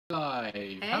Live.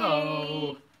 Hey.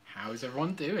 Hello. How's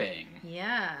everyone doing?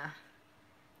 Yeah.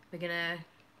 We're gonna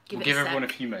We'll give everyone a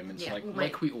few moments, Yeah,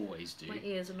 like we always do. My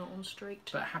ears are not on straight.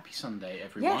 But happy Sunday,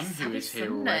 everyone who is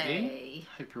here already.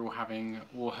 Hope you're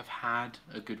all have had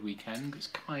a good weekend. It's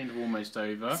kind of almost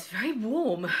over. It's very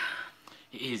warm.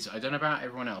 It is. I don't know about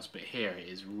everyone else, but here it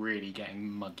is really getting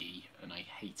muggy, and I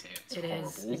hate it. It's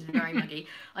horrible. It's very muggy.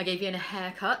 I gave Ian a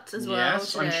haircut as well.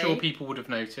 Yes, today. I'm sure people would have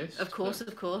noticed. Of course,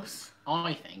 of course.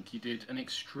 I think you did an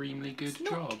extremely good job.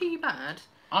 It's not too bad.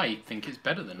 I think it's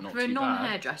better than not too bad. For a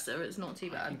non-hairdresser, it's not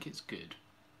too bad. I think it's good.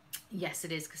 Yes,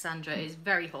 it is, Cassandra. It is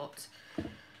very hot.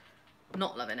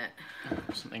 Not loving it.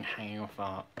 Something hanging off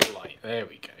our light. There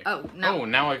we go. Oh,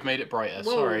 now I've made it brighter.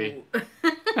 Whoa. Sorry.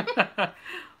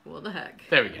 What the heck?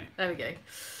 There we go. There we go.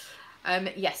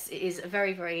 Yes, it is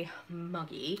very, very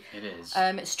muggy. It is.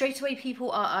 Straight away,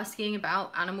 people are asking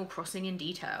about Animal Crossing in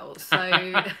detail.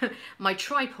 So my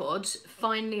tripod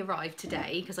finally arrived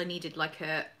today because I needed like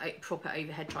a proper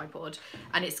overhead tripod,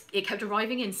 and it kept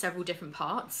arriving in several different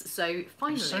parts. So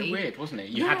finally, it was so weird, wasn't it?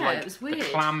 You yeah, had like it was weird. the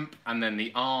clamp and then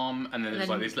the arm, and then there was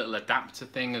like this little adapter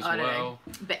thing as well.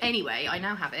 But anyway, I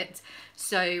now have it.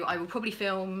 So I will probably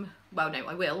film. Well, no,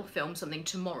 I will film something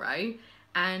tomorrow.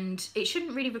 And it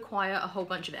shouldn't really require a whole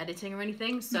bunch of editing or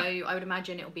anything, so I would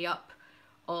imagine it'll be up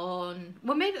on,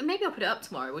 well, maybe I'll put it up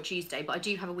tomorrow or Tuesday, but I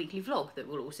do have a weekly vlog that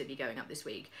will also be going up this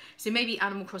week. So maybe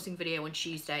Animal Crossing video on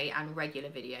Tuesday and regular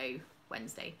video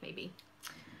Wednesday, maybe.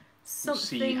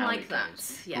 Something like that.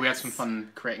 Yes. We had some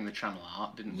fun creating the channel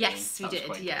art, didn't we? Yes, we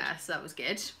did. Yeah, so that was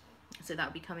good. So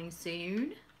that'll be coming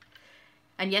soon.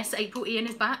 And yes, April Ian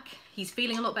is back. He's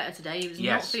feeling a lot better today. He was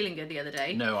not feeling good the other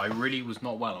day. No, I really was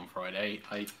not well on Friday.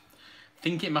 I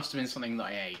think it must have been something that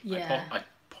I ate. Yeah. I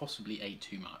possibly ate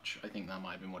too much. I think that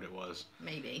might have been what it was.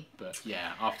 Maybe. But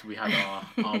yeah, after we had our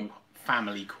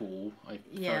family call, I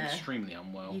felt extremely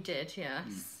unwell. You did,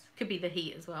 yes. Could be the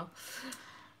heat as well.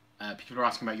 People are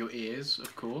asking about your ears,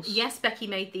 of course. Yes, Becky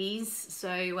made these.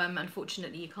 So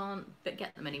unfortunately you can't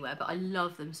get them anywhere. But I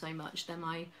love them so much. They're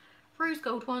my rose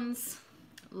gold ones.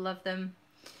 Love them.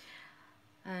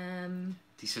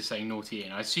 This is saying naughty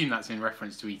eating. I assume that's in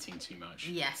reference to eating too much.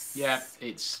 Yes. Yeah,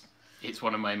 it's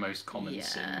one of my most common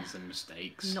sins and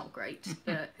mistakes. Not great,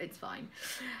 but it's fine.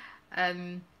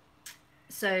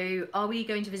 So are we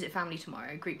going to visit family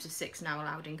tomorrow? Groups of 6 now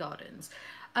allowed in gardens.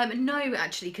 No,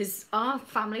 actually, because our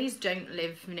families don't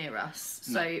live near us.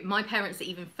 So my parents are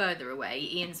even further away.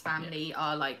 Ian's family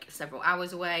are like several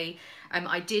hours away.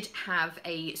 I did have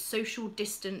a social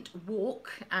distant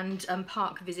walk and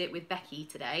park visit with Becky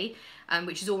today,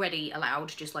 which is already allowed,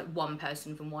 just like one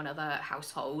person from one other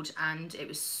household. And it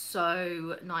was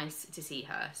so nice to see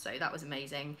her. So that was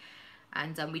amazing.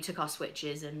 And we took our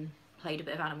switches and played a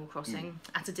bit of Animal Crossing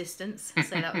at a distance,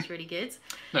 so that was really good.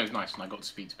 No, it was nice, and I got to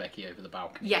speak to Becky over the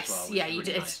balcony yes, as well. Yeah, you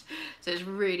really did. Nice. So it was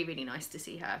really, really nice to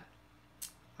see her.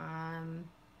 Have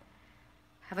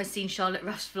I seen Charlotte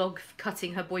Ruff's vlog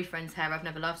cutting her boyfriend's hair? I've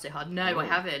never laughed so hard. No, I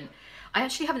haven't. I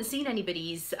actually haven't seen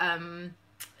anybody's Corin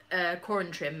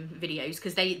trim videos,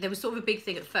 because there was sort of a big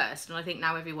thing at first, and I think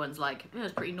now everyone's like, oh,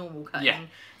 it's pretty normal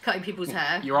cutting people's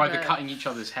hair. You're either cutting each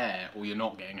other's hair or you're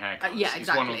not getting haircuts. Yeah, exactly.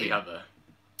 It's one or the other.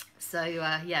 So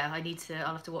yeah,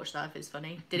 I'll have to watch that if it's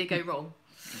funny. Did it go wrong?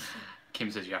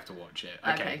 Kim says you have to watch it.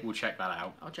 Okay, we'll check that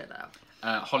out. I'll check that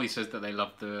out. Holly says that they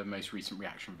loved the most recent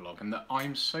reaction vlog and that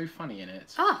I'm so funny in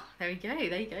it. Ah, there we go,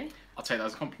 there you go. I'll take that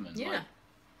as a compliment. Yeah. Like,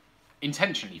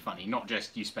 intentionally funny, not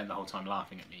just you spent the whole time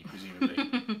laughing at me,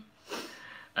 presumably.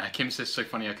 Kim says, so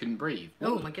funny I couldn't breathe.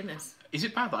 Oh my goodness. Is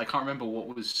it bad that I can't remember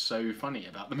what was so funny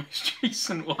about the most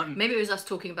recent one? Maybe it was us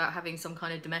talking about having some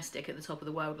kind of domestic at the top of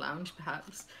the World Lounge,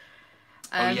 perhaps.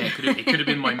 Oh yeah, it could have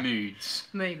been my moods.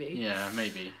 Maybe. Yeah,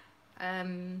 maybe.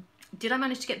 Did I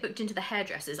manage to get booked into the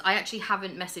hairdressers? I actually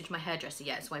haven't messaged my hairdresser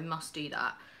yet, so I must do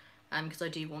that. Because I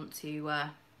do want to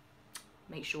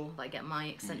make sure that I get my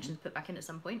extensions put back in at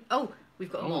some point. Oh, we've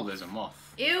got a moth. Oh, there's a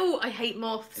moth. Ew, I hate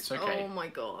moths. It's okay. Oh my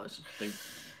god.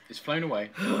 It's flown away.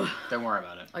 Don't worry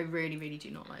about it. I really, really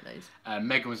do not like those.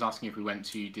 Megan was asking if we went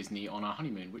to Disney on our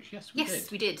honeymoon, which yes, we did.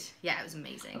 Yes, we did. Yeah, it was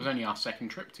amazing. It was only our second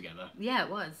trip together. Yeah, it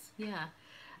was. Yeah.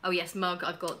 Oh yes, mug.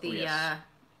 I've got the yes.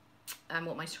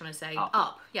 what am I trying to say?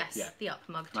 Up. Yes, yeah. the Up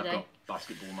mug And today. I've got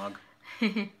basketball mug.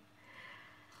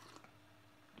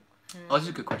 Oh, this is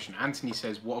a good question. Anthony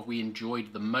says, what have we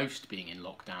enjoyed the most being in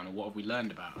lockdown, or what have we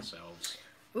learned about ourselves?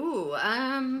 Ooh,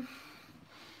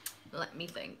 let me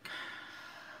think.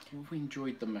 What have we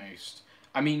enjoyed the most?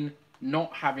 I mean,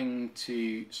 not having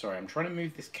to... Sorry, I'm trying to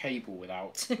move this cable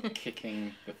without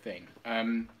kicking the thing.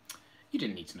 You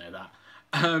didn't need to know that.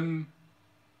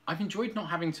 I've enjoyed not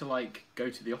having to, like, go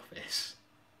to the office.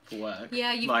 for work.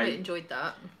 Yeah, you've like, enjoyed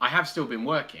that. I have still been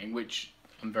working, which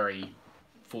I'm very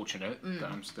fortunate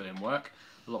that I'm still in work.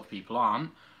 A lot of people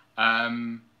aren't.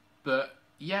 But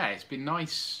yeah, it's been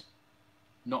nice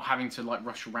not having to like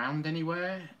rush around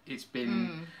anywhere. It's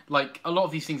been like a lot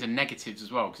of these things are negatives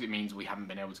as well because it means we haven't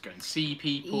been able to go and see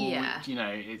people. Yeah. You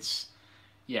know, it's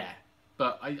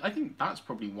But I think that's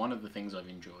probably one of the things I've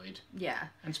enjoyed. Yeah.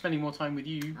 And spending more time with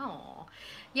you. Oh,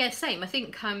 yeah, same. I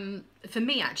think for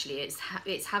me actually,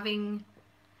 it's having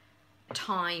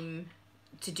time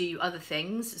to do other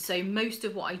things. So most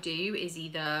of what I do is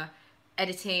either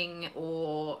editing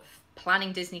or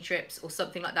planning Disney trips or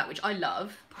something like that, which I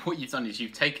love. What you've done is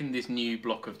you've taken this new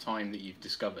block of time that you've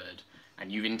discovered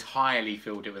and you've entirely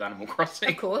filled it with Animal Crossing.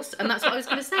 Of course, and that's what I was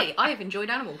going to say. I have enjoyed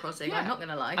Animal Crossing, Yeah. I'm not going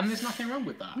to lie. And there's nothing wrong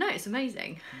with that. No, it's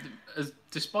amazing.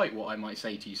 Despite what I might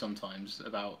say to you sometimes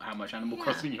about how much Animal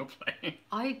Crossing you're playing.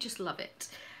 I just love it.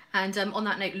 And on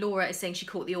that note, Laura is saying she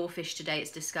caught the oarfish today.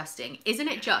 It's disgusting. Isn't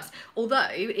it just? Although,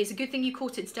 it's a good thing you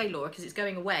caught it today, Laura, because it's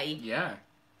going away. Yeah.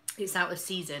 It's out of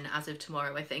season as of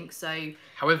tomorrow, I think. So.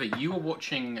 However, you were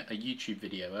watching a YouTube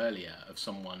video earlier of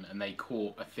someone and they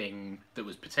caught a thing that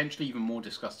was potentially even more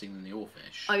disgusting than the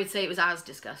oarfish. I would say it was as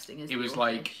disgusting as the It was oarfish.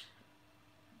 like...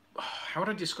 How would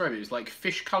I describe it? It was like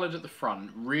fish coloured at the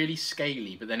front, really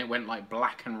scaly, but then it went like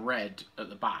black and red at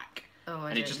the back. Oh,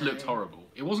 and it just looked horrible.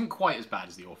 It wasn't quite as bad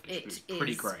as the oarfish, but it was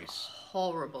pretty gross.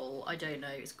 Horrible. I don't know.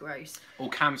 It's gross. All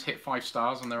cams hit 5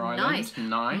 stars on their island.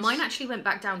 Nice. Mine actually went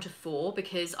back down to 4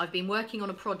 because I've been working on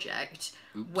a project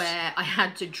where I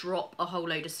had to drop a whole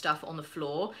load of stuff on the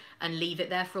floor and leave it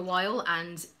there for a while.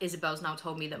 And Isabel's now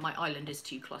told me that my island is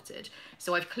too cluttered.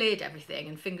 So I've cleared everything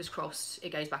and fingers crossed it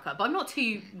goes back up. But I'm not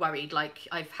too worried. Like,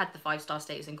 I've had the 5-star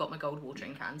status and got my gold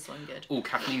watering can, so I'm good. Oh,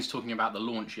 Kathleen's talking about the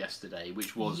launch yesterday,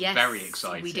 which was very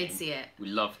exciting. We did see it. We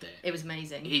loved it. It was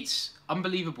amazing. It's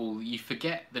unbelievable. You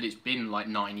forget that it's been like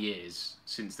 9 years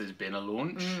since there's been a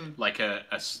launch, like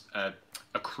a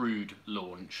crewed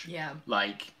launch. Yeah.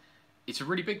 Like, it's a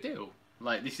really big deal.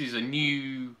 Like, this is a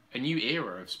new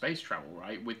era of space travel,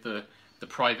 right? With the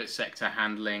private sector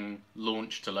handling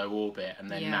launch to low orbit and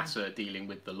then NASA dealing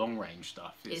with the long range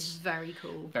stuff. It's very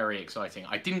cool. Very exciting.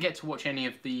 I didn't get to watch any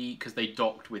of because they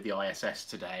docked with the ISS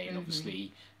today and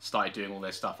obviously started doing all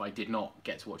their stuff. I did not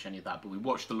get to watch any of that, but we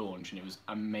watched the launch and it was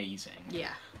amazing. Yeah.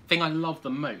 The thing I love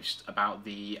the most about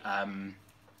the,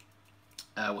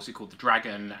 what's it called? The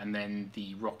Dragon and then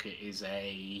the rocket is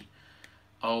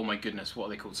oh my goodness, what are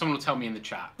they called? Someone will tell me in the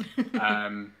chat.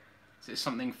 Is it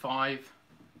something 5?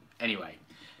 Anyway,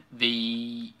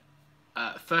 the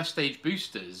first stage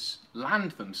boosters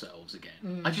land themselves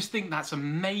again. I just think that's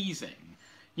amazing.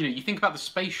 You know, you think about the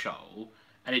space shuttle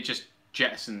and it just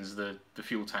jettisons the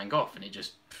fuel tank off and it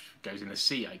just goes in the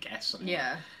sea, I guess.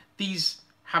 Yeah. These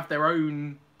have their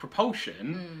own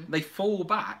propulsion. They fall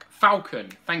back. Falcon.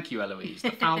 Thank you, Eloise.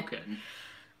 The Falcon.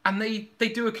 And they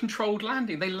do a controlled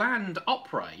landing. They land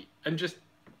upright and just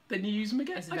then you use them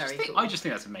again. I just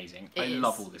think that's amazing. I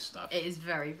love all this stuff. It is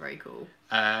very, very cool.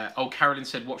 Carolyn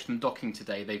said watch them docking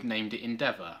today. They've named it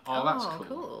Endeavour. Oh, that's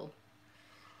cool.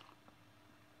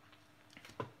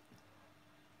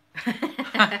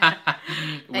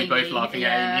 We both laughing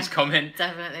at Amy's comment.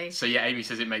 Definitely. So yeah, Amy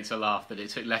says it makes her laugh that it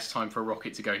took less time for a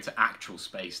rocket to go into actual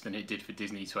space than it did for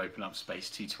Disney to open up Space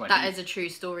 220. That is a true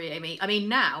story, Amy. I mean,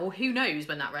 now, who knows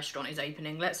when that restaurant is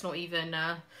opening? Let's not even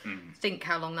think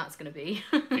how long that's going to be.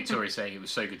 Victoria's saying it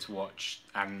was so good to watch,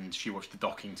 and she watched the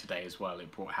docking today as well.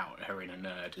 It brought out her inner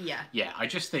nerd. Yeah. Yeah, I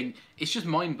just think it's just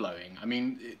mind-blowing. I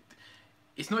mean...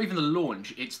 It's not even the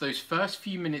launch, it's those first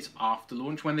few minutes after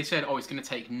launch when they said, oh, it's going to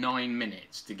take 9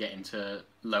 minutes to get into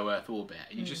low Earth orbit.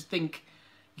 And you just think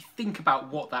about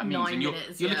what that means. 9 and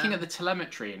minutes, you're looking at the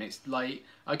telemetry and it's like,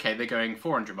 okay, they're going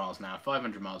 400 miles an hour,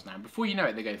 500 miles an hour. Before you know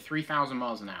it, they're going 3,000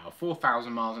 miles an hour,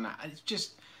 4,000 miles an hour. It's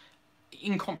just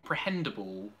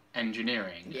incomprehensible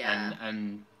engineering. Yeah.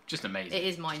 And just amazing. It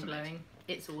is mind-blowing.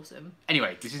 It's awesome.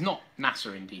 Anyway, this is not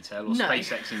NASA in detail or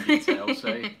SpaceX in detail,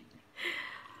 so...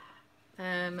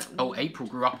 April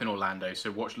grew up in Orlando, so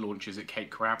watched launches at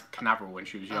Cape Canaveral when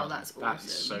she was young. Oh, that's awesome. That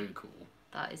is so cool.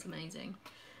 That is amazing.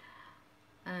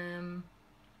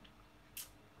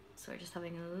 Sorry, just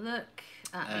having a look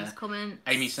at these comments.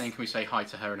 Amy's saying, can we say hi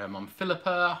to her and her mum,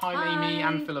 Philippa? Hi, Amy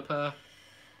and Philippa.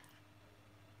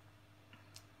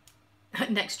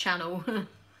 Next channel.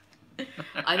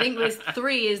 I think this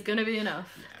 3 is going to be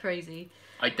enough. Yeah. Crazy.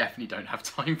 I definitely don't have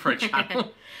time for a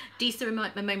channel. Disa a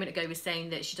moment ago was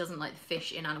saying that she doesn't like the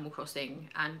fish in Animal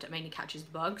Crossing and mainly catches the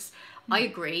bugs. I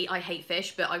agree, I hate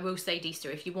fish, but I will say,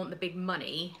 Disa, if you want the big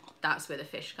money, that's where the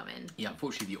fish come in. Yeah,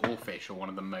 unfortunately the oarfish are one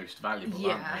of the most valuable,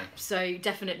 aren't they? So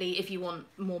definitely if you want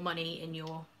more money in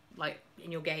your like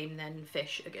in your game, then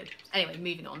fish are good. Anyway,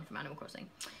 moving on from Animal Crossing.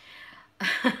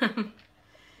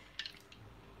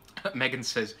 Megan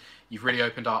says, you've really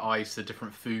opened our eyes to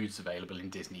different foods available in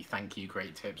Disney. Thank you,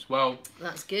 great tips. Well,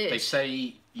 that's good. They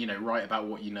say, you know, write about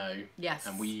what you know. Yes.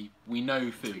 And we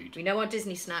know food. We know our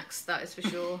Disney snacks, that is for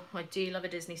sure. I do love a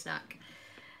Disney snack.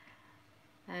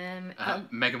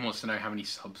 Megan wants to know how many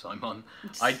subs I'm on.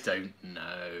 I don't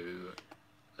know.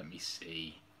 Let me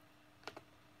see.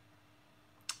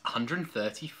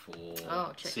 134.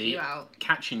 Oh, check See, you out.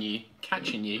 Catching you.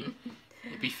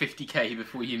 It'd be 50k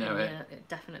before you know it. Yeah, it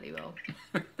definitely will.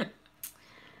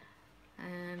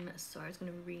 Sorry, I was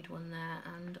going to read one there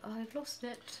and I've lost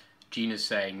it. Gina's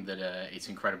saying that it's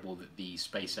incredible that the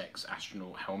SpaceX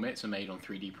astronaut helmets are made on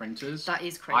 3D printers. That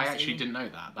is crazy. I actually didn't know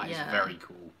that. That is very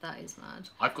cool. That is mad.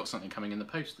 I've got something coming in the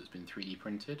post that's been 3D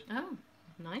printed. Oh,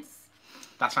 nice.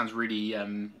 That sounds really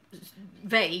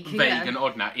vague and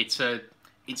odd now. It's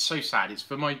so sad. It's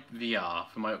for my VR,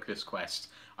 for my Oculus Quest.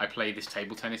 I play this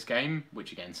table tennis game,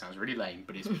 which again sounds really lame,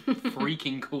 but it's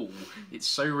freaking cool. It's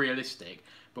so realistic.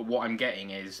 But what I'm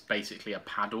getting is basically a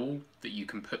paddle that you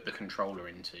can put the controller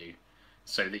into,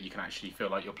 so that you can actually feel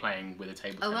like you're playing with a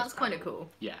table tennis. Oh, that's kind of cool.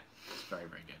 Yeah, it's very,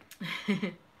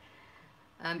 very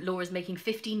good. Laura's making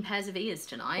 15 pairs of ears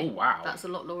tonight. Oh, wow. That's a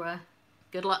lot, Laura.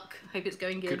 Good luck. Hope it's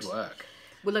going good. Good work.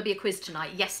 Will there be a quiz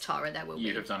tonight? Yes, Tara, there will be.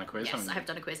 You have done a quiz, haven't you? Yes, I have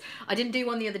done a quiz. I didn't do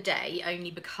one the other day, only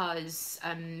because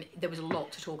there was a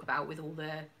lot to talk about with all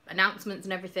the announcements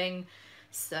and everything.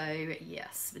 So,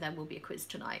 yes, there will be a quiz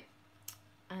tonight.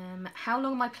 How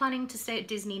long am I planning to stay at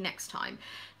Disney next time?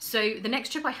 So, the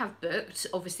next trip I have booked,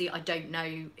 obviously I don't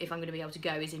know if I'm going to be able to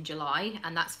go, is in July,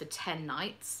 and that's for 10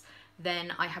 nights.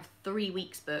 Then I have 3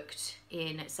 weeks booked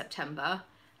in September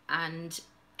and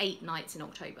 8 nights in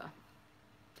October.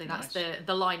 So that's nice.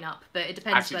 the lineup, but it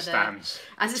depends as it whether stands.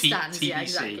 As it stands, TBC. yeah,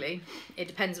 exactly. It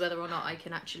depends whether or not I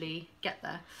can actually get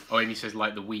there. Oh, Amy says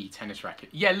like the Wii tennis racket.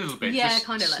 Yeah, a little bit. Yeah, just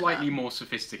kind of like slightly that. more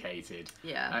sophisticated.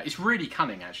 Yeah. It's really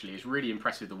cunning, actually. It's really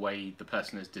impressive the way the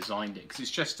person has designed it, because it's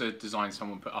just a design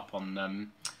someone put up on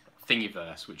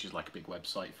Thingiverse, which is like a big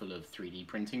website full of 3D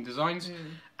printing designs,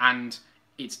 and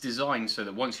it's designed so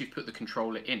that once you've put the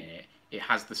controller in it, it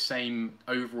has the same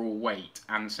overall weight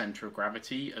and center of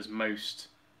gravity as most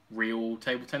real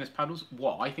table tennis paddles.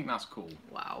 What? I think that's cool.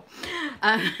 Wow.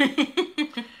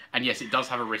 And yes, it does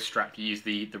have a wrist strap. You use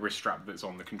the wrist strap that's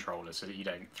on the controller so that you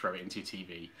don't throw it into your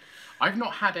TV. I've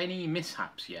not had any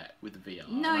mishaps yet with the VR.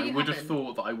 No, you I would have haven't.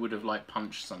 thought that I would have like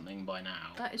punched something by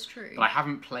now. That is true. But I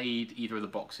haven't played either of the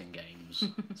boxing games,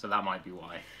 so that might be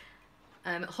why.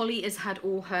 Holly has had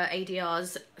all her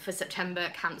ADRs for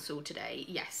September cancelled today.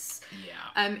 Yes.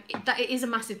 Yeah. It is a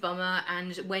massive bummer,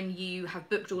 and when you have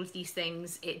booked all of these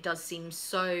things, it does seem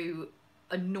so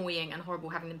annoying and horrible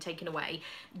having them taken away.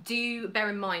 Do bear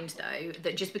in mind though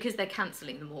that just because they're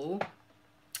cancelling them all,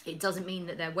 it doesn't mean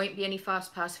that there won't be any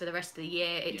fast pass for the rest of the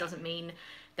year. It doesn't mean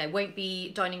there won't be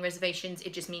dining reservations.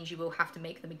 It just means you will have to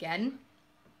make them again.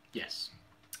 Yes.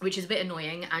 Which is a bit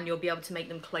annoying, and you'll be able to make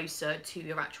them closer to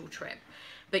your actual trip.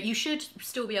 But you should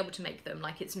still be able to make them.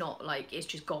 Like, it's not like it's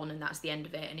just gone and that's the end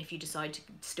of it. And if you decide to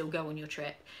still go on your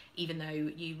trip, even though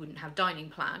you wouldn't have dining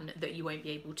plan, that you won't be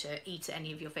able to eat at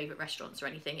any of your favourite restaurants or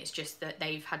anything. It's just that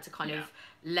they've had to kind of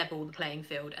level the playing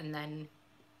field, and then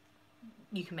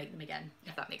you can make them again,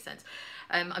 if that makes sense.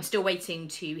 I'm still waiting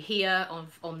to hear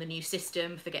on the new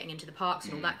system for getting into the parks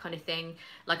and all that kind of thing.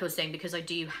 Like I was saying, because I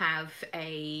do have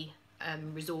a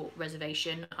resort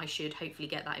reservation, I should hopefully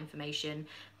get that information,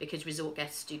 because resort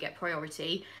guests do get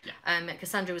priority.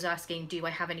 Cassandra was asking, do I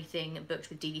have anything booked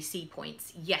with DVC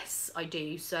points? Yes, I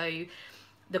do. So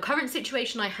the current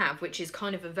situation I have, which is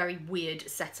kind of a very weird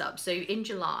setup, so in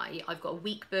July I've got a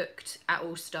week booked at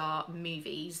All Star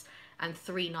Movies and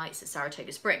 3 nights at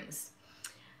Saratoga Springs.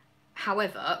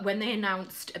 However, when they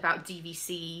announced about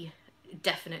DVC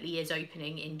definitely is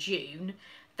opening in June,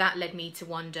 that led me to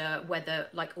wonder whether,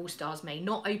 like, All Stars may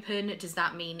not open. Does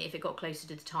that mean if it got closer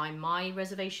to the time, my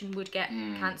reservation would get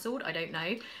cancelled? I don't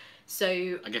know. So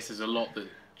I guess there's a lot that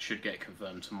should get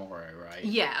confirmed tomorrow, right?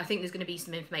 Yeah, I think there's going to be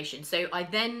some information. So I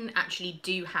then actually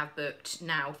do have booked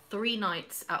now 3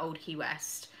 nights at Old Key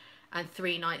West and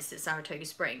 3 nights at Saratoga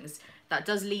Springs. That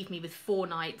does leave me with 4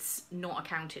 nights not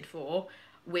accounted for,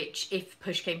 which, if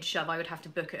push came to shove, I would have to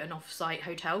book at an off-site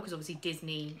hotel, because obviously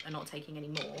Disney are not taking any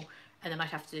more. And then I'd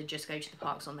have to just go to the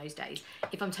parks on those days.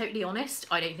 If I'm totally honest,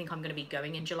 I don't think I'm going to be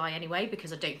going in July anyway,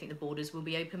 because I don't think the borders will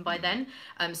be open by then.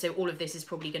 So all of this is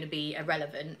probably going to be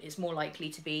irrelevant. It's more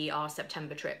likely to be our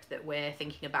September trip that we're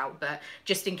thinking about. But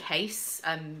just in case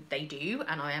they do,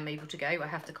 and I am able to go, I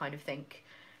have to kind of think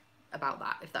about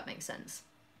that, if that makes sense.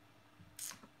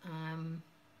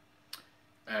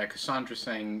 Cassandra's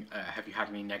saying, have you had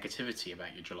any negativity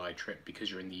about your July trip because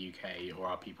you're in the UK, or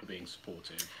are people being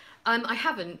supportive? I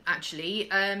haven't actually,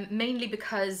 mainly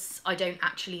because I don't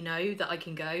actually know that I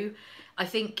can go. I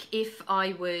think if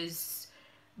I was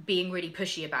being really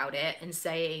pushy about it and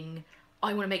saying,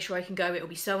 I want to make sure I can go, it'll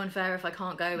be so unfair if I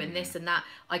can't go, and this and that,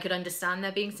 I could understand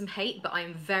there being some hate, but I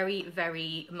am very,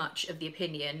 very much of the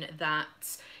opinion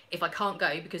that if I can't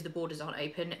go because the borders aren't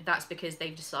open, that's because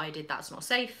they've decided that's not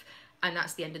safe, and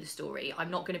that's the end of the story. I'm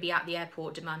not going to be at the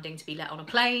airport demanding to be let on a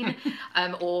plane,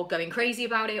 or going crazy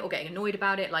about it or getting annoyed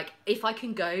about it. Like, if I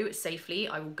can go safely,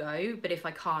 I will go, but if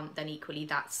I can't, then equally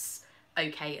that's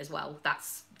okay as well.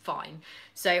 That's fine.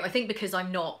 So I think because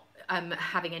I'm not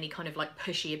having any kind of like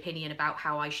pushy opinion about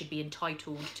how I should be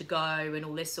entitled to go and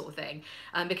all this sort of thing,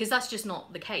 because that's just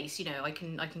not the case. You know, I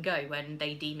can go when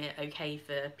they deem it okay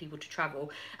for people to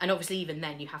travel, and obviously even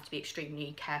then you have to be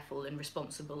extremely careful and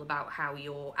responsible about how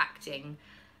you're acting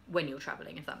when you're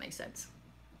traveling, if that makes sense.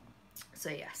 So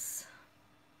yes.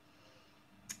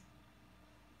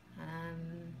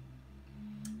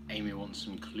 Amy wants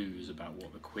some clues about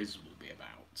what the quiz will be about.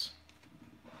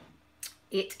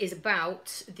 It is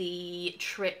about the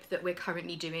trip that we're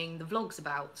currently doing the vlogs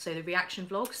about. So the reaction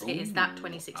vlogs, it is that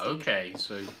 2016. Okay,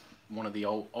 so one of the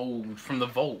old from the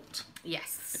vault.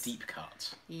 Yes. A deep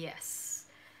cut. Yes.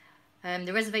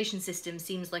 The reservation system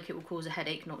seems like it will cause a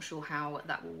headache. Not sure how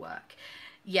that will work.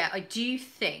 Yeah, I do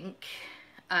think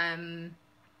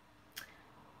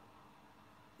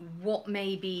what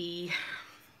may be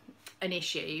an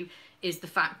issue is the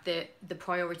fact that the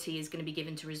priority is going to be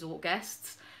given to resort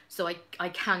guests. So I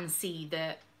can see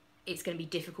that it's going to be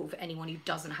difficult for anyone who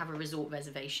doesn't have a resort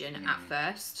reservation at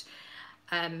first.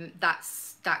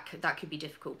 That could be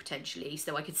difficult potentially.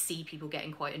 So I could see people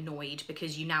getting quite annoyed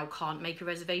because you now can't make a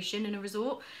reservation in a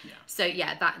resort. Yeah. So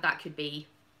yeah, that could be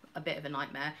a bit of a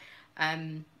nightmare.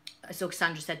 I saw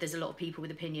Cassandra said there's a lot of people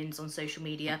with opinions on social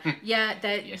media. Yeah,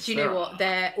 yes, do you know what?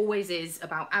 There always is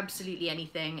about absolutely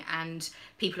anything, and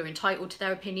people are entitled to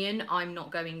their opinion. I'm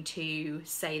not going to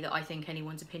say that I think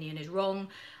anyone's opinion is wrong.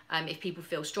 If people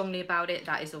feel strongly about it,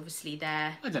 that is obviously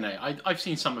their... I don't know. I've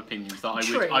seen some opinions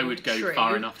that I would go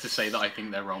far enough to say that I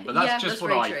think they're wrong, but that's just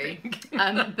what I think.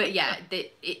 But yeah,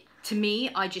 to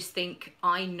me, I just think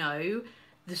I know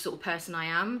the sort of person I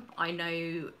am. I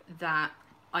know that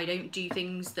I don't do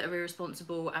things that are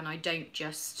irresponsible, and I don't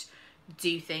just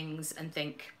do things and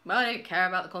think, well, I don't care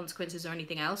about the consequences or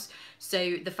anything else.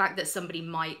 So the fact that somebody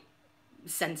might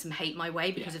send some hate my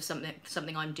way because of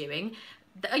something I'm doing,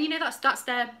 you know, that's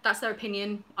their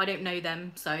opinion. I don't know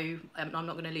them, so I'm not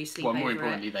going to lose sleep over it. Well, more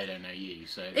importantly, they don't know you,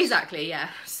 so exactly,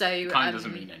 yeah. So it kind of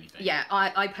doesn't mean anything. Yeah,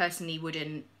 I personally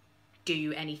wouldn't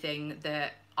do anything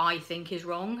that I think is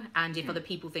wrong, and if other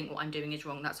people think what I'm doing is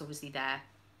wrong, that's obviously their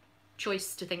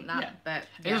choice to think that. But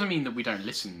it doesn't mean that we don't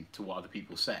listen to what other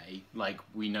people say. Like,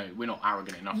 we know we're not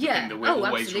arrogant enough to think that we're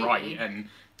always absolutely right, and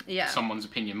someone's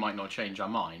opinion might not change our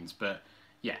minds. But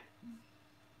yeah,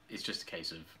 it's just a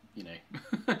case of, you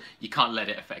know, you can't let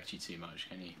it affect you too much,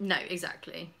 can you? No,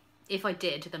 exactly. If I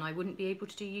did, then I wouldn't be able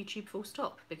to do YouTube full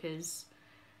stop, because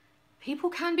people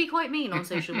can be quite mean on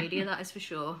social media, that is for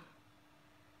sure.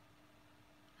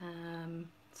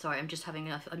 Sorry, I'm just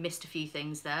having I missed a few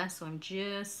things there, so I'm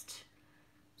just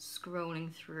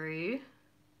scrolling through.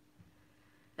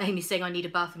 Amy's saying I need a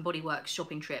Bath and Body Works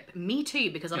shopping trip. Me too,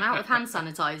 because I'm out of hand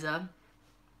sanitizer.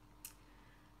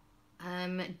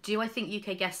 Do I think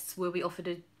UK guests will be offered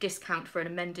a discount for an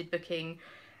amended booking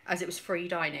as it was free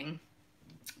dining?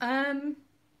 I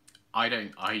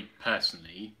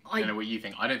personally don't know what you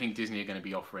think. I don't think Disney are going to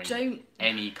be offering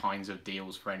any kinds of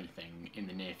deals for anything in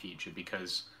the near future,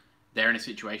 because they're in a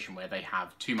situation where they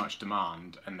have too much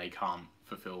demand and they can't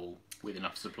fulfill with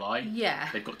enough supply. Yeah.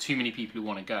 They've got too many people who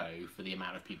want to go for the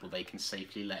amount of people they can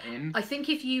safely let in. I think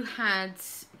if you had...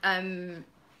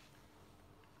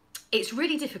 it's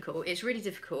really difficult. It's really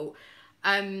difficult.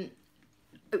 I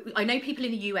know people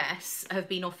in the US have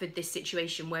been offered this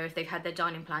situation where if they've had their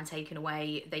dining plan taken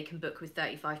away, they can book with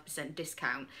 35%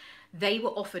 discount. They were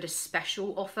offered a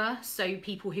special offer, so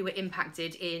people who were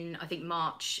impacted in, I think,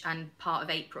 March and part of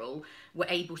April were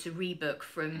able to rebook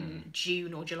from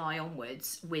June or July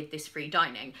onwards with this free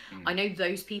dining. I know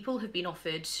those people have been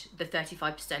offered the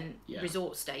 35%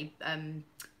 resort stay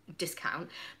discount,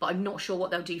 but I'm not sure what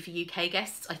they'll do for UK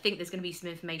guests. I think there's going to be some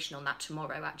information on that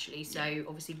tomorrow, actually, so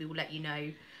obviously we will let you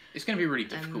know. It's going to be really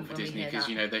difficult for Disney because,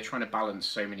 you know, they're trying to balance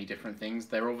so many different things.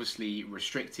 They're obviously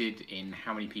restricted in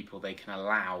how many people they can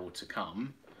allow to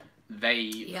come.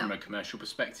 They, from a commercial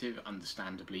perspective,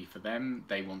 understandably for them,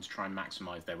 they want to try and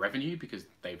maximise their revenue because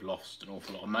they've lost an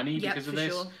awful lot of money because of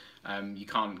this. You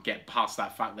can't get past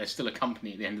that fact. They're still a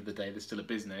company at the end of the day. They're still a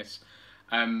business.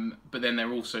 But then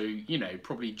they're also, you know,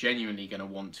 probably genuinely going to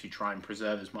want to try and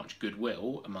preserve as much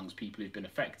goodwill amongst people who've been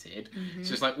affected.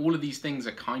 So it's like all of these things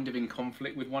are kind of in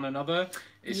conflict with one another.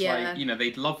 It's like, you know,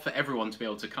 they'd love for everyone to be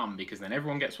able to come because then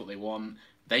everyone gets what they want.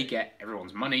 They get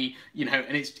everyone's money, you know,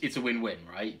 and it's a win-win,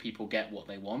 right? People get what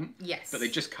they want. Yes. But they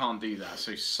just can't do that.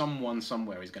 So someone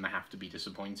somewhere is going to have to be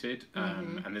disappointed.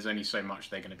 And there's only so much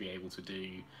they're going to be able to do.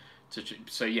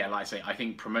 So yeah, like I say, I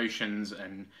think promotions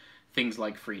and things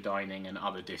like free dining and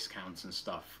other discounts and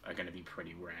stuff are going to be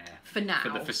pretty rare for now, for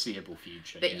the foreseeable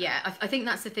future. But yeah, I think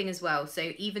that's the thing as well.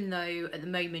 So even though at the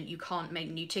moment you can't make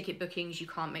new ticket bookings, you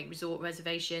can't make resort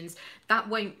reservations, that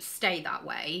won't stay that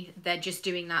way. They're just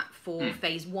doing that for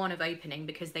phase 1 of opening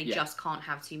because they just can't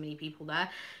have too many people there.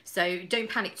 So don't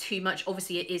panic too much.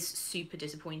 Obviously it is super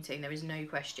disappointing, there is no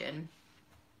question.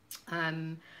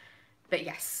 But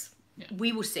yes,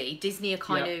 we will see. Disney are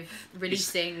kind of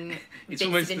releasing it's bits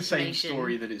almost of the same information.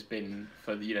 story that it's been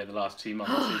for the last 2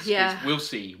 months. It's,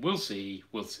 we'll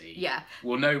see. Yeah,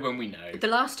 we'll know when we know. The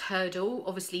last hurdle,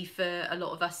 obviously, for a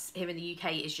lot of us here in the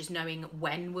UK is just knowing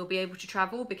when we'll be able to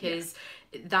travel, because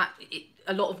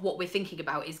a lot of what we're thinking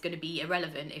about is going to be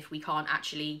irrelevant if we can't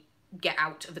actually get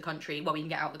out of the country. Well, we can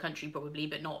get out of the country probably,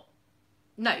 but not.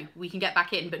 No, we can get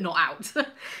back in, but not out.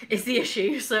 Is the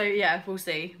issue. So yeah, we'll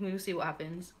see. We'll see what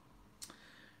happens.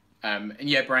 And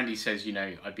yeah, Brandy says, you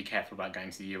know, I'd be careful about going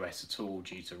to the US at all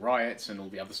due to riots and all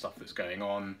the other stuff that's going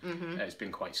on. It's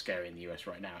been quite scary in the US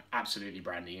right now. Absolutely,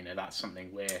 Brandy. You know, that's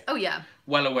something we're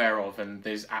well aware of, and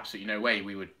there's absolutely no way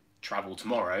we would travel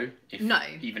tomorrow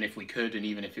even if we could and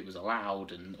even if it was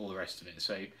allowed and all the rest of it.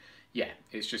 So yeah,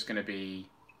 it's just going to be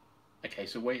a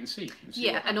case of wait and see.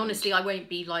 And honestly, I won't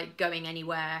be like going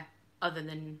anywhere other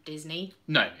than Disney.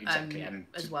 No, exactly. And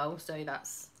as well, so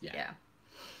that's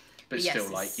But still,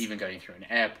 like, even going through an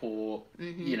airport,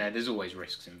 you know, there's always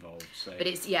risks involved. So. But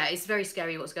it's very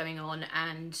scary what's going on.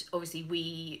 And obviously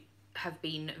we have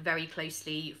been very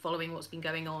closely following what's been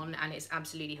going on. And it's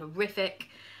absolutely horrific.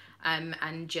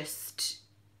 And just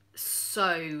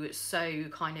so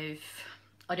kind of,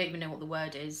 I don't even know what the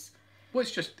word is. Well,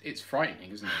 it's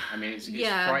frightening, isn't it? I mean, it's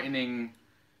frightening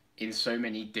in so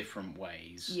many different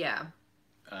ways. Yeah.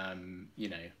 You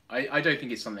know, I don't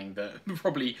think it's something that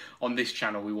probably on this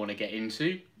channel we want to get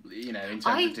into, you know, in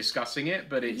terms of discussing it,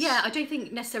 but it's... Yeah, I don't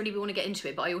think necessarily we want to get into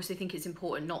it, but I also think it's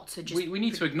important not to just... We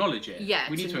need to acknowledge it. Yeah.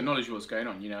 We need to acknowledge what's going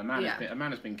on. You know, a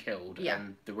man has been killed,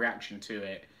 and the reaction to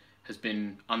it has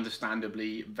been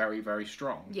understandably very, very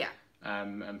strong. Yeah.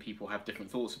 And people have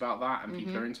different thoughts about that, and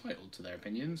people are entitled to their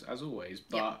opinions, as always.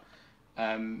 But,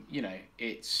 you know,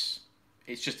 it's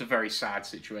just a very sad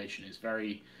situation. It's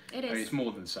very... It is. I mean, it's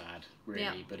more than sad,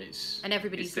 really, but it's... And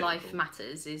everybody's life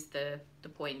matters is the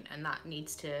point, and that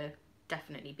needs to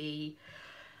definitely be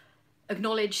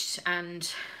acknowledged.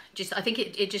 And just, I think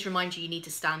it just reminds you need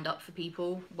to stand up for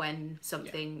people when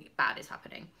something bad is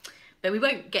happening. But we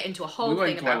won't get into a whole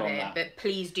thing about it, but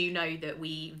please do know that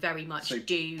we very much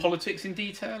do... Politics in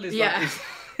detail? Is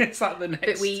that the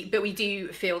next... But we do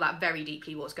feel that very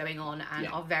deeply what's going on, and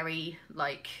are very,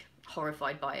 like...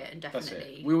 horrified by it, and definitely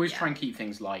that's it. We always try and keep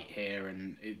things light here,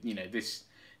 and you know,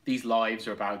 these lives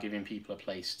are about giving people a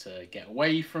place to get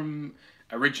away from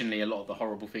originally a lot of the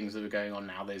horrible things that were going on.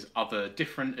 Now there's other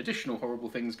different additional horrible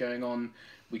things going on.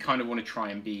 We kind of want to try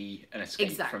and be an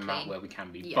escape from that where we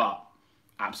can be, but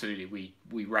absolutely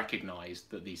we recognize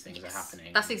that these things are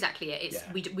happening. That's exactly it. It's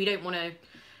we don't want to,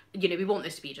 you know, we want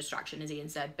this to be a distraction, as Ian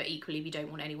said, but equally we don't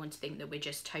want anyone to think that we're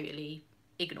just totally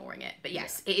ignoring it. But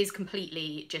yes, it is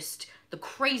completely just the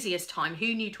craziest time.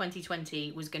 Who knew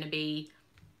 2020 was going to be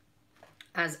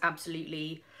as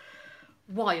absolutely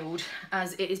wild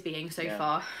as it is being so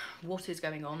far? What is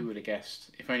going on? Who would have guessed?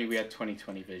 If only we had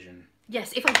 2020 vision.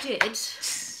 Yes, if I did.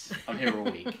 I'm here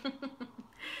all week.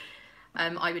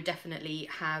 I would definitely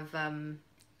have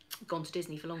gone to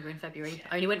Disney for longer in February.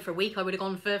 I only went for a week. I would have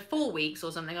gone for 4 weeks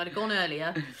or something. I'd have gone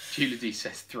earlier. Julia D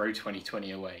says throw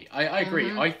 2020 away. I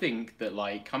agree. I think that,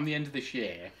 like, come the end of this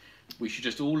year, we should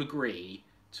just all agree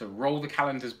to roll the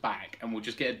calendars back and we'll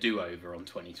just get a do-over on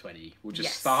 2020. We'll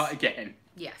just start again.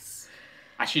 Yes.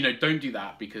 Actually, no, don't do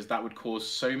that, because that would cause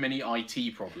so many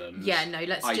IT problems. Yeah, no,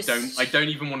 I don't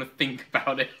even want to think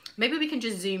about it. Maybe we can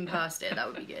just zoom past it. That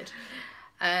would be good.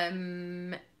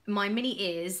 My mini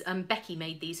ears, Becky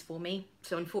made these for me,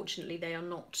 so unfortunately they are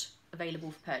not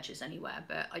available for purchase anywhere,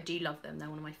 but I do love them. They're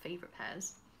one of my favourite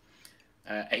pairs.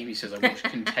 Amy says, I watched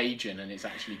Contagion and it's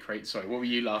actually great. Sorry, what were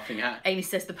you laughing at? Amy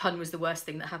says the pun was the worst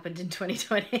thing that happened in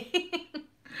 2020.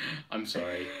 I'm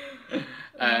sorry.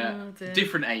 Dear.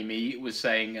 Different Amy was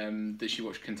saying that she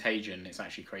watched Contagion. It's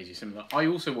actually crazy similar. I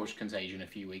also watched Contagion a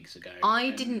few weeks ago.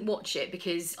 I didn't watch it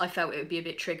because I felt it would be a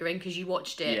bit triggering because you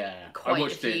watched it I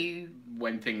watched it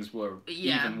when things were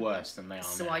even worse than they are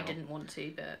so now. I didn't want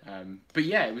to, but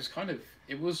yeah,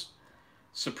 it was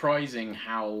surprising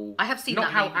how I have seen not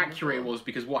that how movie accurate before. it was,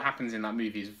 because what happens in that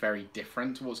movie is very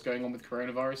different to what's going on with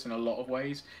coronavirus in a lot of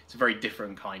ways. It's a very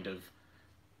different kind of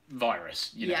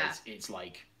virus. You know, it's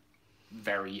like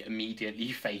very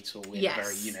immediately fatal in a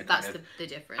very, you know, that's kind of the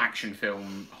difference. action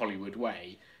film Hollywood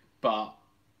way. But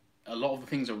a lot of the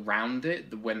things around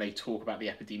it, when they talk about the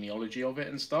epidemiology of it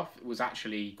and stuff, it was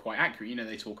actually quite accurate. You know,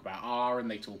 they talk about R and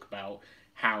they talk about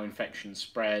how infections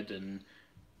spread, and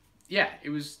yeah, it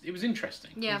was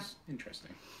interesting. Yeah. It was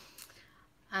interesting.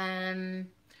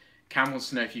 Cam wants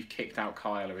to know if you've kicked out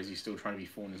Kyle, or is he still trying to be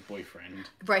Fauna's boyfriend?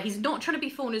 Right, he's not trying to be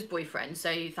Fauna's boyfriend,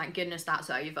 so thank goodness that's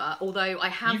over. Although I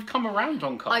have... You've come around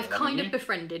on Kyle, I've kind of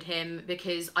befriended him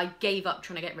because I gave up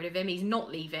trying to get rid of him. He's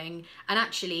not leaving. And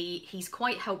actually, he's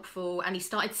quite helpful. And he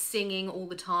started singing all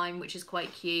the time, which is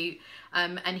quite cute.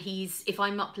 And if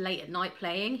I'm up late at night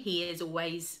playing, he is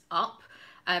always up,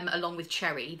 along with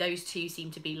Cherry. Those two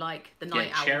seem to be like the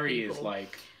night owl Cherry people. is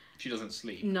like... She doesn't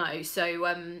sleep. No, so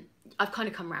I've kind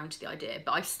of come around to the idea,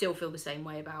 but I still feel the same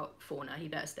way about Fauna. He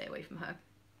better stay away from her.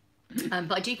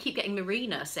 But I do keep getting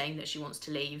Marina saying that she wants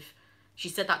to leave. She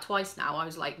said that twice now. I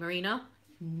was like, Marina,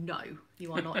 no,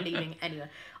 you are not leaving anywhere.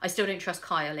 I still don't trust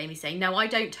Kyle. Amy saying, no, I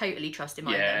don't totally trust him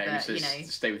either. But says, you know,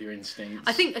 stay with your instincts.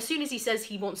 I think as soon as he says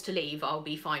he wants to leave, I'll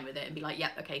be fine with it and be like,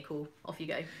 yep, okay, cool, off you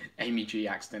go. Amy G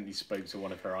accidentally spoke to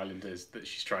one of her islanders that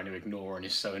she's trying to ignore and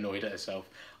is so annoyed at herself.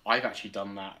 I've actually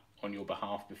done that on your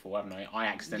behalf before, haven't I? I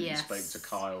accidentally spoke to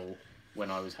Kyle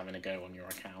when I was having a go on your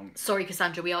account. Sorry,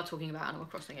 Cassandra, we are talking about Animal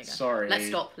Crossing again. Sorry. Let's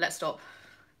stop.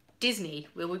 Disney,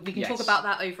 we can talk about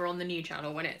that over on the new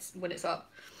channel when it's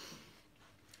up.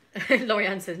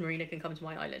 Lorianne says Marina can come to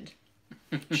my island.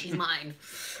 She's mine.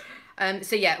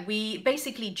 So yeah, we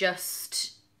basically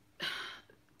just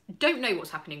don't know what's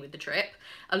happening with the trip.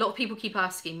 A lot of people keep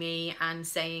asking me and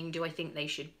saying, do I think they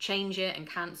should change it and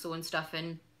cancel and stuff,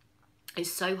 and it's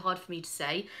so hard for me to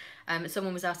say.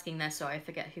 Someone was asking there, sorry, I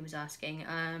forget who was asking.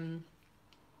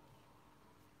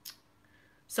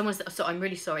 So I'm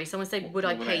really sorry. Someone said, would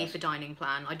I pay for dining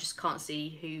plan? I just can't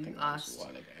see who asked.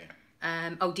 That was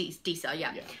a while ago. Disa,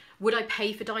 yeah. Would I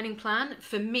pay for dining plan?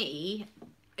 For me,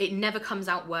 it never comes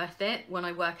out worth it when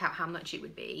I work out how much it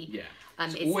would be. Yeah.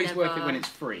 It's always worth it when it's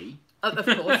free. Of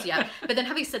course, yeah. But then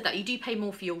having said that, you do pay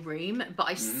more for your room, but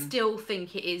I still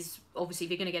think it is, obviously,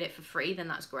 if you're going to get it for free, then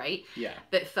that's great. Yeah.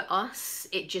 But for us,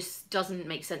 it just doesn't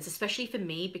make sense, especially for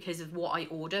me, because of what I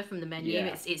order from the menu.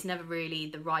 Yeah. It's never really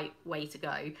the right way to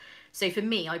go. So for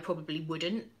me, I probably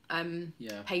wouldn't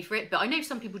pay for it. But I know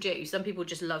some people do. Some people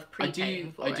just love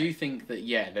prepaying for it. I do think that,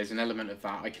 yeah, there's an element of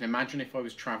that. I can imagine if I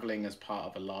was travelling as part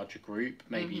of a larger group,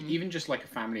 maybe even just like a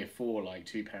family of 4, like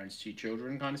 2 parents, 2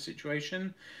 children kind of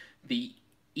situation, the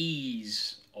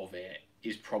ease of it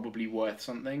is probably worth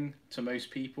something to most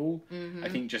people. I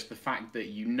think just the fact that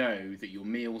you know that your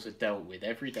meals are dealt with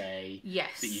every day,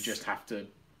 that you just have to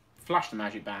flash the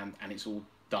magic band and it's all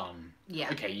done.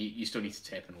 Yeah. Okay, you still need to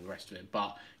tip and all the rest of it,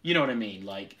 but you know what I mean?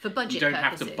 Like, for budget you don't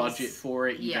purposes, have to budget for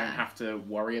it, you don't have to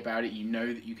worry about it, you know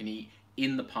that you can eat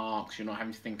in the parks, you're not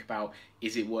having to think about,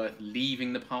 is it worth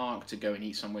leaving the park to go and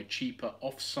eat somewhere cheaper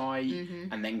off-site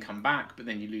and then come back, but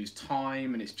then you lose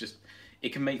time, and it's just,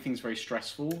 it can make things very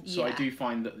stressful. So I do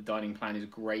find that the dining plan is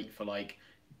great for like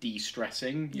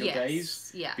de-stressing your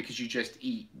days, because you just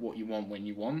eat what you want when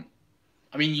you want.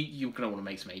 I mean, you're going to want to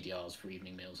make some ADRs for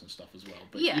evening meals and stuff as well,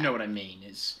 but you know what I mean.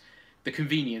 It's, the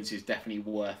convenience is definitely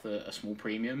worth a small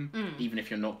premium, even if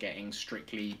you're not getting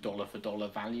strictly dollar for dollar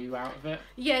value out of it.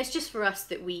 Yeah, it's just for us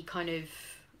that we kind of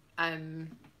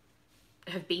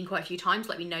have been quite a few times.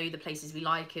 Like, we know the places we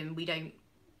like and we don't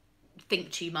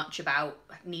think too much about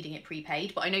needing it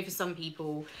prepaid. But I know for some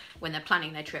people, when they're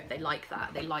planning their trip, they like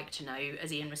that. They like to know,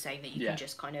 as Ian was saying, that you can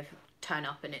just kind of turn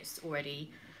up and it's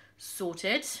already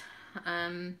sorted.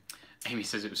 Amy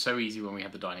says it was so easy when we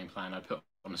had the dining plan. I put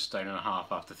on 1.5 stone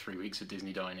after 3 weeks of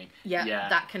Disney dining. Yeah,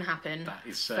 that can happen. That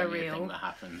is certainly a thing that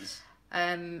happens.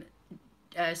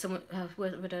 Someone,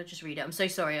 where did I just read it? I'm so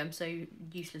sorry, I'm so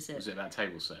useless at it. Was it about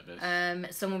table service?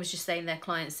 Someone was just saying their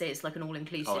clients say it's like an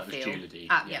all-inclusive feel. Oh, that was Julie.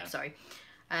 Yeah, sorry.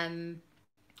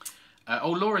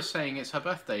 Laura's saying it's her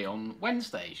birthday on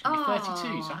Wednesday. She'll be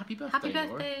 32, so happy birthday,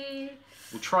 Laura.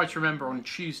 We'll try to remember on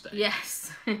Tuesday.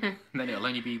 Yes. And then it'll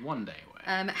only be 1 day away.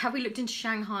 Have we looked into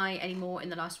Shanghai anymore in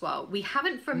the last while? We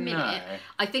haven't for a minute. No.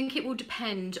 I think it will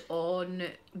depend on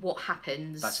what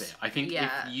happens. That's it. I think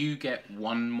if you get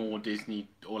one more Disney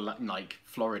or like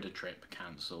Florida trip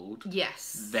cancelled,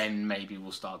 yes, then maybe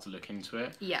we'll start to look into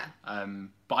it. Yeah.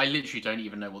 But I literally don't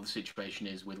even know what the situation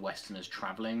is with Westerners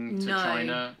travelling to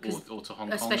China or to Hong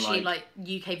Kong. Especially like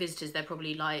UK visitors, they're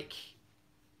probably like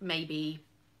maybe.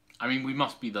 I mean, we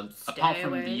must be apart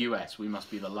from the US, we must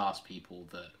be the last people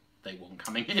that they want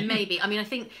coming in. Maybe. I mean, I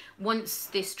think once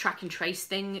this track and trace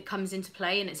thing comes into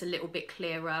play and it's a little bit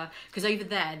clearer, because over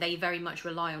there they very much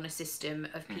rely on a system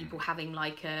of people having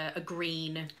like a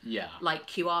green like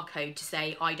QR code to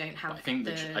say I don't have. I think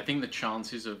the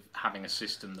chances of having a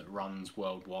system that runs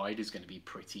worldwide is going to be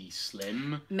pretty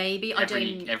slim. Maybe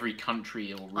every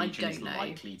country or region is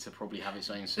likely to probably have its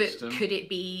own system. But could it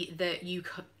be that you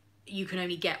can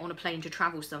only get on a plane to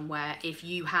travel somewhere if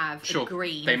you have a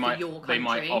green for your country? They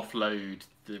might offload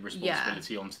the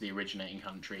responsibility onto the originating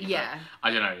country. Yeah. But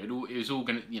I don't know. It was all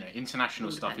going to,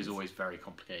 international stuff is always very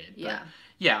complicated. But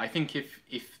yeah, I think if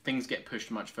things get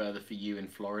pushed much further for you in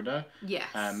Florida. Yes.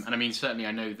 And I mean, certainly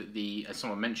I know that as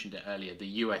someone mentioned it earlier, the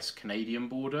US-Canadian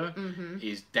border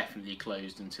is definitely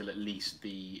closed until at least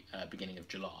the beginning of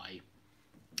July.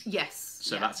 Yes.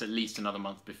 So that's at least another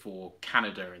month before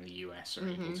Canada and the US are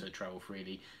able to travel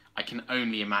freely. I can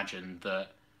only imagine that.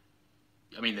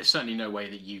 I mean, there's certainly no way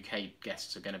that UK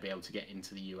guests are going to be able to get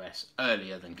into the US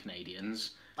earlier than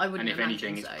Canadians. I wouldn't imagine. And if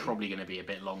anything, it's probably going to be a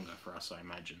bit longer for us, I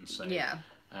imagine. So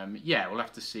we'll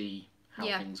have to see how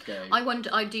things go.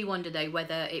 I do wonder though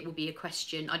whether it will be a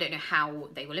question. I don't know how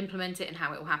they will implement it and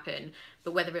how it will happen,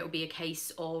 but whether it will be a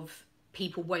case of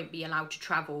people won't be allowed to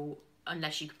travel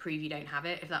unless you can prove you don't have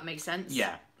it, if that makes sense.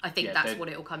 Yeah. I think that's what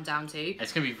it will come down to.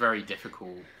 It's going to be very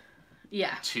difficult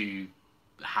to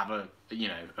have a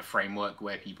framework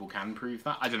where people can prove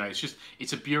that. I don't know,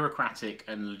 it's a bureaucratic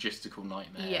and logistical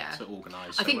nightmare to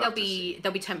organise. I think there'll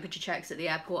be temperature checks at the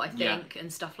airport, I think,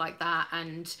 and stuff like that,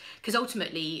 and because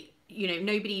ultimately,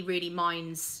 nobody really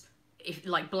minds if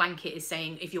like blanket is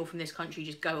saying if you're from this country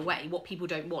just go away. What people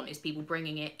don't want is people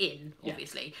bringing it in,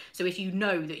 obviously. So if you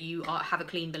know that you have a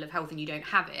clean bill of health and you don't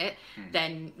have it,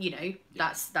 then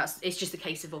that's it's just a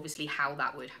case of obviously how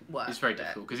that would work. It's very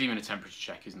difficult because even a temperature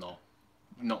check is not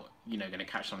going to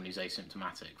catch someone who's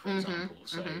asymptomatic, for example.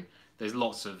 So there's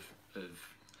lots of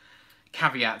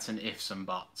caveats and ifs and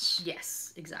buts.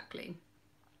 Yes, exactly.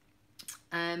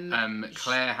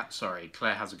 Claire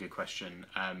has a good question.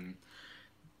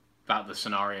 About the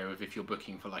scenario of if you're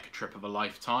booking for like a trip of a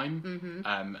lifetime,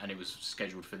 and it was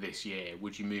scheduled for this year,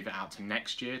 would you move it out to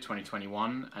next year,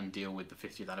 2021, and deal with the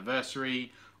 50th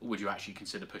anniversary, or would you actually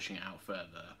consider pushing it out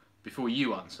further? Before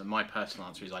you answer, my personal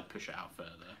answer is I'd push it out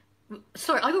further.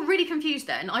 Sorry, I got really confused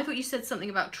then. I thought you said something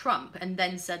about Trump and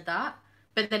then said that.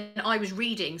 But then I was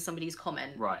reading somebody's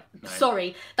comment. Right. No.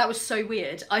 Sorry, that was so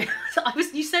weird. I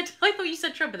thought you said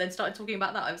Trump and then started talking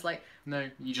about that. I was like, no,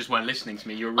 you just weren't listening to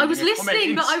me. You were reading I was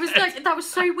listening, but I was instead. like, that was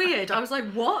so weird. I was like,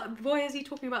 what? Why is he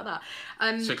talking about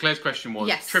that? So Claire's question was,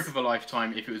 trip of a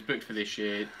lifetime, if it was booked for this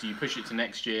year, do you push it to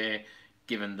next year,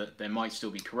 given that there might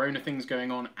still be Corona things going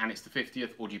on and it's the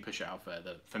 50th, or do you push it out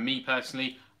further? For me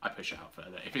personally, I push it out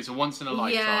further. If it's a once in a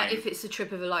lifetime... Yeah, if it's a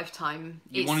trip of a lifetime...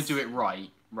 You want to do it right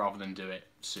rather than do it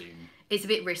soon. It's a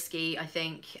bit risky, I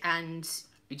think, and...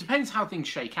 It depends how things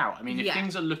shake out. I mean, if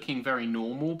things are looking very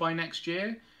normal by next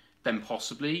year, then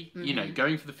possibly,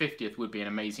 going for the 50th would be an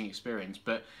amazing experience.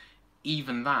 But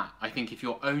even that, I think if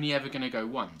you're only ever going to go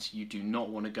once, you do not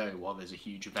want to go while there's a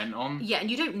huge event on. Yeah, and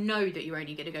you don't know that you're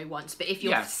only going to go once, but if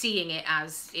you're seeing it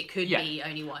as it could be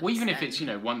only once... Well, even if it's,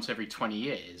 once every 20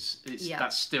 years,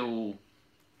 that's still...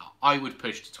 I would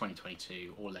push to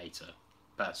 2022 or later,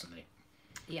 personally.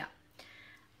 Yeah.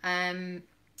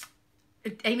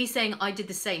 Amy's saying I did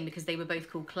the same because they were both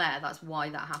called Claire. That's why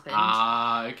that happened.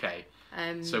 Ah, okay.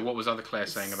 So what was other Claire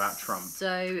saying about Trump?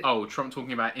 Trump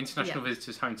talking about international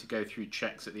visitors having to go through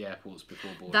checks at the airports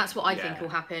before boarding. That's what I think will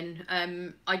happen.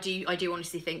 I do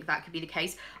honestly think that could be the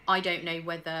case. I don't know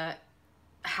whether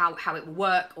how it will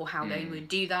work or how they would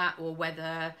do that, or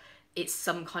whether it's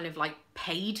some kind of like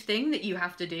paid thing that you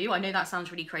have to do. I know that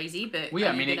sounds really crazy, but well,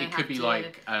 yeah, I mean it could be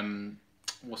like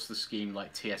what's the scheme,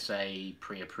 like TSA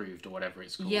pre-approved or whatever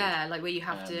it's called. Yeah, like where you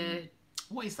have to...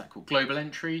 What is that called? Global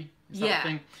entry? Is that a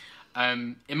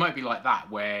thing? It might be like that,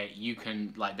 where you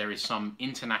can, like, there is some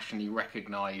internationally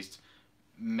recognised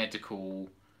medical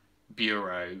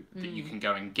bureau that you can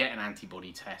go and get an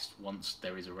antibody test once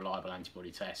there is a reliable antibody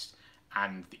test,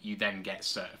 and you then get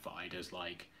certified as,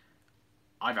 like,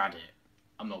 I've had it.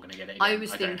 I'm not going to get it again. I was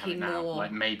don't have it thinking now. more.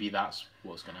 Like, maybe that's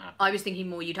what's going to happen. I was thinking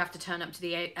more you'd have to turn up to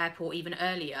the airport even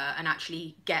earlier and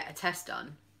actually get a test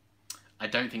done. I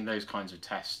don't think those kinds of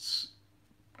tests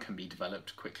can be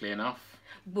developed quickly enough.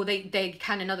 Well, they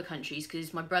can in other countries,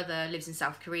 because my brother lives in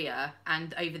South Korea,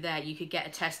 and over there you could get a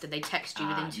test and they text you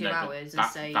within 2 hours and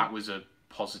say... That was a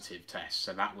positive test,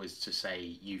 so that was to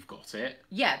say you've got it.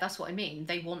 Yeah, that's what I mean.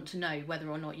 They want to know whether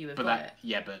or not you have got it.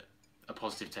 Yeah, but a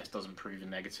positive test doesn't prove a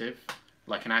negative.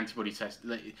 Like an antibody test,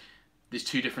 there's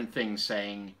two different things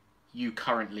saying you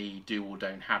currently do or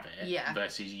don't have it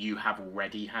versus you have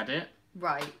already had it.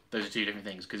 Right. Those are two different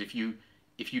things, because if you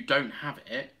don't have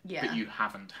it, but you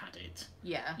haven't had it,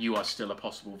 you are still a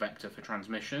possible vector for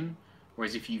transmission.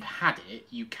 Whereas if you've had it,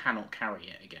 you cannot carry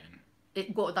it again.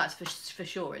 That's for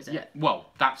sure, is it? Yeah.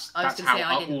 Well, that's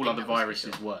how all other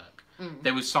viruses work.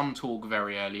 There was some talk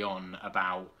very early on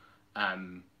about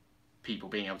people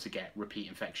being able to get repeat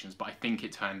infections, but I think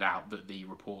it turned out that the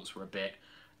reports were a bit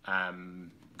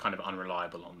kind of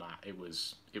unreliable on that. It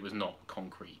was not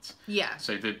concrete. Yeah.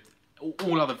 So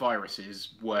all other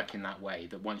viruses work in that way,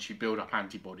 that once you build up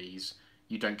antibodies,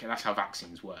 you don't get... That's how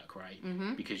vaccines work, right?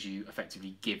 Mm-hmm. Because you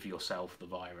effectively give yourself the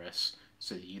virus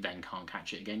so that you then can't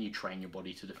catch it again. You train your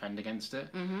body to defend against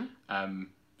it. Mm-hmm.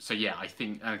 So yeah, I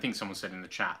think someone said in the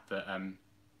chat that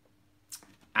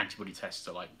antibody tests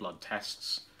are like blood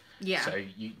tests. Yeah. So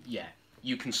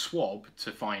you can swab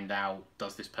to find out,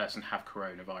 does this person have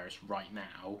coronavirus right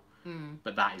now?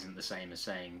 But that isn't the same as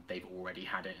saying they've already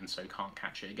had it and so can't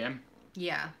catch it again.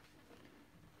 Yeah.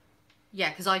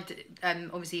 Yeah, because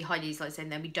obviously Heidi's like saying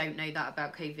that we don't know that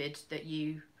about COVID, that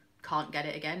you can't get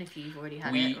it again if you've already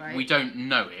had it, right? We don't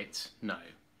know it, no.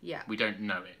 Yeah. We don't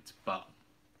know it, but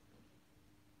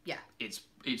yeah,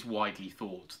 it's widely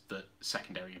thought that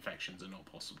secondary infections are not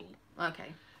possible.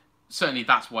 Okay. Certainly,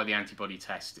 that's why the antibody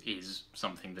test is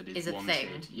something that is wanted.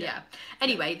 Thing. Yeah.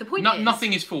 Anyway, the point is...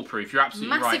 Nothing is foolproof. You're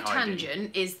absolutely right, Massive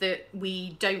tangent is that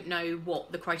we don't know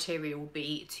what the criteria will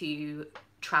be to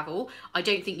travel. I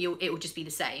don't think it will just be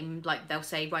the same. Like, they'll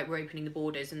say, right, we're opening the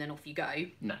borders, and then off you go.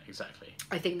 No, exactly.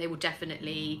 I think they will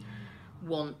definitely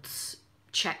want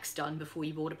checks done before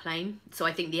you board a plane. So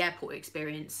I think the airport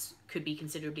experience could be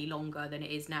considerably longer than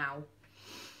it is now.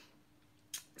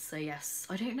 So yes,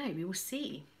 I don't know. We will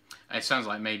see. It sounds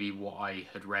like maybe what I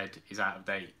had read is out of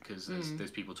date, because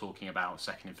there's people talking about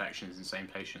second infections in the same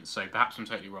patients. So perhaps I'm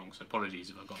totally wrong. So apologies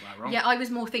if I got that wrong. Yeah, I was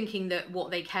more thinking that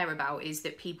what they care about is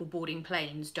that people boarding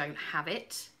planes don't have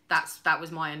it. That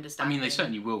was my understanding. I mean, they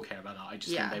certainly will care about that. I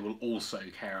just think they will also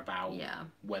care about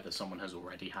whether someone has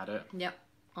already had it. Yep.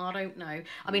 I don't know.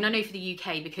 I mean, I know for the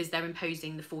UK, because they're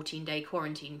imposing the 14-day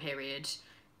quarantine period,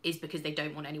 is because they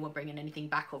don't want anyone bringing anything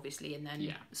back, obviously, and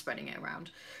then spreading it around.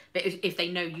 But if they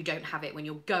know you don't have it when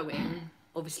you're going,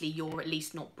 obviously you're at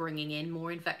least not bringing in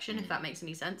more infection, if that makes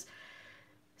any sense.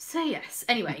 So yes,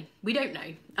 anyway, we don't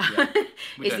know,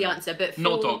 is the answer. But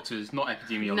not doctors, not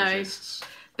epidemiologists. No,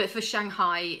 but for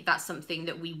Shanghai, that's something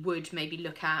that we would maybe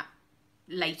look at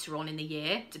later on in the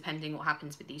year, depending what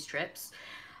happens with these trips.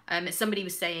 Somebody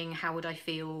was saying, how would I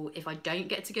feel if I don't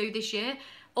get to go this year?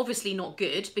 Obviously not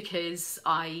good, because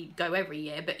I go every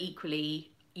year, but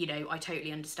equally, you know, I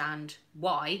totally understand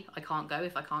why I can't go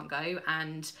if I can't go,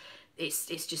 and it's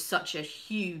just such a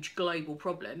huge global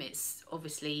problem. It's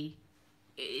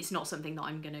not something that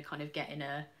I'm going to kind of get in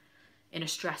a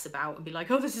stress about and be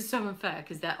like, oh, this is so unfair,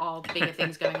 because there are bigger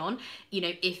things going on. You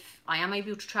know, if I am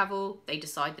able to travel, they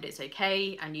decide that it's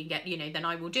okay, and you get, you know, then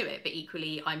I will do it. But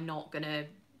equally, I'm not going to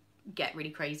get really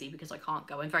crazy because I can't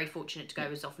go. I'm very fortunate to go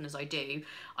as often as I do.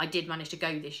 I did manage to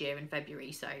go this year in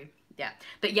February, so yeah.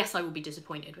 But yes, I will be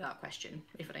disappointed without question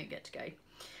if I don't get to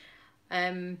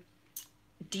go.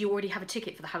 Do you already have a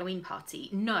ticket for the Halloween party?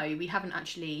 No, we haven't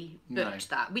actually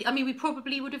booked that. I mean, we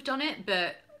probably would have done it,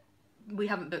 but we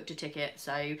haven't booked a ticket,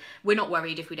 so we're not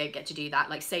worried if we don't get to do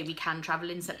that. Like, say we can travel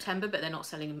in September, but they're not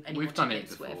selling any more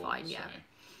tickets. We're fine, yeah.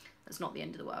 That's not the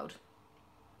end of the world.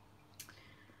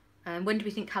 When do we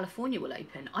think California will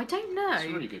open? I don't know. That's a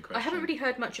really good question. I haven't really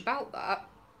heard much about that.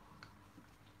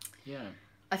 Yeah.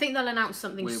 I think they'll announce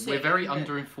something soon. We're very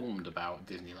underinformed about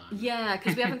Disneyland. Yeah,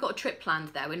 because we haven't got a trip planned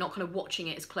there. We're not kind of watching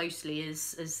it as closely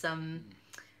as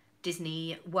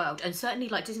Disney World. And certainly,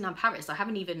 like, Disneyland Paris, I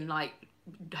haven't even, like,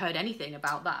 heard anything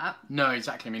about that. No,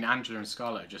 exactly. I mean, Angela and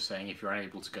Scarlett are just saying, if you're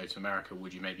unable to go to America,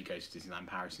 would you maybe go to Disneyland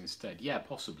Paris instead? Yeah,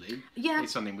 possibly. Yeah.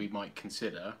 It's something we might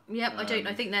consider. Yeah, I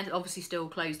think they're obviously still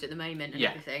closed at the moment and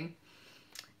everything.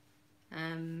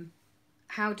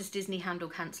 How does Disney handle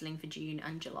cancelling for June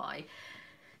and July?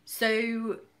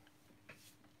 So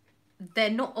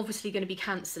they're not obviously going to be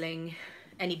cancelling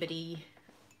anybody.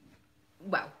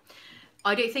 Well,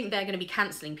 I don't think they're going to be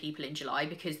cancelling people in July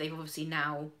because they've obviously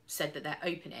now said that they're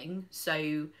opening.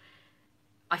 So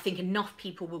I think enough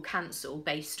people will cancel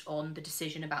based on the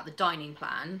decision about the dining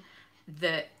plan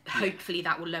that hopefully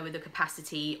that will lower the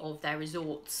capacity of their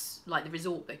resorts, like the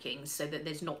resort bookings, so that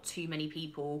there's not too many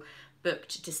people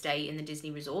booked to stay in the Disney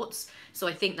resorts. So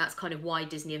I think that's kind of why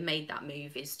Disney have made that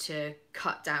move, is to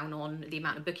cut down on the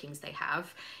amount of bookings they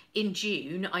have. In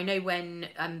June, I know when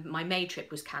my May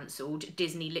trip was cancelled,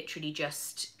 Disney literally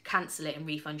just cancel it and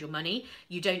refund your money.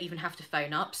 You don't even have to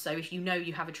phone up. So if you know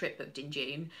you have a trip booked in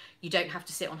June, you don't have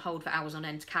to sit on hold for hours on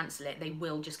end to cancel it. They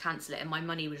will just cancel it, and my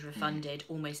money was refunded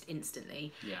almost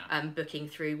instantly. Booking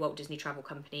through Walt Disney Travel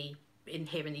Company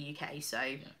here in the UK. So.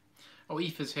 Yeah. Oh,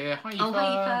 Aoife's here. Hi, Aoife. Oh,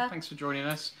 hi, Aoife. Thanks for joining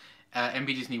us. MB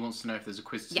Disney wants to know if there's a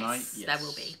quiz tonight. Yes, there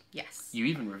will be. Yes. You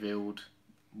even revealed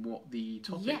what the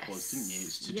topic was, didn't you?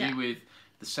 It's to do with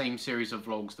the same series of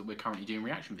vlogs that we're currently doing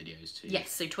reaction videos to.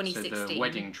 Yes, so 2016. So the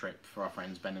wedding trip for our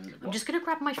friends Ben and... I'm just going to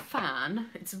grab my fan.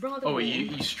 It's rather warm. Are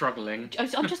you struggling?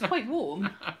 I'm just quite warm.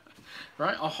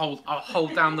 Right, I'll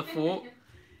hold down the fort.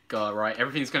 God, right,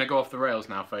 everything's going to go off the rails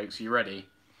now, folks. Are you ready?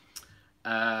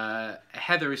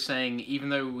 Heather is saying, even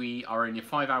though we are only a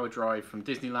 5-hour drive from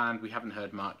Disneyland, we haven't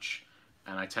heard much,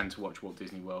 and I tend to watch Walt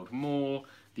Disney World more.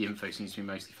 The info seems to be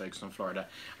mostly focused on Florida.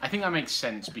 I think that makes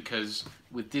sense because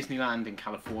with Disneyland in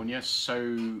California,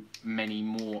 so many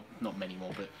more, not many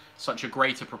more, but such a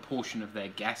greater proportion of their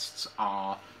guests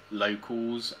are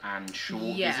locals and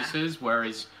short visitors,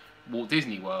 whereas Walt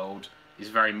Disney World is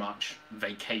very much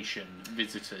vacation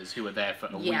visitors who are there for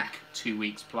a week, 2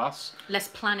 weeks plus. Less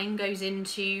planning goes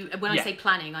into... When I say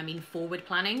planning, I mean forward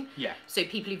planning. Yeah. So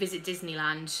people who visit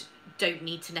Disneyland don't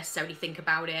need to necessarily think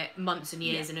about it months and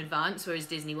years in advance, whereas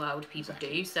Disney World people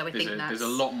do. So I think there's a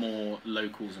lot more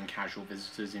locals and casual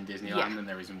visitors in Disneyland than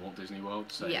there is in Walt Disney World.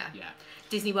 So yeah.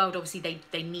 Disney World, obviously,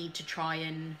 they need to try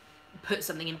and put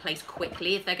something in place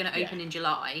quickly if they're going to open in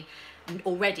July. And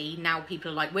already now people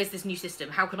are like, where's this new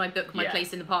system? How can I book my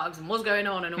place in the parks and what's going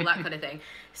on and all that kind of thing.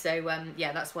 So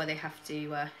that's why they have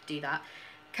to do that.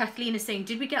 Kathleen is saying,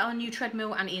 did we get our new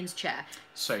treadmill and Ian's chair?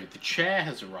 So the chair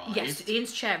has arrived. Yes,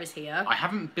 Ian's chair is here. I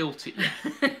haven't built it yet.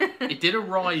 It did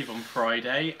arrive on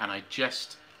Friday, and I'm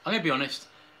going to be honest,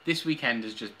 this weekend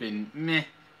has just been meh.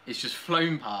 It's just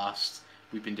flown past.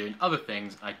 We've been doing other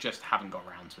things. I just haven't got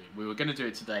around to it. We were going to do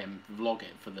it today and vlog it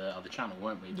for the other channel,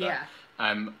 weren't we? But,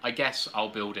 I guess I'll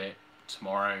build it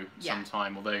tomorrow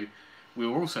sometime, although we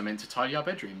were also meant to tidy our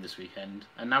bedroom this weekend,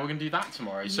 and now we're going to do that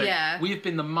tomorrow. So we have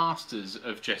been the masters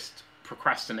of just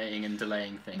procrastinating and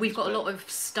delaying things. We've got a lot of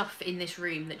stuff in this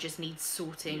room that just needs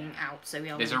sorting out, so we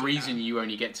are. There's a reason you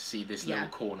only get to see this little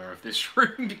corner of this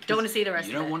room. Because don't want to see the rest.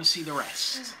 You don't want to see the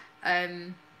rest.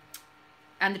 And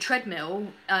the treadmill,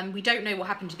 we don't know what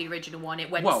happened to the original one.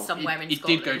 It went somewhere in Scotland. It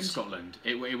did go to Scotland.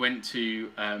 It went to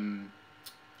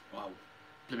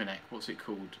Bliminick, what's it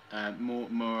called?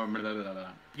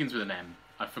 Begins with an M.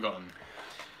 I've forgotten.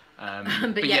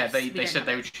 But yes, they said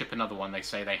they would ship another one. They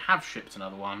say they have shipped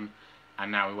another one, and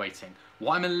now we're waiting.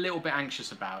 What I'm a little bit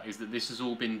anxious about is that this has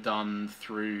all been done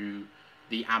through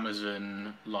the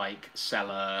Amazon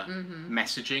seller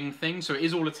messaging thing. So it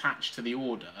is all attached to the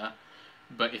order.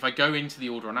 But if I go into the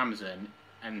order on Amazon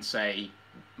and say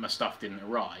my stuff didn't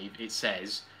arrive, it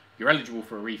says you're eligible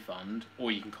for a refund,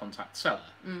 or you can contact the seller.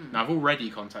 Now, I've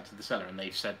already contacted the seller, and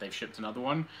they've said they've shipped another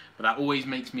one, but that always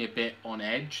makes me a bit on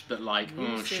edge, that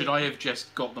should I have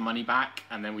just got the money back,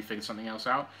 and then we figure something else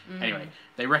out? Anyway,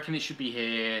 they reckon it should be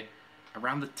here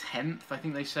around the 10th, I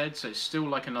think they said, so it's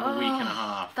still another week and a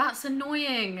half. That's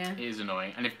annoying. It is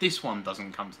annoying, and if this one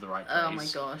doesn't come to the right place, oh my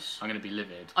gosh, I'm going to be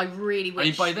livid. I really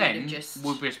wish by then,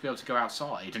 we'll just be able to go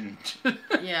outside and...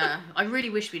 Yeah, I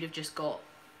really wish we'd have just got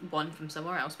one from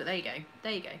somewhere else, but there you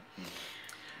go.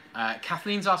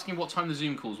 Kathleen's asking what time the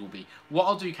Zoom calls will be. What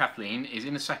I'll do, Kathleen, is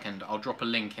in a second I'll drop a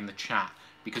link in the chat,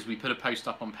 because we put a post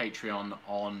up on Patreon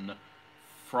on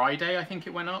Friday, I think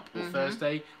it went up, or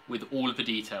Thursday, with all of the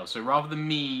details. So rather than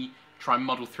me try and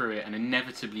muddle through it and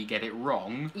inevitably get it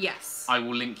wrong, I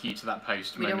will link you to that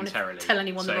post momentarily. Don't want to tell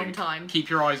anyone the wrong time.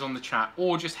 Keep your eyes on the chat,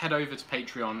 or just head over to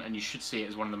Patreon and you should see it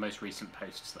as one of the most recent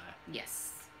posts there. Yes.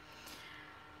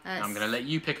 I'm going to let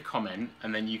you pick a comment,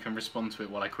 and then you can respond to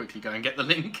it while I quickly go and get the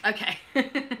link. Okay.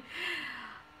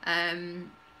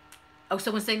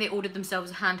 Someone's saying they ordered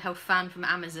themselves a handheld fan from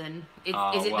Amazon. Is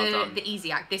it the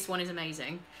Easy Act? This one is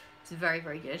amazing. It's very,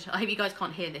 very good. I hope you guys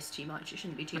can't hear this too much. It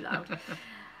shouldn't be too loud.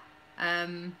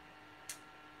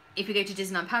 If we go to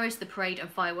Disneyland Paris, the parade and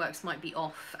fireworks might be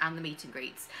off and the meet and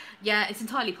greets. Yeah, it's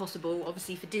entirely possible.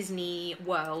 Obviously, for Disney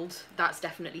World, that's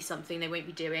definitely something they won't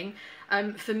be doing.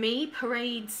 For me,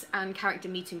 parades and character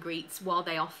meet and greets, while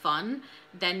they are fun,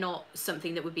 they're not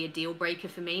something that would be a deal breaker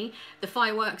for me. The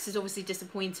fireworks is obviously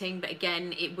disappointing, but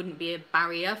again, it wouldn't be a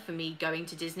barrier for me going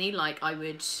to Disney. Like, I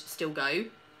would still go.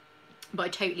 But I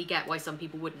totally get why some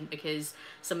people wouldn't, because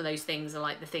some of those things are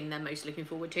like the thing they're most looking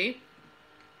forward to.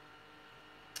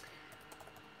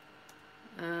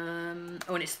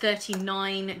 Oh, and it's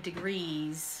 39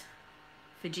 degrees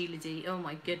for Gilady. Oh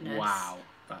my goodness. Wow.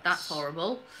 That's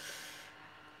horrible.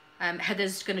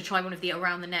 Heather's going to try one of the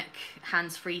around the neck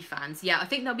hands-free fans. Yeah, I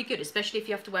think that'll be good, especially if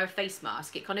you have to wear a face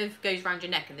mask. It kind of goes around your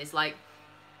neck and there's like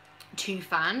 2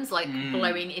 fans like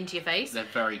blowing into your face. They're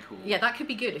very cool. Yeah, that could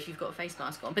be good if you've got a face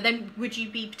mask on. But then would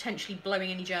you be potentially blowing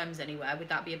any germs anywhere? Would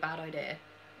that be a bad idea?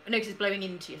 No, because it's blowing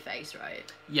into your face,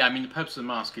 right? Yeah, I mean, the purpose of the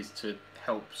mask is to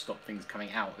help stop things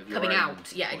coming out of your Coming own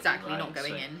out, yeah, body, exactly, right? not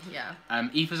going in, yeah.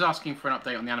 Aoife's asking for an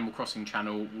update on the Animal Crossing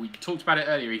channel. We talked about it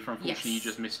earlier, Aoife, unfortunately you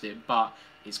just missed it, but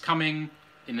it's coming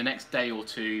in the next day or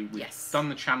two. We've done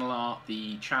the channel art,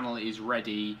 the channel is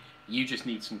ready. You just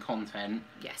need some content.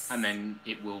 Yes. And then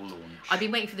it will launch. I've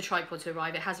been waiting for the tripod to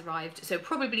arrive. It has arrived. So it'll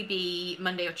probably be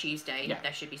Monday or Tuesday. Yeah.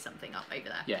 There should be something up over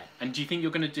there. Yeah. And do you think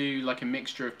you're going to do like a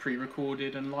mixture of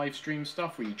pre-recorded and live stream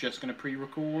stuff? Or are you just going to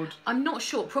pre-record? I'm not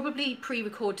sure. Probably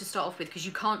pre-record to start off with, because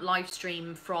you can't live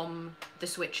stream from the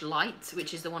Switch Lite,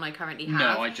 which is the one I currently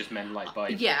have. No, I just meant like by...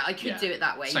 Yeah, I could do it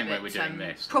that way. Same way we're doing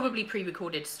this. Probably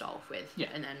pre-recorded to start off with. Yeah.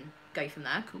 And then go from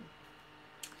there. Cool.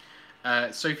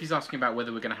 Sophie's asking about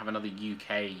whether we're going to have another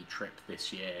UK trip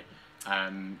this year.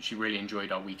 She really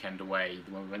enjoyed our weekend away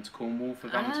when we went to Cornwall for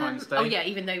Valentine's Day. Oh yeah,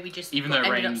 even though we just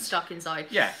ended up stuck inside.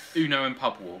 Yeah, Uno and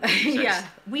pub walk. Yeah,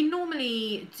 we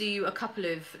normally do a couple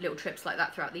of little trips like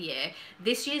that throughout the year.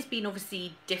 This year's been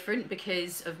obviously different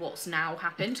because of what's now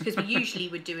happened, because we usually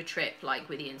would do a trip like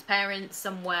with Ian's parents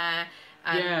somewhere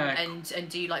and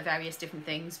do like various different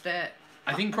things, but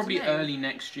I think probably early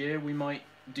next year we might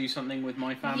do something with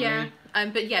my family. Yeah,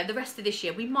 but yeah, the rest of this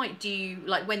year we might do,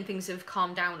 like when things have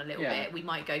calmed down a little bit, we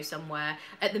might go somewhere.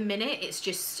 At the minute, it's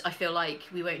just, I feel like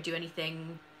we won't do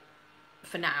anything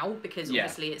for now, because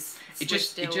obviously it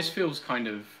just feels kind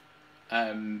of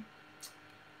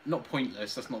not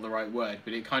pointless, that's not the right word,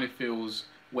 but it kind of feels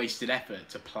wasted effort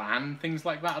to plan things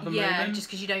like that at the moment. Yeah, just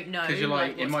because you don't know. Because you're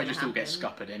like, it might just all get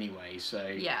scuppered anyway, so...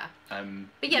 Yeah.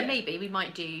 But yeah, maybe we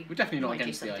might do... We're definitely not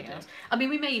against the idea. Else. I mean,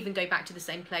 we may even go back to the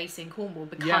same place in Cornwall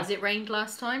because it rained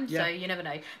last time, so you never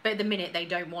know. But at the minute, they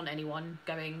don't want anyone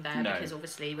going there because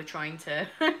obviously we're trying to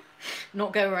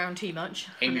not go around too much.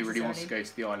 Amy really wants to go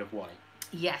to the Isle of Wight.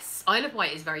 Yes, Isle of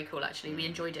Wight is very cool actually. We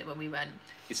enjoyed it when we went.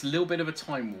 It's a little bit of a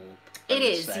time warp. It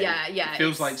is, yeah. It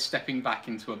feels like stepping back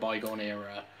into a bygone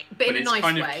era. But in a nice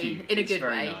kind way, of cute. In a good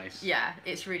way. Nice. Yeah,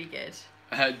 it's really good.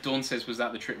 Dawn says, was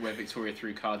that the trip where Victoria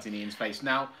threw cards in Ian's face?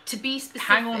 Now, to be specific...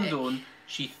 Hang on, Dawn.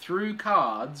 She threw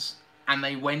cards and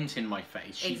they went in my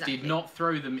face. She did not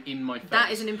throw them in my face.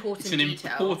 That is an important detail. It's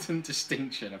an important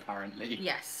distinction, apparently.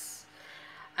 Yes.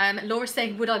 Laura's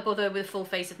saying, would I bother with a full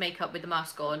face of makeup with the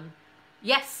mask on?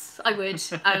 Yes, I would.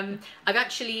 I've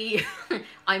actually,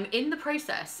 I'm in the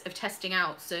process of testing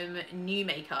out some new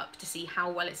makeup to see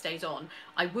how well it stays on.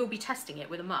 I will be testing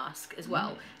it with a mask as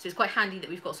well. So it's quite handy that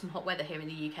we've got some hot weather here in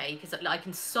the UK, because I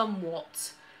can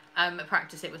somewhat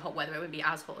practice it with hot weather. It won't be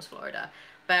as hot as Florida.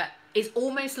 But it's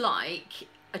almost like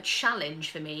a challenge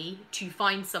for me to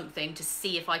find something to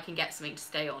see if I can get something to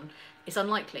stay on. It's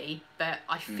unlikely, but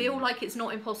I feel like it's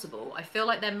not impossible. I feel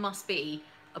like there must be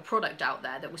a product out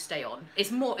there that will stay on. It's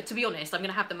more, to be honest, I'm going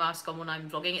to have the mask on when I'm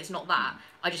vlogging. It's not that.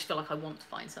 I just feel like I want to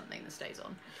find something that stays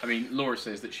on. I mean, Laura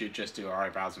says that she'd just do her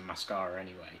eyebrows and mascara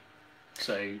anyway.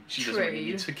 So she doesn't really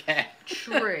need to care.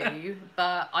 True,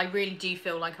 but I really do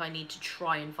feel like I need to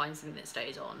try and find something that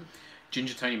stays on.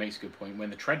 Ginger Tony makes a good point. When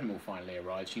the treadmill finally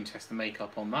arrives, you can test the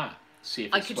makeup on that. See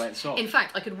if it sweats off. In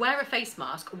fact, I could wear a face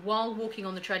mask while walking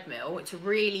on the treadmill to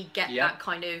really get that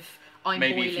kind of...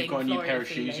 Maybe if you've got a new pair of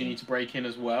shoes you need to break in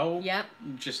as well. Yep.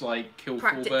 Just like kill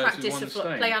 4 birds with one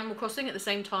stone. Play Animal Crossing at the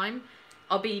same time.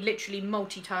 I'll be literally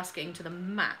multitasking to the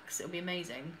max. It'll be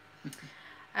amazing.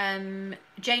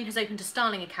 Jane has opened a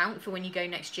Starling account for when you go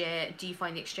next year. Do you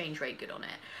find the exchange rate good on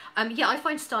it? Yeah, I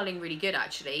find Starling really good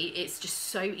actually. It's just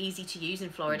so easy to use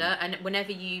in Florida, and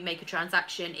whenever you make a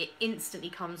transaction, it instantly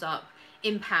comes up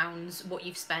in pounds what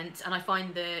you've spent, and I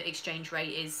find the exchange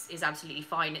rate is absolutely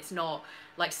fine. It's not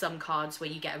like some cards where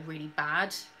you get a really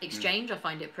bad exchange. I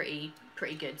find it pretty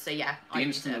good. So yeah, the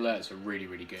instant alerts are really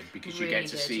good because you get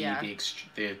to see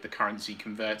the currency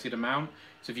converted amount.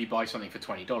 So if you buy something for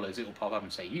 $20, it will pop up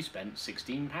and say you spent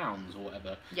 £16 or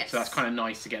whatever. Yes. So that's kind of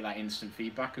nice to get that instant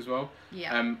feedback as well.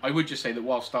 Yeah. I would just say that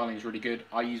while Starling's really good,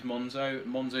 I use Monzo.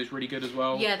 Monzo's really good as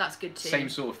well. Yeah, that's good too. Same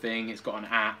sort of thing. It's got an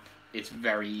app. It's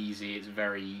very easy. It's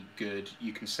very good.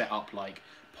 You can set up like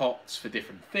pots for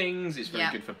different things. It's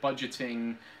very good for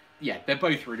budgeting. Yeah, they're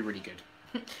both really good.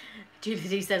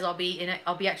 Julie says I'll be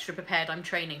extra prepared. I'm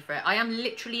training for it. I am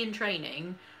literally in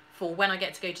training for when I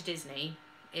get to go to Disney,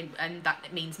 and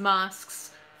that means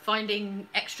masks, finding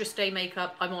extra stay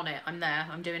makeup. I'm on it. I'm there.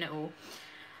 I'm doing it all.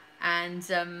 And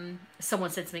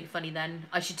someone said something funny then.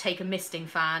 I should take a misting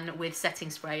fan with setting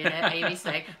spray in it, Amy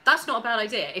saying. That's not a bad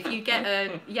idea. If you get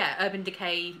Urban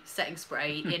Decay setting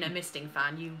spray in a misting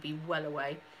fan, you'll be well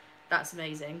away. That's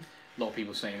amazing. A lot of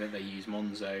people saying that they use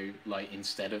Monzo like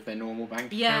instead of their normal bank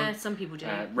account. Yeah, some people do.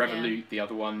 Revolut, the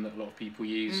other one that a lot of people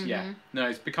use. Yeah. No,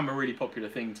 it's become a really popular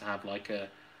thing to have like a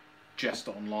just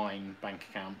online bank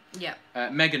account. Yeah.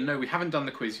 Megan, no, we haven't done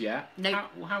the quiz yet. No.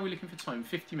 How are we looking for time?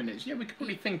 50 minutes. Yeah, we could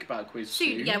probably think about a quiz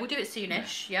soon. Yeah, we'll do it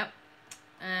soonish. Yeah.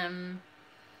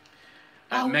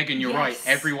 Yep. Megan, you're right.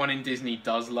 Everyone in Disney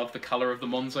does love the colour of the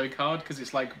Monzo card because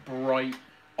it's like bright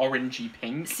orangey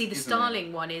pink. See, the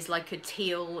Starling one is like a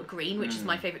teal green, which is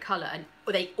my favourite colour, and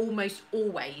they almost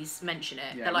always mention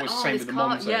it. Yeah, they're like, same with the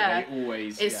Monzo. They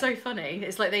always. It's so funny.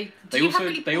 It's like they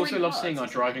also love seeing our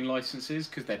driving licences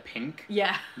because they're pink.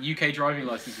 Yeah. UK driving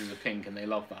licences are pink, and they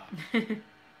love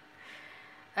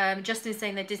that. Justin is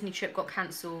saying their Disney trip got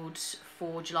cancelled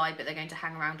for July, but they're going to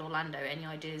hang around Orlando. Any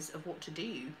ideas of what to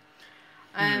do?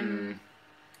 I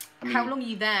mean, how long are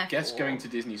you there for? I guess going to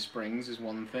Disney Springs is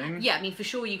one thing. Yeah, I mean, for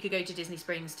sure you could go to Disney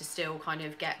Springs to still kind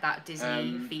of get that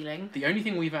Disney feeling. The only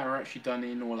thing we've ever actually done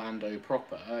in Orlando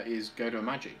proper is go to a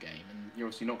Magic game, and you're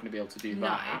obviously not going to be able to do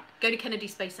that. Go to Kennedy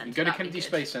Space Centre. Go to Kennedy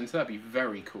Space Centre, that'd be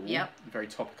very cool. Yep. Very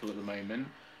topical at the moment.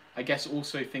 I guess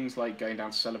also things like going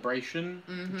down to Celebration,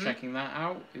 checking that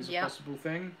out is a possible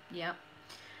thing. Yeah.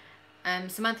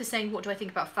 Samantha's saying, what do I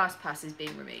think about fast passes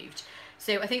being removed?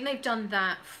 So I think they've done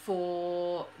that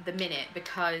for the minute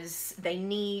because they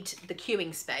need the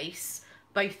queuing space,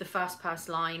 both the fast pass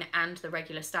line and the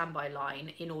regular standby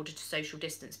line, in order to social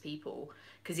distance people.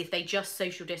 Because if they just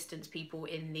social distance people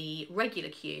in the regular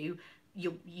queue,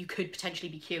 you could potentially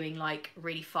be queuing like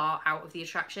really far out of the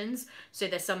attractions. So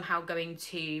they're somehow going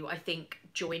to, I think,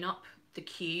 join up the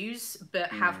queues,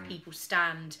 but have people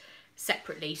stand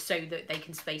separately so that they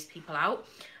can space people out.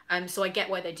 So I get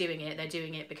why they're doing it. They're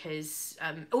doing it because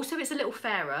also it's a little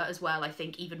fairer as well, I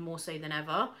think, even more so than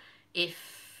ever.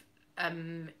 If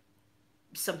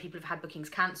some people have had bookings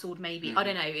cancelled, maybe. I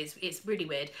don't know. It's really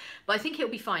weird. But I think it'll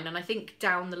be fine. And I think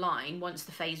down the line, once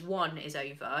the phase 1 is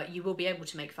over, you will be able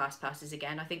to make fast passes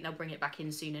again. I think they'll bring it back in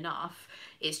soon enough.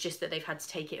 It's just that they've had to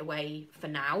take it away for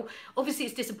now. Obviously,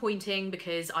 it's disappointing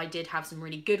because I did have some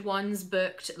really good ones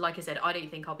booked. Like I said, I don't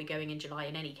think I'll be going in July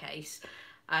in any case.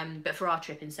 But for our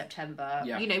trip in September,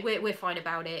 you know, we're fine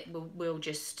about it. We'll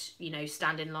just, you know,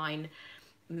 stand in line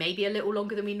maybe a little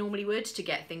longer than we normally would to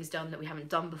get things done that we haven't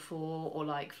done before, or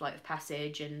like Flight of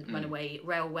Passage and Runaway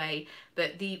Railway.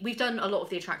 But we've done a lot of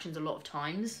the attractions a lot of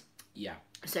times. Yeah.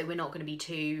 So we're not going to be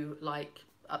too like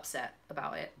upset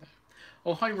about it.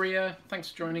 Oh, hi Ria.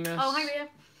 Thanks for joining us. Oh, hi Ria.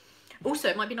 Also,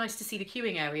 it might be nice to see the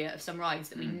queuing area of some rides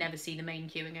that we never see the main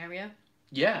queuing area.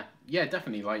 Yeah,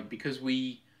 definitely. Like, because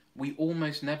we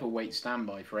almost never wait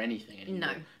standby for anything anymore.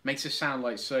 No. Makes us sound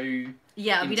like so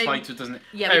entitled, doesn't it?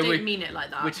 Yeah, we don't mean it like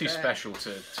that. We're too special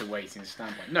to wait in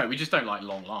standby. No, we just don't like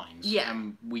long lines. Yeah.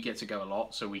 And we get to go a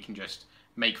lot, so we can just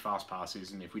make fast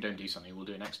passes, and if we don't do something, we'll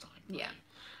do it next time. Yeah.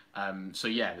 So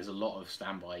yeah, there's a lot of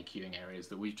standby queuing areas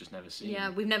that we've just never seen.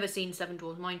 Yeah, we've never seen Seven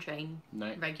Dwarfs Mine Train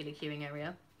regular queuing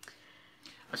area.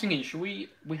 I was thinking,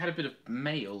 we had a bit of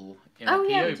mail in our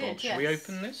PO box. Should we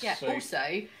open this? Yeah,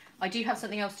 also, I do have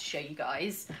something else to show you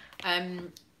guys.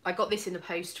 I got this in the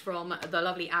post from the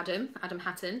lovely Adam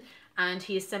Hatton, and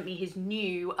he has sent me his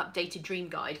new updated dream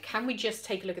guide. Can we just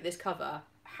take a look at this cover?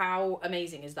 How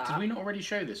amazing is that? Did we not already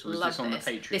show this? Or was this on the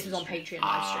Patreon? This was on Patreon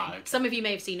live stream. Okay. Some of you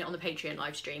may have seen it on the Patreon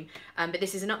live stream, but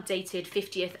this is an updated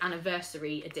 50th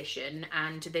anniversary edition,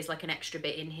 and there's like an extra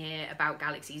bit in here about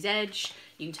Galaxy's Edge.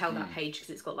 You can tell that page because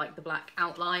it's got like the black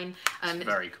outline. It's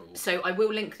very cool. So I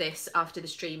will link this after the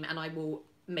stream, and I will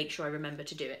make sure I remember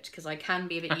to do it because I can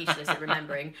be a bit useless at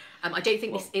remembering. I don't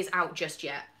think this is out just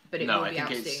yet, but it will be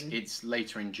out soon. It's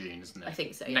later in June, isn't it? I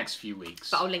think so. Next few weeks.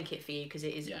 But I'll link it for you because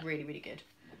it is really, really good.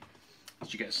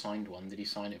 Did you get a signed one? Did he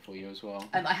sign it for you as well?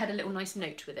 I had a little nice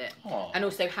note with it. Aww. And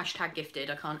also hashtag gifted.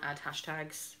 I can't add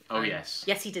hashtags. Oh, yes.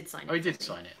 Yes, he did sign it. Oh, he did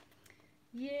sign it.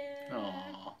 Yeah.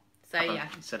 Aww. So, yeah.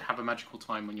 He said, have a magical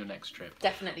time on your next trip.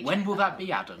 Definitely. When will that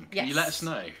be, Adam? Can you Yes. let us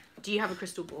know? Do you have a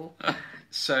crystal ball?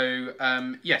 So,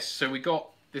 yes. So we got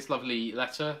this lovely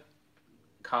letter,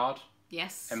 card,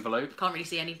 Yes. envelope. Can't really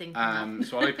see anything from that.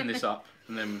 So I'll open this up,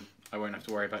 and then I won't have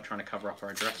to worry about trying to cover up our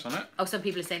address on it. Oh, some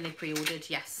people are saying they pre-ordered.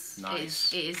 Yes.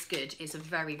 Nice. It is good. It's a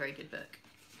very, very good book.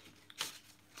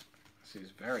 This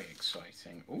is very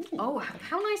exciting. Ooh, Oh,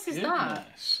 how nice is that?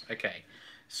 goodness. Okay,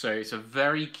 so it's a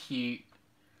very cute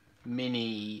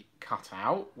mini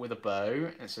cutout with a bow.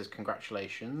 It says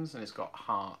congratulations, and it's got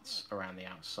hearts around the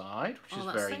outside, which is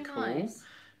that's very so cool. nice.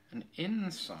 And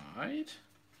inside,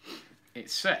 it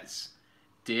says,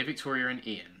 "Dear Victoria and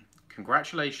Ian,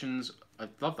 congratulations." I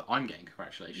love that I'm getting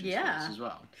congratulations for this as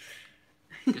well.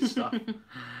 Good stuff.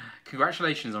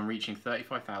 Congratulations on reaching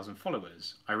 35,000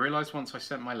 followers. I realised once I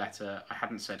sent my letter, I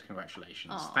hadn't said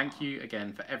congratulations. Aww. Thank you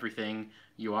again for everything.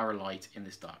 You are a light in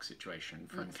this dark situation.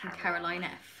 From Caroline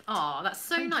F. Oh, that's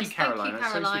so Thank nice. you, Caroline. Thank you,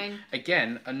 That's so sweet. Caroline.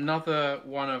 Again, another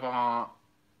one of our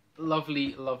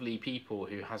lovely, lovely people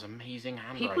who has amazing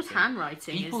handwriting.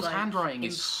 People's handwriting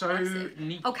is impressive. so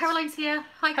neat. Oh, Caroline's here.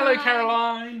 Hi, Caroline. Hello,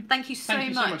 Caroline. Thank you so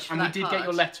much. For And we that did card. get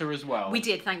your letter as well. We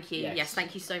did, thank you. Yes. Yes,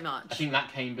 thank you so much. I think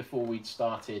that came before we'd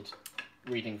started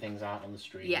reading things out on the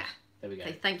stream. Yeah. There we go.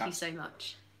 So thank you so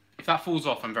much. If that falls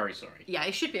off, I'm very sorry. Yeah,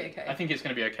 it should be okay. I think it's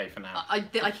going to be okay for now.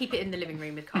 I keep it in the living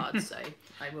room with cards, so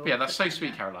I will. But yeah, that's so put them sweet,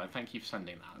 there. Caroline. Thank you for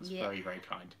sending that. That's Yeah. very, very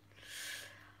kind.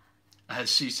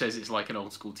 Sue says it's like an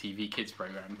old school TV kids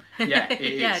program. Yeah, it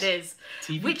is. Yeah, it is.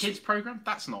 TV kids program?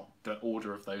 That's not the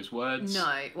order of those words.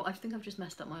 No, well, I think I've just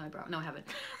messed up my eyebrow. No, I haven't.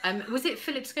 Was it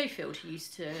Philip Schofield who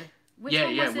used to? Which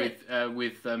one was it?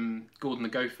 with Gordon the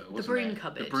Gopher, wasn't Broom it?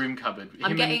 Cupboard. The Broom Cupboard.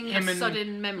 I'm getting a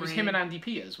sudden memory. It was him and Andy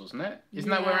Peters, wasn't it? Isn't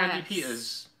that where Andy Yes.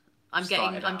 Peters I'm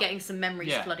started out? getting some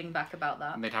memories flooding back about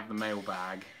that. And they'd have the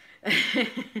mailbag.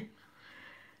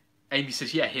 Amy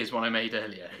says, "Yeah, here's one I made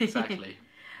earlier." Exactly.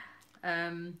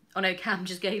 Oh no, Cam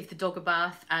just gave the dog a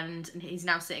bath and he's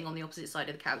now sitting on the opposite side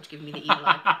of the couch giving me the evil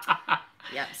eye.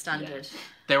 Yeah, standard. Yeah.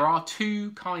 There are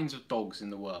two kinds of dogs in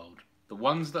the world. The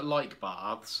ones that like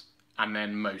baths and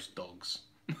then most dogs.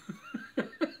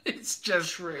 It's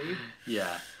just... True.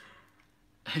 Yeah.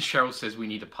 Cheryl says we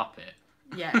need a puppet.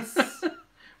 Yes.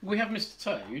 We have Mr.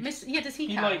 Toad. Yeah, does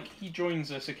he count? He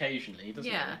joins us occasionally, doesn't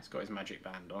he? Yeah. He's got his magic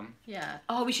band on. Yeah.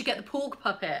 Oh, we should get the porg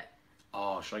puppet.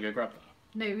 Oh, should I go grab that?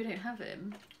 No, we don't have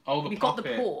him. Oh, We've got the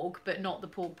porg, but not the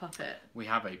porg puppet. We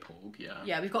have a porg, yeah.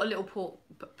 Yeah, we've got a little porg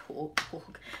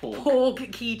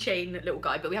Porg. keychain little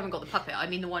guy, but we haven't got the puppet. I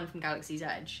mean the one from Galaxy's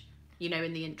Edge. You know,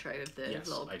 in the intro of the Yes,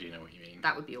 vlog. I do know what you mean.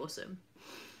 That would be awesome.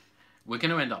 We're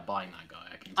going to end up buying that guy,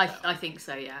 I can tell. I think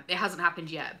so, yeah. It hasn't happened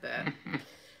yet, but...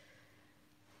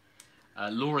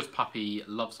 Laura's puppy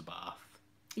loves a bath.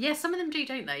 Yeah, some of them do,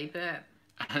 don't they? But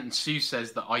And Sue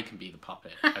says that I can be the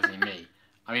puppet, as in me.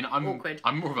 I mean, I'm Awkward.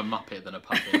 I'm more of a muppet than a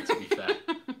puppet, to be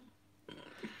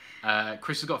fair.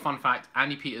 Chris has got a fun fact.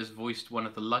 Andy Peters voiced one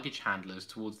of the luggage handlers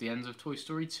towards the end of Toy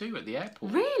Story 2 at the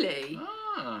airport. really?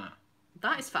 Ah,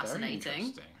 That is very fascinating.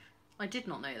 interesting. I did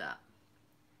not know that.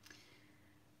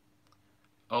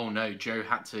 Oh no, Joe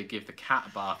had to give the cat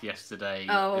a bath yesterday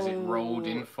as it rolled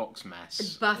in fox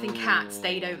mess. Bathing cats,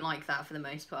 they don't like that for the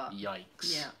most part.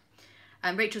 Yikes. Yeah.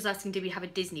 Rachel's asking, did we have a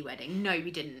Disney wedding? No,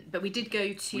 we didn't. But we did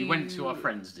go to... We went to our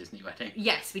friend's Disney wedding.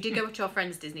 Yes, we did go to our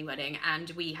friend's Disney wedding, and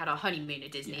we had our honeymoon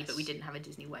at Disney, Yes. but we didn't have a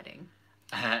Disney wedding.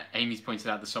 Amy's pointed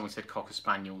out that someone said Cocker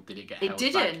Spaniel. Did it get It held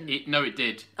didn't. back? No, it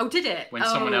did. Oh, did it? When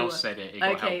someone else said it, it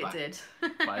got held back. Okay, it did.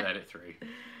 But I let it through.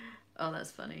 Oh,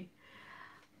 that's funny.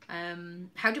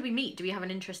 How did we meet? Do we have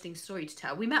an interesting story to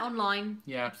tell? We met online.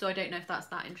 Yeah. So I don't know if that's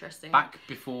that interesting. Back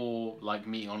before like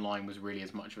meeting online was really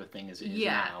as much of a thing as it is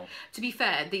now. To be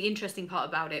fair, the interesting part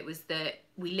about it was that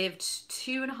we lived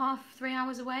 2.5, 3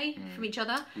 hours away from each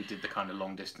other. We did the kind of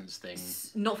long distance thing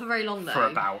Not for very long though. for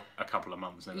about a couple of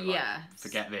months. And then we were Yeah. like,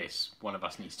 forget this. One of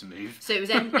us needs to move. So it was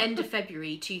end of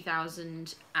February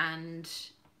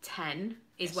 2010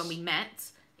 is when we met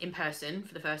in person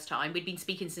for the first time. We'd been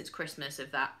speaking since Christmas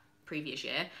of that previous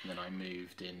year. And then I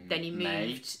moved in Then you May.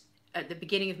 moved at the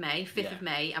beginning of May, 5th Yeah. of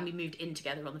May, and we moved in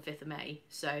together on the 5th of May.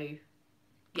 So,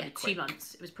 yeah, Pretty quick. 2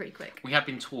 months. It was pretty quick. We had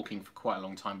been talking for quite a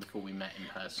long time before we met in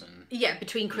person. Yeah,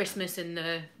 between Christmas and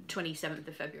the 27th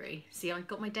of February. See, I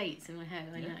got my dates in my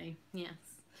head, I Yeah. know. Yes.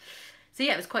 So,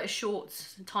 yeah, it was quite a short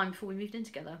time before we moved in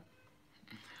together.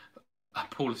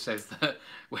 Paula says that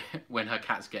when her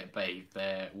cats get bathed,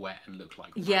 they're wet and look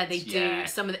like rats. Yeah, they do. Yeah.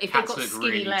 Some of the, if Cats they've got look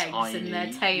skinny really legs tiny. and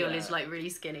their tail Yeah. is like really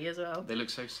skinny as well. They look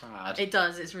so sad. It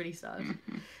does. It's really sad.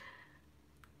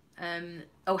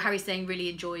 Oh, Harry's saying really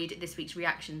enjoyed this week's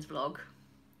reactions vlog.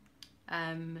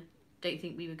 Don't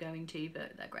think we were going to,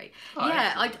 but they're great. Oh,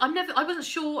 yeah, excellent. I wasn't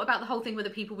sure about the whole thing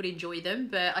whether people would enjoy them,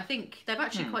 but I think they're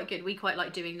actually quite good. We quite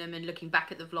like doing them and looking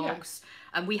back at the vlogs,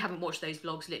 and we haven't watched those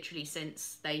vlogs literally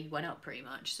since they went up pretty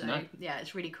much. So yeah,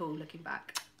 it's really cool looking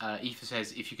back. Aoife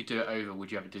says, if you could do it over,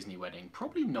 would you have a Disney wedding?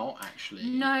 Probably not, actually.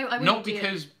 No, I wouldn't. Not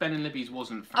because Ben and Libby's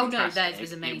wasn't fantastic. Oh no, theirs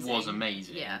was amazing. It was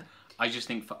amazing. Yeah. I just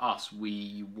think for us,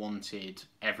 we wanted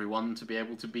everyone to be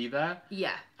able to be there.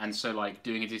 Yeah. And so, like,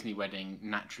 doing a Disney wedding,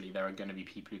 naturally, there are going to be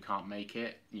people who can't make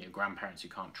it. You know, grandparents who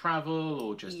can't travel,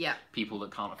 or just people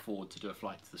that can't afford to do a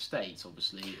flight to the States.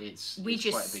 Obviously, it's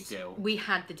quite a big deal. We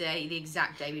had the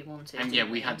exact day we wanted. And yeah,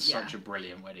 we had such a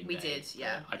brilliant wedding day. We did,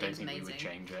 yeah. I don't think we would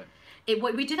change it.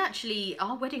 We did actually,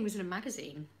 our wedding was in a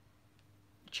magazine.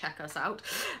 Check us out.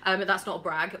 That's not a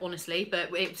brag, honestly, but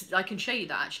I can show you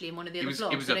that actually in one of the other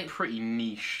vlogs. It was a pretty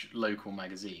niche local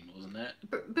magazine, wasn't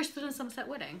it? Bristol and Somerset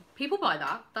Wedding. People buy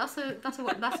that. That's a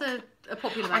popular magazine.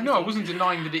 I know. I wasn't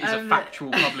denying that it is a factual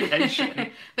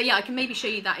publication. But yeah, I can maybe show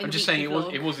you that in. I'm just saying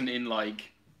it wasn't in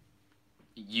like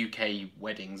UK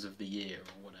weddings of the year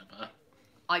or whatever.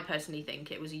 I personally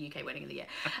think it was a UK wedding of the year.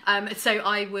 So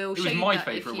I will show you. It was my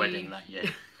favourite wedding that year.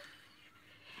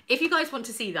 If you guys want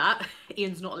to see that,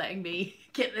 Ian's not letting me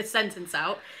get this sentence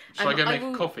out. Shall I go make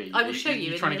a coffee? I will show you.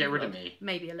 You're trying to get rid of me?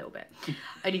 Maybe a little bit.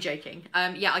 Only joking.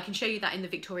 Yeah, I can show you that in the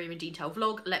Victoria in Detail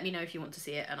vlog. Let me know if you want to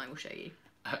see it and I will show you.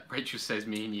 Rachel says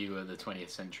me and you are the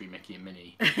 20th century Mickey and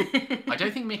Minnie. I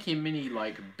don't think Mickey and Minnie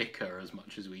like bicker as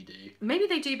much as we do. Maybe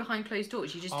they do behind closed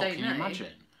doors. You just don't know. Can you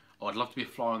imagine? Oh, I'd love to be a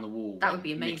fly on the wall. That would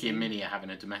be amazing. Mickey and Minnie are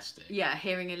having a domestic. Yeah,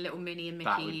 hearing a little Minnie and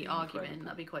Mickey argument.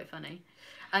 That'd be quite funny.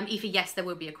 Aoife, yes, there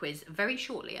will be a quiz very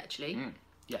shortly, actually.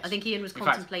 Yes. I think Ian was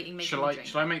contemplating making a drink.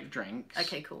 Shall I make the drinks?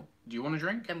 Okay, cool. Do you want a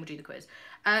drink? Then we'll do the quiz.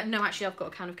 No, actually, I've got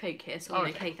a can of Coke here, so I'm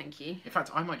okay, thank you. In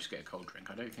fact, I might just get a cold drink.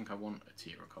 I don't think I want a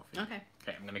tea or a coffee. Okay.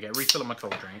 Okay, I'm going to get a refill of my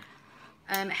cold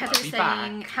drink. Heather is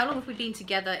saying, how long have we been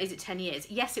together? Is it 10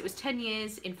 years? Yes, it was 10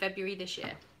 years in February this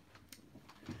year.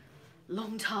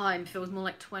 Long time. Feels more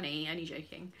like 20. Only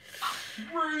joking.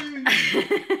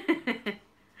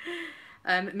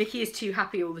 Mickey is too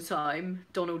happy all the time.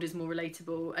 Donald is more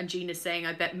relatable. And Gina's saying,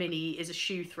 I bet Minnie is a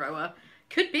shoe thrower.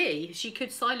 Could be. She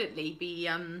could silently be,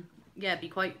 be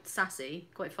quite sassy,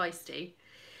 quite feisty.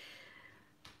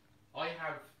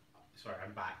 Sorry,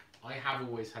 I'm back. I have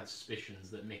always had suspicions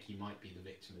that Mickey might be the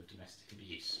victim of domestic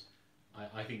abuse.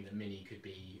 I think that Minnie could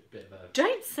be a bit of a...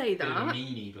 Don't say that. Bit of a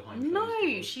meanie behind closed No,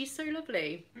 doors. she's so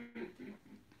lovely.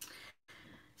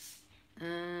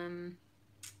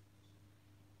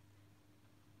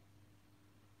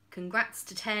 Congrats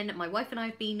to 10. My wife and I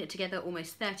have been together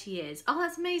almost 30 years. Oh,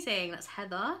 that's amazing. That's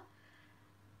Heather.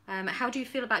 How do you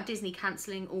feel about Disney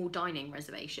cancelling all dining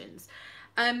reservations?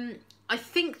 I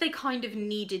think they kind of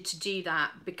needed to do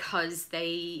that because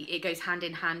it goes hand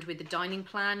in hand with the dining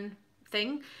plan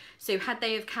thing. So had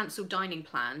they have cancelled dining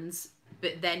plans,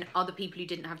 but then other people who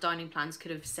didn't have dining plans could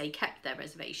have, say, kept their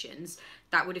reservations,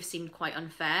 that would have seemed quite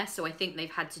unfair. So I think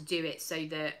they've had to do it so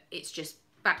that it's just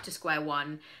back to square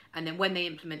one, and then when they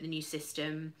implement the new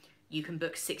system, you can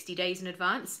book 60 days in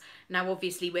advance. Now,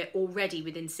 obviously, we're already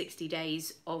within 60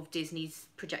 days of Disney's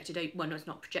projected, well, no, it's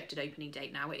not projected opening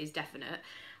date now, it is definite.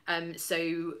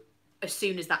 So as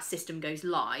soon as that system goes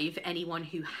live, anyone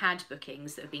who had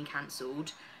bookings that have been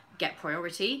cancelled get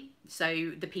priority.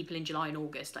 So the people in July and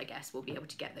August, I guess, will be able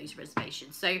to get those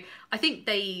reservations. So I think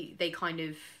they kind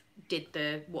of did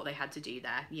what they had to do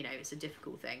there. You know, it's a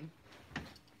difficult thing.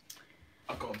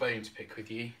 I've got a bone to pick with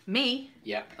you. Me?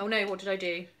 Yeah. Oh no, what did I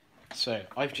do? So,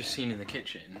 I've just seen in the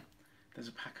kitchen, there's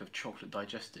a pack of chocolate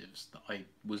digestives that I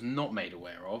was not made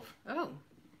aware of. Oh.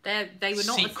 They were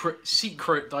not...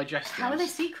 Secret digestives. How are they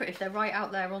secret if they're right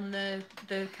out there on the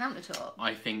countertop?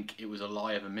 I think it was a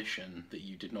lie of omission that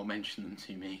you did not mention them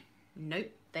to me.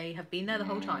 Nope. They have been there the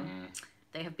whole time.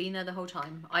 They have been there the whole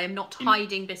time. I am not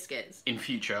hiding biscuits. In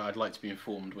future, I'd like to be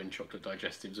informed when chocolate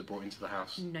digestives are brought into the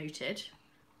house. Noted.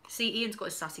 See, Ian's got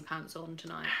his sassy pants on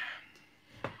tonight.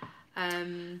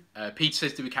 Pete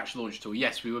says, did we catch the launch tour?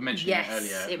 Yes, we were mentioning it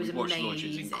earlier. It was watched amazing. The launch.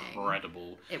 It was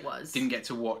incredible. It was. Didn't get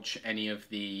to watch any of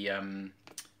the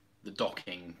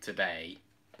docking today,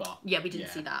 but yeah, we didn't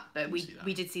see that, but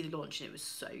we did see the launch and it was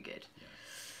so good.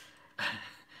 Yeah.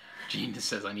 Gina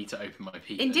says I need to open my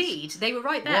peepers. Indeed, they were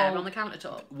right there on the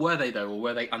countertop. Were they though, or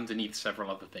were they underneath several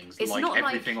other things? It's like not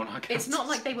everything on our counter. It's not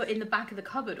like they were in the back of the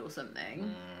cupboard or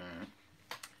something.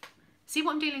 See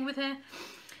what I'm dealing with here?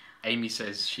 Amy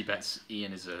says she bets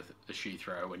Ian is a shoe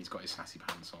thrower when he's got his sassy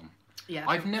pants on. Yeah,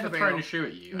 I've never thrown a shoe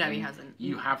at you. No, he hasn't.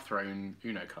 You have thrown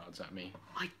Uno cards at me.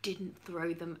 I didn't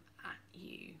throw them at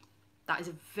you. That is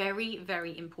a very,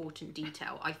 very important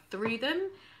detail. I threw them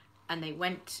and they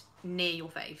went near your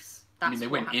face. They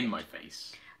went in my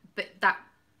face. But that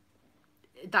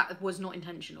was not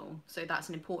intentional, so that's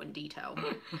an important detail.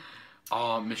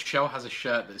 Oh, Michelle has a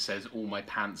shirt that says "All my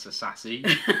pants are sassy."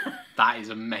 That is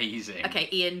amazing. Okay,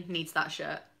 Ian needs that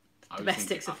shirt.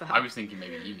 Domestics are for I was thinking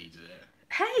maybe you needed it.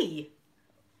 Hey!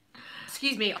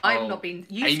 Excuse me, I've not been...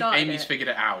 Amy's figured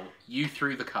it out. You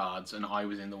threw the cards and I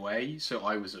was in the way, so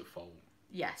I was at fault.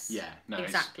 Yes. Yeah, no,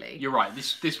 exactly. You're right.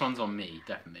 This one's on me,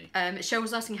 definitely. Cheryl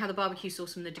was asking how the barbecue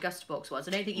sauce from the Degusta box was.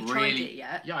 I don't think you've tried it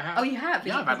yet. Yeah, I have. Oh, you have?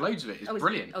 Yeah, I've had loads of it. It's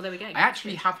brilliant. Oh, there we go. I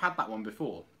actually have had that one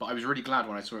before, but I was really glad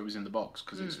when I saw it was in the box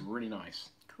because it's really nice.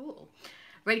 Cool.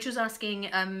 Rachel's asking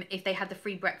if they had the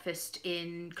free breakfast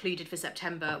included for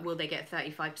September, will they get a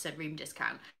 35% room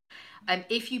discount?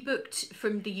 If you booked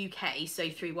from the UK, so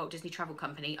through Walt Disney Travel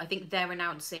Company, I think they're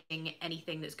announcing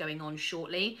anything that's going on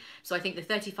shortly. So I think the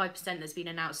 35% that's been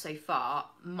announced so far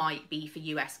might be for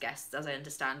US guests, as I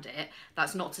understand it.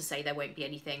 That's not to say there won't be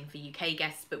anything for UK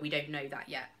guests, but we don't know that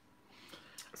yet.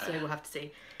 So we'll have to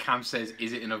see. Cam says,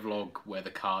 is it in a vlog where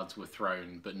the cards were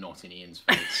thrown but not in Ian's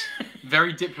face?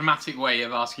 Very diplomatic way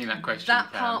of asking that question,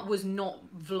 That Cam. part was not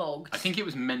vlogged. I think it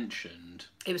was mentioned.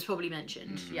 It was probably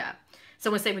mentioned, yeah.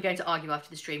 Someone's saying we're going to argue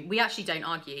after the stream. We actually don't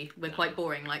argue. We're quite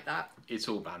boring like that. It's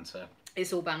all banter.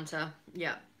 It's all banter,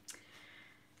 yeah.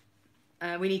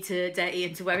 We need to dare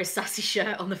Ian to wear his sassy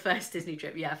shirt on the first Disney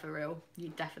trip. Yeah, for real. He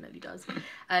definitely does.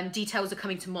 Details are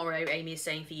coming tomorrow, Amy is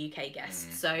saying, for UK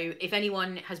guests. So if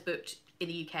anyone has booked in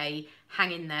the UK,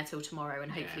 hang in there till tomorrow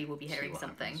and hopefully we'll be hearing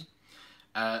something.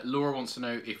 Laura wants to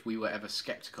know if we were ever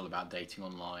sceptical about dating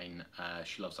online.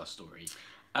 She loves our story.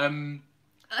 I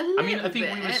think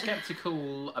we were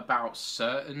sceptical about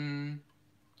certain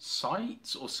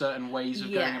sites or certain ways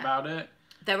of going about it.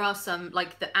 There are some,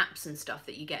 like the apps and stuff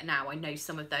that you get now. I know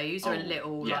some of those are a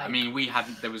little. Yeah,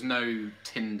 like... there was no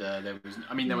Tinder. There were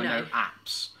no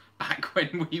apps back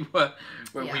when we were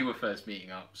first meeting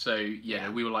up. So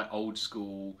we were like old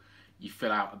school. You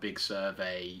fill out a big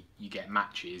survey, you get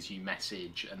matches, you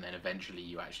message, and then eventually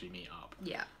you actually meet up.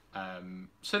 Yeah.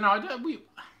 So no,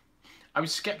 I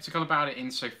was sceptical about it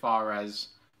insofar as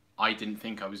I didn't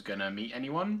think I was going to meet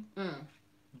anyone.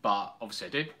 But obviously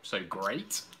I did, so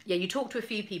great. Yeah, you talk to a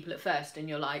few people at first and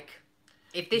you're like,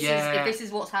 if this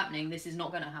is what's happening, this is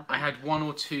not going to happen. I had one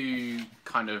or two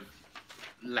kind of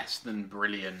less than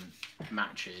brilliant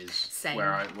matches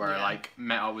where I like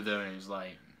met up with them and it was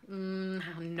like,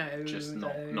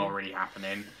 not really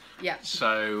happening. Yeah.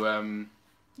 So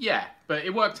but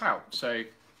it worked out. So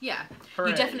yeah,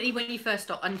 hooray. You definitely, when you first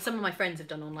start, and some of my friends have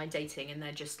done online dating and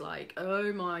they're just like,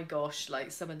 oh my gosh,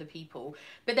 like some of the people.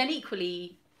 But then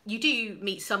equally, you do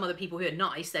meet some other people who are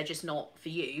nice, they're just not for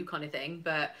you kind of thing.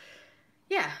 But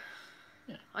yeah,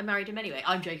 I married him anyway.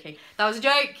 I'm joking. That was a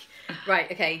joke.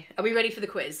 Right, okay. Are we ready for the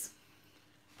quiz?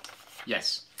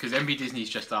 Yes, because MB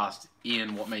Disney's just asked,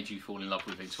 Ian, what made you fall in love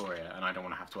with Victoria? And I don't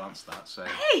want to have to answer that, so...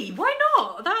 Hey, why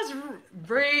not? That's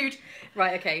rude.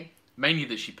 Right, okay. Mainly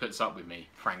that she puts up with me,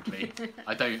 frankly.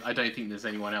 I don't think there's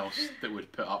anyone else that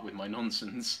would put up with my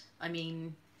nonsense. I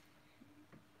mean,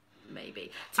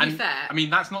 maybe. To be fair... I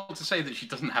mean, that's not to say that she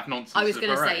doesn't have nonsense. I was going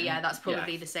to say, that's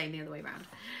probably the same the other way around.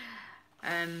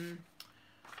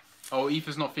 Oh,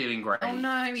 Aoife's not feeling great. Oh no,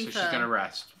 Aoife. So she's going to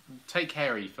rest. Take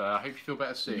care, Aoife. I hope you feel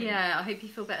better soon. Yeah, I hope you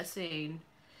feel better soon.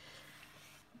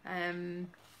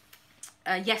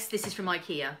 Yes, this is from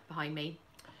IKEA behind me.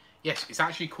 Yes, it's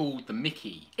actually called the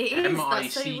Mickey. It is.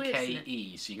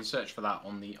 M-I-C-K-E. So you can search for that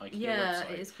on the IKEA website. Yeah,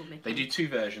 it is called Mickey. They do two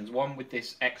versions. One with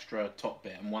this extra top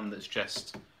bit and one that's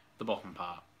just the bottom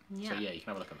part. Yeah. So yeah, you can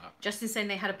have a look at that. Justin's saying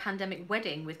they had a pandemic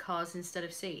wedding with cars instead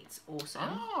of seats. Awesome.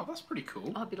 Oh, that's pretty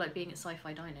cool. Oh, it'd be like being at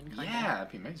sci-fi dining. Yeah,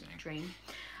 it'd be amazing. Dream.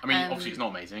 I mean, obviously it's not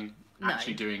amazing.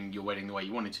 Actually doing your wedding the way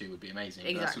you wanted to would be amazing.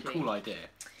 Exactly. But that's a cool idea.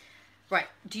 Right.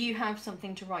 Do you have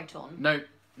something to write on? No,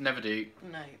 never do.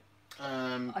 No.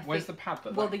 Where's the pad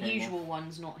that the usual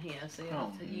one's not here, so you'll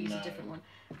have to use a different one.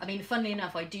 I mean, funnily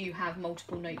enough, I do have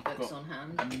multiple notebooks on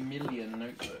hand. A million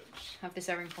notebooks. Have this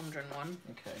Erin Condren one.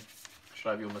 Okay. Should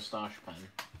I have your moustache pen?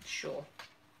 Sure.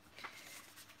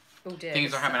 Oh dear. The thing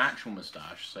is, I have an actual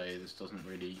moustache, so this doesn't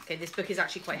really... Okay, this book is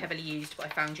actually quite heavily used, but I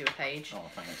found you a page.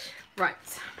 Oh, thanks. Right.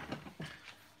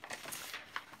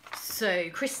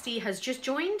 So, Christy has just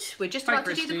joined. We're just about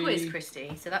to do the quiz,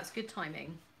 Christy, so that's good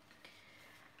timing.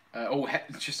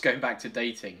 Just going back to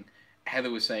dating,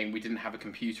 Heather was saying we didn't have a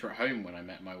computer at home when I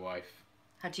met my wife.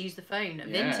 Had to use the phone. Yeah,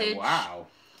 Vintage. wow.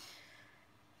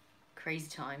 Crazy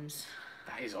times.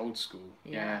 That is old school.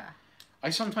 Yeah. I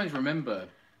sometimes remember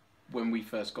when we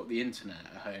first got the internet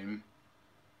at home.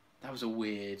 That was a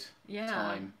weird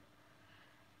time.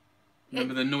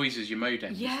 Remember the noises your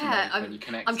modem used to make when you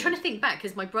connected? I'm trying to think back,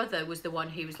 because my brother was the one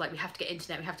who was like, we have to get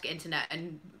internet,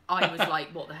 and I was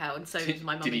like, what the hell? And so was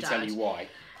my mum and dad. Did he tell you why?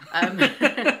 What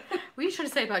are you trying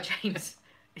to say about James?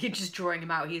 You're just drawing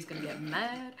him out. He's going to get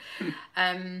mad.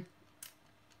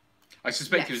 I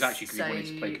suspect it was actually because he wanted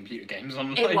to play computer games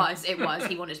online. It was.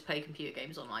 He wanted to play computer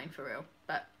games online, for real.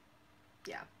 But,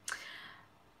 yeah.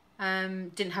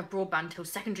 Didn't have broadband till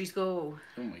secondary school.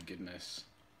 Oh my goodness.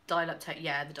 Dial-up tone.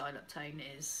 Yeah, the dial-up tone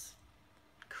is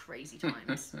crazy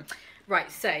times.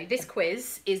 Right, so this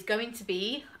quiz is going to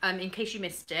be, in case you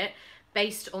missed it,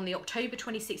 based on the October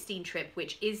 2016 trip,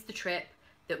 which is the trip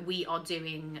that we are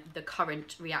doing the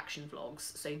current reaction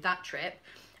vlogs. So that trip,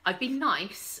 I've been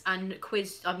nice and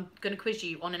I'm going to quiz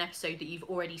you on an episode that you've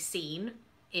already seen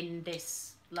in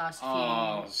this last few.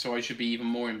 Oh, so I should be even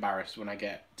more embarrassed when I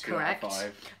get 2 out of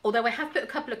 5. Although I have put a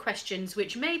couple of questions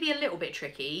which may be a little bit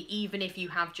tricky, even if you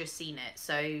have just seen it.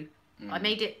 So I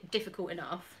made it difficult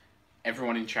enough.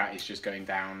 Everyone in chat is just going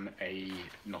down a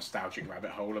nostalgic rabbit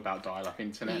hole about dial-up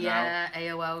internet now. Yeah,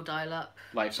 AOL dial-up.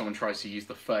 Like if someone tries to use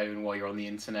the phone while you're on the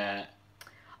internet.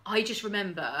 I just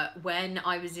remember when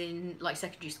I was in like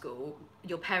secondary school,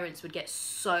 your parents would get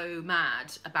so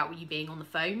mad about you being on the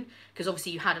phone, because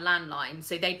obviously you had a landline,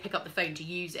 so they'd pick up the phone to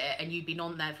use it, and you'd been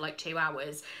on there for like 2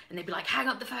 hours, and they'd be like, hang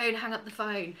up the phone, hang up the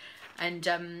phone. And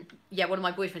yeah, one of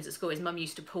my boyfriends at school, his mum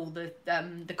used to pull the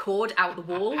cord out the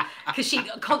wall, because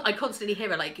I'd constantly hear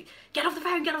her like, get off the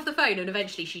phone, and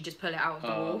eventually she'd just pull it out of the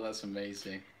wall. Oh, that's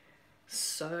amazing.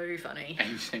 So funny.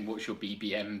 And you saying, what's your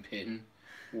BBM pin?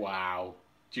 Wow.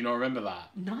 Do you not remember that?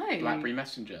 No. BlackBerry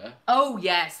Messenger? Oh,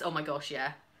 yes. Oh, my gosh,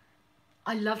 yeah.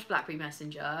 I loved BlackBerry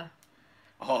Messenger.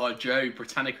 Oh, Joe,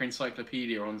 Britannica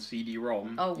Encyclopedia on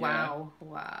CD-ROM. Oh, wow. Yeah.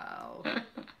 Wow.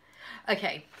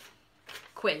 Okay.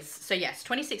 Quiz. So, yes,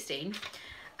 2016.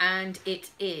 And it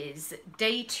is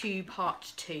day 2,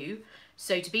 part 2.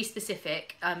 So to be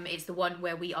specific, it's the one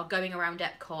where we are going around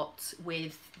Epcot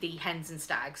with the hens and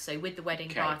stags. So with the wedding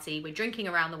party, we're drinking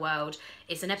around the world.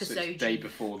 It's an episode. So it's day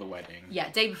before the wedding. Yeah,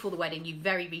 day before the wedding.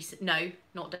 No,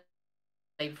 not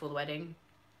day before the wedding.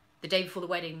 The day before the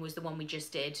wedding was the one we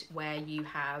just did, where you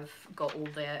have got all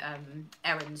the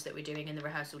errands that we're doing in the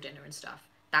rehearsal dinner and stuff.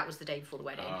 That was the day before the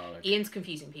wedding. Oh, okay. Ian's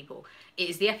confusing people. It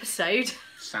is the episode...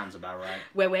 Sounds about right.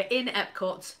 ...where we're in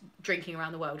Epcot drinking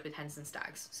around the world with hens and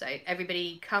stags. So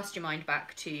everybody cast your mind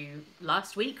back to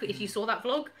last week if you saw that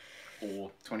vlog.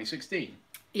 Or 2016.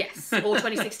 Yes, or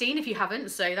 2016 if you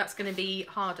haven't. So that's going to be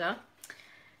harder.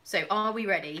 So are we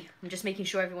ready? I'm just making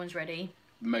sure everyone's ready.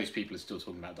 Most people are still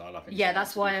talking about dial-up. Yeah,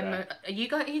 that's why I'm... Are you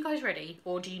guys ready?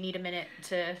 Or do you need a minute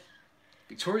to...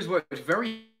 Victoria's worked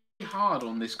very hard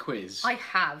on this quiz. I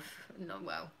have. No,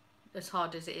 well, as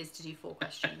hard as it is to do 4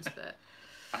 questions, but...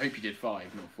 I hope you did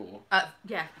 5, not 4.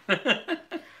 Yeah.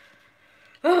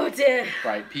 Oh, dear.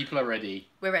 Right, people are ready.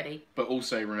 We're ready. But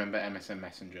also remember MSN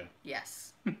Messenger.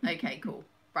 Yes. Okay, cool.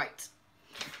 Right.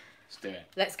 Let's do it.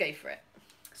 Let's go for it.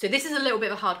 So this is a little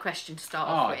bit of a hard question to start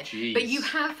off with. Geez. But you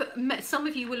have... Some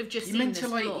of you will have just seen this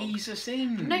vlog. You meant to, ease us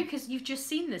in. No, because you've just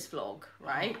seen this vlog,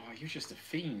 right? Oh, you're just a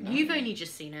fiend. You've only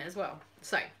just seen it as well.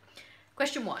 So...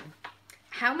 Question 1.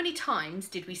 How many times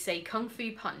did we say Kung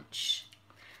Fu Punch?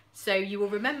 So you will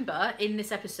remember in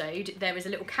this episode, there is a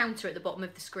little counter at the bottom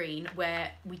of the screen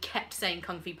where we kept saying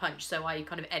Kung Fu Punch, so I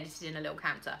kind of edited in a little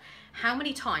counter. How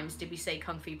many times did we say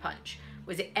Kung Fu Punch?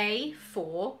 Was it A,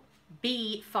 4,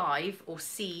 B, 5, or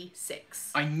C,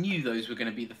 6? I knew those were going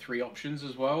to be the 3 options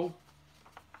as well.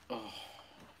 Oh,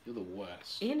 you're the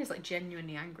worst. Ian is like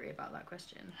genuinely angry about that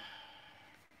question.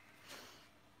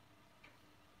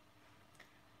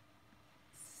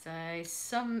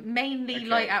 So mainly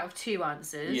like out of 2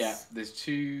 answers. Yeah, there's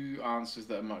 2 answers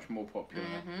that are much more popular.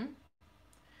 Mm-hmm. And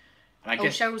I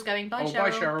guess Cheryl's going. Bye, Cheryl.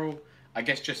 Bye, Cheryl. I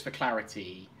guess just for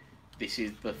clarity, this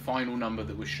is the final number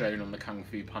that was shown on the Kung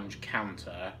Fu Punch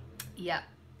counter. Yeah.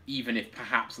 Even if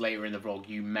perhaps later in the vlog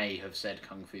you may have said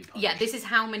Kung Fu Punch. Yeah, this is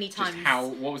how many times.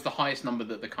 What was the highest number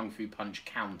that the Kung Fu Punch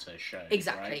counter showed?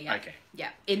 Exactly. Right? Yeah. Okay. Yeah.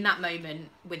 In that moment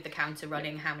with the counter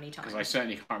running, how many times? Because I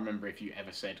certainly can't remember if you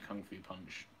ever said Kung Fu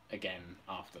Punch again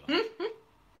after that.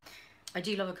 I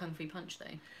do love a Kung Fu Punch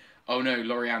though. Oh no,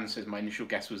 Lorianne says my initial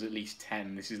guess was at least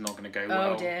 10. This is not going to go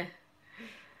well. Oh dear.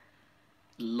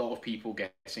 A lot of people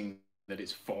guessing that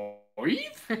it's 5.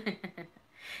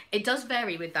 It does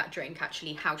vary with that drink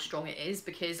actually how strong it is,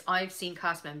 because I've seen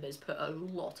cast members put a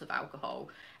lot of alcohol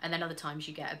and then other times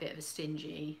you get a bit of a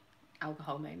stingy.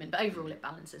 alcohol moment. But overall, it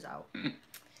balances out.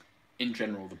 In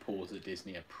general, the poors at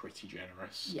Disney are pretty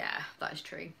generous. Yeah, that is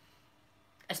true.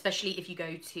 Especially if you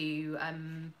go to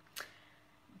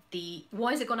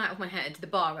why has it gone out of my head? The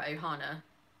bar at Ohana,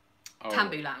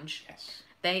 Tambu Lounge. Yes.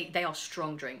 They are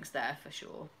strong drinks there for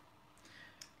sure.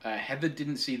 Heather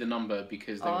didn't see the number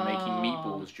because they were making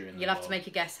meatballs during the You'll have to make a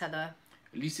guess, Heather.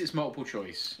 At least it's multiple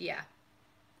choice. Yeah.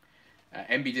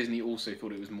 MB Disney also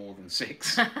thought it was more than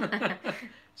 6.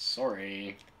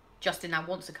 Sorry. Justin now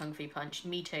wants a Kung Fu Punch.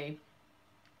 Me too.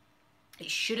 It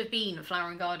should have been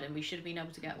Flower and Garden. We should have been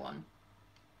able to get one.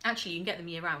 Actually, you can get them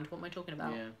year round. What am I talking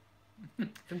about? Yeah.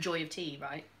 From Joy of Tea,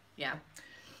 right? Yeah.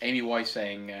 Amy White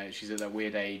saying she's at that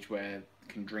weird age where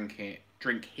can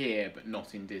drink here but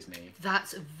not in Disney.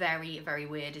 That's very, very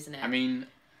weird, isn't it? I mean,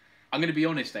 I'm going to be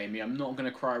honest, Amy. I'm not going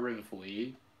to cry a river for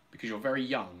you because you're very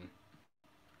young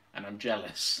and I'm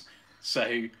jealous.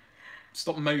 So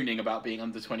stop moaning about being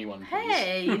under 21, please.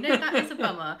 Hey, no, that is a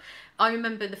bummer. I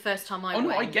remember the first time I went...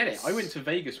 No, I get it. I went to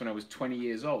Vegas when I was 20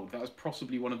 years old. That was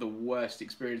possibly one of the worst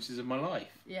experiences of my life.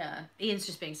 Yeah, Ian's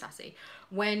just being sassy.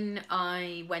 When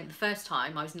I went the first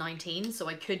time, I was 19, so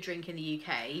I could drink in the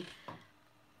UK.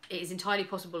 It is entirely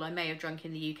possible I may have drunk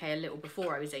in the UK a little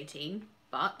before I was 18,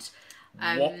 but...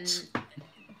 What?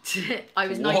 I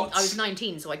was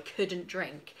 19, so I couldn't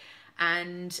drink.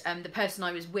 And the person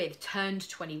I was with turned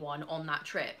 21 on that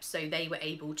trip, so they were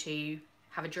able to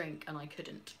have a drink and I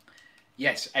couldn't.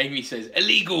 Yes, Amy says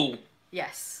illegal.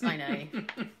 Yes, I know.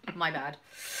 My bad.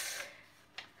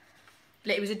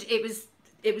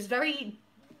 It was very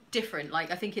different.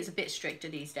 Like, I think it's a bit stricter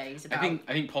these days. About I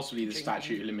think possibly the drinking.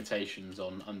 statute of limitations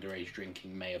on underage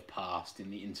drinking may have passed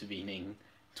in the intervening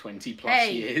 20 plus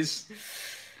years.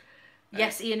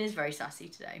 Yes, Ian is very sassy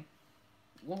today.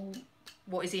 Well,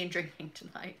 what is Ian drinking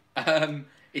tonight?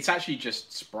 It's actually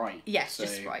just Sprite. Yes,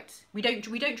 just Sprite. We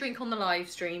don't drink on the live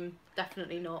stream.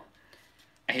 Definitely not.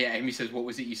 Yeah, Amy says, what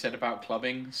was it you said about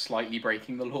clubbing? Slightly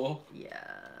breaking the law? Yeah.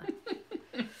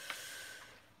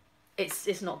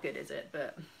 It's not good, is it?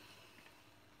 But...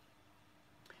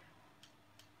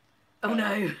 Oh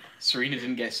no. Serena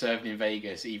didn't get served in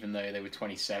Vegas even though they were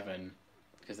 27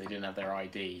 because they didn't have their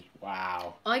ID.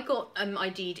 Wow. I got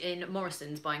ID'd in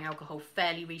Morrison's buying alcohol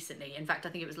fairly recently. In fact, I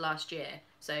think it was last year.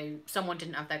 So someone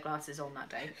didn't have their glasses on that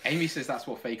day. Amy says that's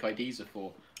what fake IDs are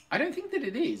for. I don't think that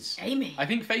it is. Amy. I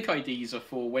think fake IDs are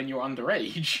for when you're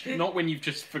underage, not when you've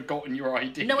just forgotten your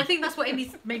ID. No, I think that's what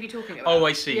Amy's maybe talking about. Oh,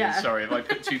 I see. Yeah. Sorry, if I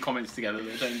put two comments together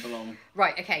that don't belong.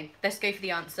 Right, okay. Let's go for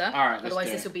the answer. All right, let's Otherwise,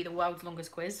 do this it. will be the world's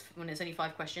longest quiz when it's only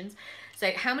 5 questions.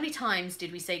 So, how many times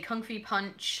did we say Kung Fu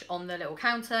Punch on the little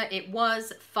counter? It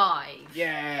was 5.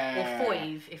 Yeah. Or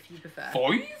 5, if you prefer.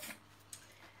 5?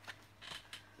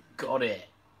 Got it.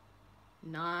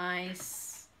 Nice.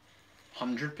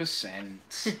 100%.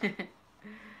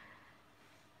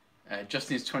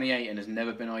 Justin's 28 and has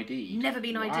never been ID'd. Never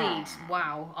been ID'd.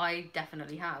 Wow, I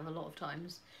definitely have a lot of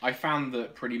times. I found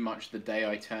that pretty much the day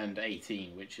I turned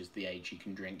 18, which is the age you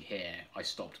can drink here, I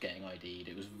stopped getting ID'd.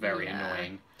 It was very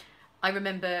annoying. I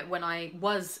remember when I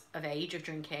was of age of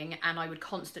drinking and I would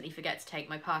constantly forget to take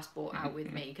my passport out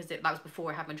with me because that was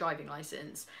before I had my driving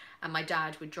licence, and my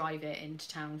dad would drive it into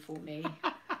town for me.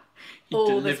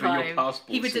 All the time. Your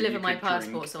passport he would deliver my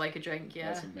passport drink. So I could drink,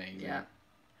 yeah. That's amazing. Yeah.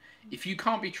 If you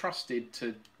can't be trusted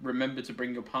to remember to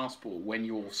bring your passport when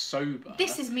you're sober...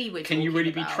 This is me we're talking about. Can you really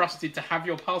be trusted to have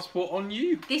your passport on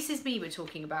you? This is me we're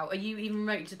talking about. Are you even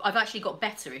remote to... I've actually got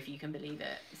better, if you can believe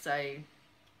it. So...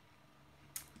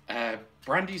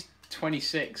 Brandy's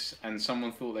 26 and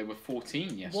someone thought they were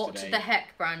 14 yesterday. What the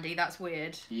heck, Brandy? That's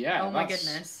weird. Yeah. Oh my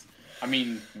goodness. I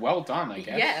mean, well done, I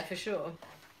guess. Yeah, for sure.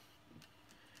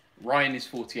 Ryan is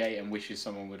 48 and wishes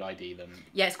someone would ID them.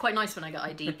 Yeah, it's quite nice when I get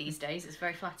ID'd these days. It's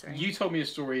very flattering. You told me a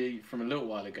story from a little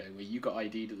while ago where you got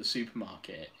ID'd at the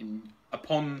supermarket, and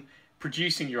upon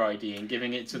producing your ID and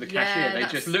giving it to the cashier, they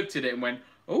just looked at it and went,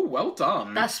 "Oh, well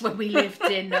done." That's when we lived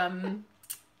in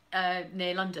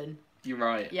near London. You're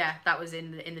right. Yeah, that was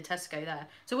in the Tesco there.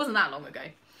 So it wasn't that long ago.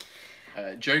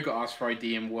 Joe got asked for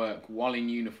ID in work while in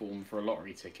uniform for a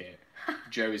lottery ticket.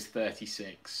 Joe is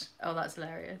 36. Oh, that's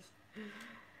hilarious.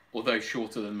 Although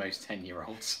shorter than most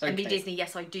 10-year-olds. Okay. And be Disney,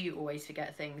 yes, I do always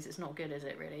forget things. It's not good, is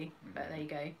it, really? Mm-hmm. But there you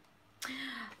go.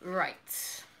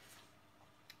 Right.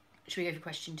 Should we go for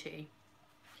question 2?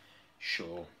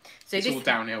 Sure. So it's all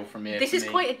downhill from here. This is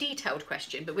quite a detailed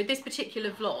question, but with this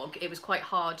particular vlog, it was quite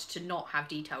hard to not have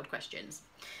detailed questions.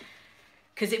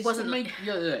 Because it wasn't like...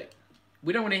 Look,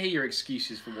 we don't want to hear your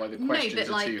excuses for why the questions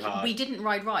are too hard. We didn't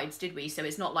ride rides, did we? So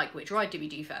it's not like, which ride do we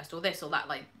do first, or this or that.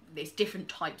 Like, it's different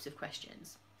types of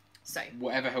questions. So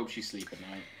whatever helps you sleep at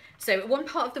night. So at one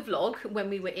part of the vlog, when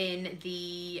we were in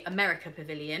the America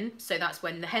Pavilion, so that's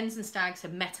when the Hens and Stags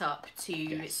had met up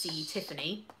to see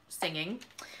Tiffany singing,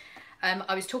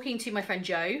 I was talking to my friend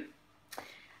Joe,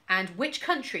 and which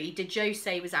country did Joe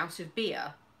say was out of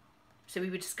beer? So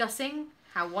we were discussing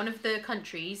how one of the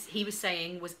countries he was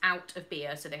saying was out of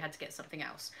beer, so they had to get something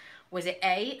else. Was it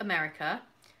A, America,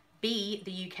 B,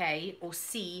 the UK, or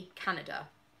C, Canada?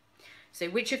 So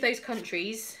which of those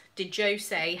countries did Joe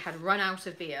say had run out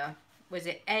of beer? Was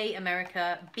it A,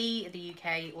 America, B, the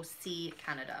UK, or C,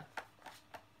 Canada?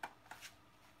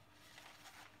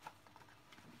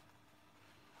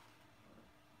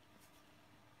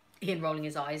 Ian rolling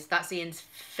his eyes. That's Ian's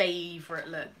favourite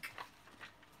look.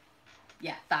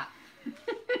 Yeah, that.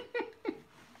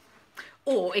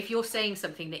 Or if you're saying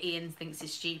something that Ian thinks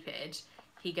is stupid,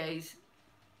 he goes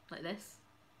like this.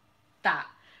 That.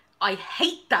 I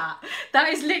hate that. That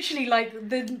is literally like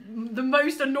the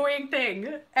most annoying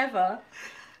thing ever.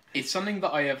 It's something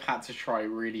that I have had to try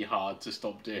really hard to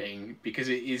stop doing because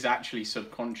it is actually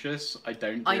subconscious. I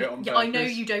don't do it on purpose. I know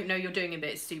you don't know you're doing it, but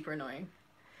it's super annoying.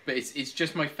 But it's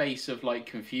just my face of like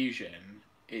confusion.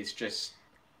 It's just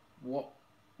what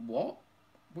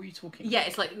are you talking about? Yeah,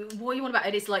 it's like, what do you want about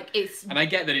it? It's like, it's... And I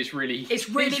get that it's really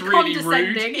condescending.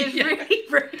 rude. It's really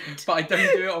rude. But I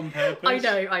don't do it on purpose.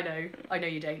 I know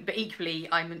you don't. But equally,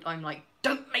 I'm like,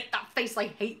 don't make that face, I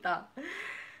hate that.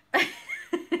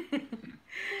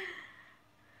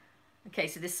 Okay,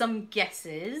 so there's some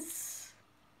guesses.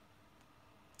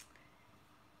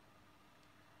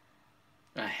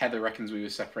 Heather reckons we were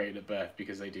separated at birth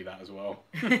because they do that as well.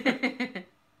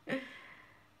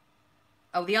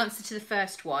 Oh, the answer to the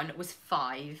first one was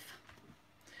 5.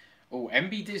 Oh,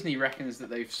 MB Disney reckons that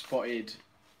they've spotted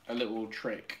a little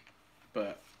trick,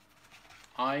 but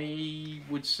I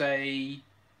would say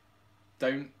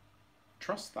don't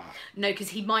trust that. No, because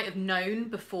he might have known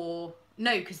before.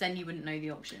 No, because then you wouldn't know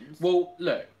the options. Well,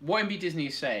 look, what MB Disney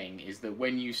is saying is that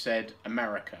when you said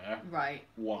America, right,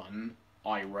 one,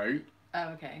 I wrote. Oh,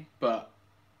 okay. But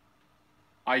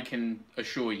I can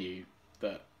assure you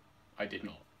that I did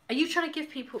not. Are you trying to give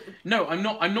people... No, I'm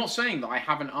not. I'm not saying that I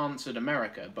haven't answered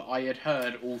America, but I had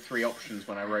heard all 3 options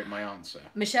when I wrote my answer.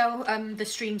 Michelle, the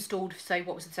stream stalled, so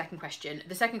what was the second question?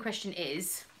 The second question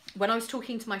is, when I was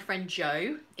talking to my friend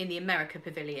Joe in the America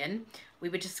Pavilion, we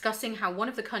were discussing how one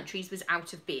of the countries was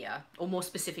out of beer, or more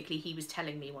specifically, he was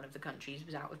telling me one of the countries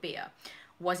was out of beer.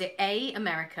 Was it A,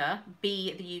 America,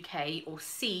 B, the UK, or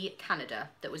C, Canada,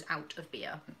 that was out of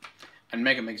beer? And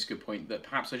Megan makes a good point that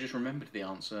perhaps I just remembered the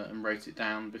answer and wrote it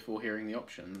down before hearing the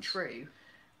options. True.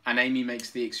 And Amy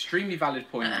makes the extremely valid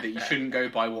point that you shouldn't go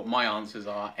by what my answers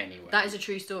are anyway. That is a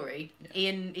true story.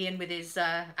 Yeah. Ian with his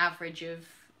average of,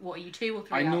 what are you, 2 or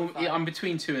 3 out of 5? I'm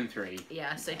between 2 and 3.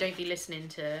 Yeah, so don't be listening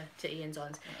to Ian's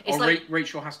answers. It's like,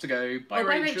 Rachel has to go. Bye,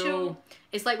 Rachel.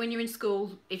 It's like when you're in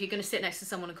school, if you're going to sit next to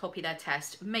someone and copy their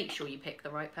test, make sure you pick the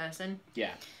right person.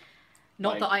 Yeah.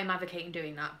 Not that I'm advocating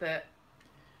doing that, but...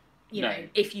 You know,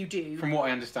 if you do... From what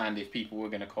I understand, if people were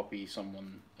going to copy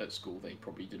someone at school, they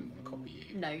probably didn't want to copy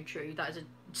you. No, true. That is a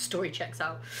story checks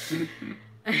out.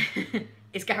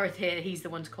 Is Gareth here? He's the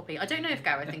one to copy. I don't know if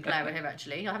Gareth and Claire are here,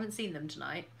 actually. I haven't seen them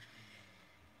tonight.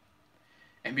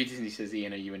 MB Disney says,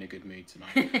 Ian, are you in a good mood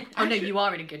tonight? Oh, no, you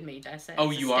are in a good mood, I say.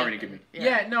 Oh, you are in a good mood.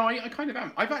 Yeah, no, I kind of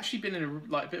am. I've actually been in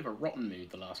a bit of a rotten mood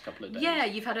the last couple of days. Yeah,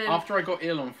 you've had a... After I got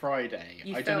ill on Friday,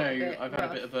 I don't know, I've had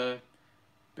a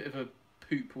bit of a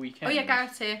poop weekend. Oh yeah,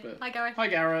 Gareth's here. But... Hi, Gareth. Hi,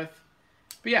 Gareth.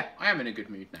 But yeah, I am in a good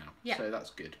mood now. Yeah. So that's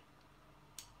good.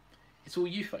 It's all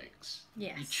you folks.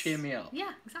 Yes. You cheer me up.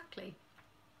 Yeah, exactly.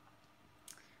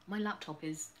 My laptop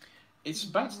is... It's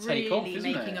about to take off, isn't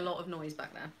it? making a lot of noise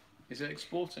back there. Is it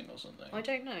exporting or something? I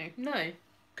don't know. No.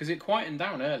 Because it quietened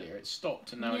down earlier. It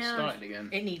stopped and now it's started again.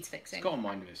 It needs fixing. It's got a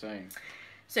mind of its own.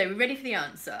 So, we're ready for the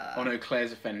answer. Oh no,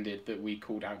 Claire's offended that we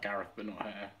called out Gareth but not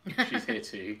her. She's here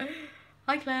too.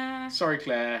 Hi, Claire. Sorry,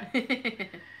 Claire.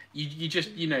 you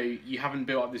just, you know, you haven't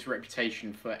built up this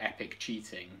reputation for epic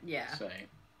cheating. Yeah. So.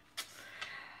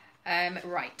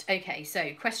 Right. Okay. So,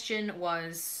 question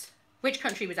was, which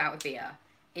country was out of beer?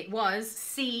 It was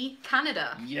C,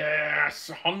 Canada. Yes,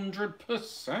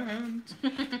 100%.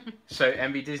 So,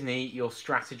 MB Disney, your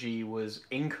strategy was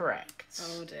incorrect.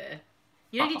 Oh dear.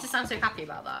 You don't need to sound so happy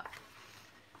about that.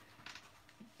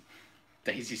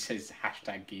 Daisy says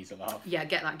hashtag geezer laugh. Yeah,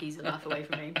 get that geezer laugh away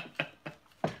from me.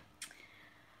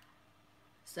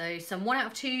 So some 1 out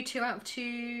of 2, 2 out of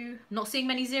 2. Not seeing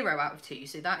many 0 out of 2,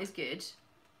 so that is good.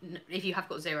 If you have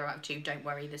got 0 out of 2, don't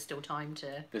worry, there's still time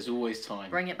to... There's always time.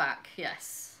 Bring it back,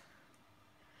 yes.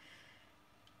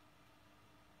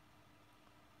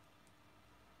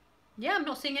 Yeah, I'm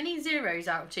not seeing any zeros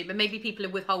out of 2, but maybe people are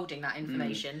withholding that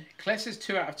information. Claire says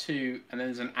 2 out of 2, and then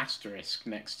there's an asterisk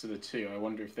next to the 2. I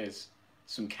wonder if there's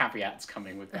some caveats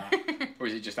coming with that, or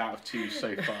is it just out of 2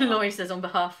 so far? Laurie says, on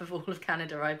behalf of all of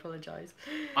Canada, I apologise.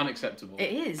 Unacceptable.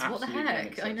 It is. Absolutely what the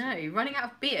heck? I know. Running out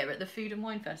of beer at the Food and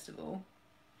Wine Festival.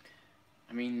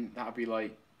 I mean, that would be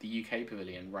like the UK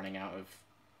Pavilion running out of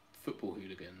football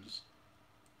hooligans.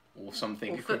 Or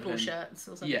something. Or football shirts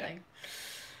or something.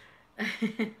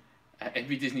 Yeah.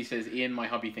 Every Disney says, Ian, my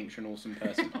hubby, thinks you're an awesome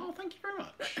person. Oh, thank you very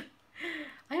much.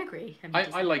 I agree.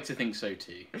 I like to think so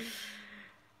too.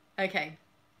 Okay.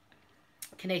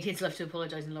 Canadians love to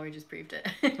apologise and Laurie just proved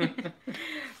it.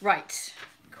 Right.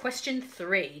 Question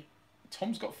 3.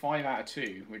 Tom's got 5 out of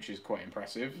 2, which is quite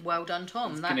impressive. Well done,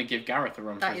 Tom. That's going to give Gareth a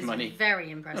run for his money. That is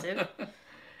very impressive.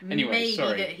 Anyway, maybe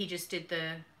sorry. that he just did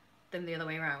them the other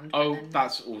way around. Oh,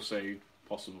 that's also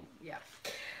possible. Yeah.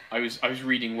 I was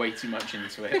reading way too much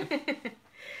into it.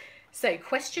 So,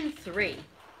 question 3.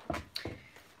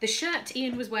 The shirt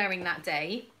Ian was wearing that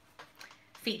day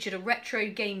featured a retro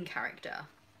game character.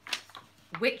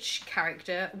 Which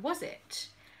character was it?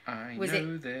 I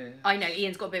know this. I know,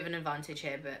 Ian's got a bit of an advantage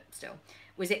here, but still.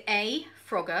 Was it A,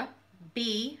 Frogger,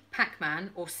 B,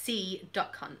 Pac-Man, or C,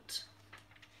 Duck Hunt?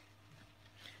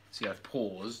 See, I've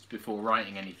paused before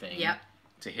writing anything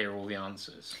to hear all the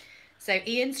answers. So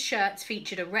Ian's shirts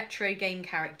featured a retro game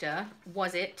character.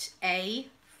 Was it A,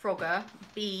 Frogger,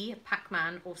 B,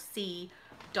 Pac-Man, or C,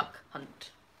 Duck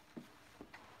Hunt?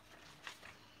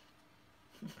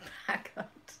 Pac Hunt.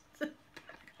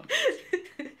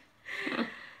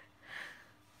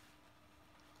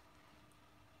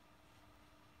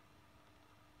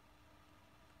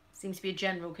 Seems to be a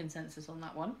general consensus on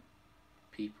that one.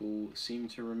 People seem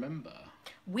to remember.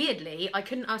 Weirdly, I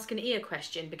couldn't ask an ear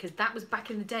question because that was back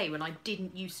in the day when I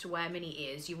didn't used to wear mini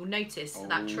ears. You will notice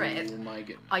that trip, My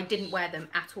goodness. I didn't wear them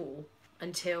at all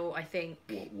until I think...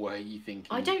 What were you thinking?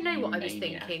 I don't know what I was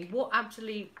maniac? thinking. What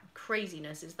absolute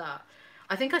craziness is that?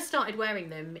 I think I started wearing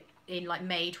them in like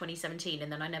May 2017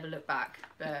 and then I never looked back.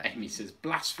 But Amy says,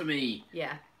 blasphemy!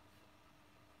 yeah.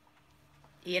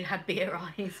 Ian had beer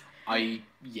eyes.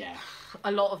 Yeah.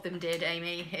 A lot of them did,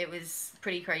 Amy. It was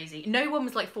pretty crazy. No one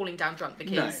was like falling down drunk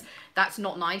because that's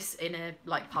not nice in a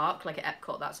like park, like at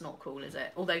Epcot. That's not cool, is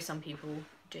it? Although some people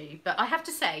do. But I have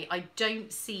to say, I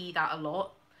don't see that a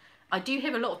lot. I do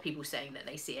hear a lot of people saying that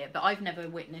they see it, but I've never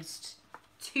witnessed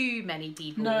too many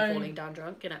people falling down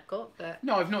drunk in Epcot. But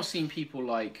no, I've not seen people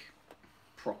like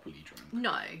properly drunk.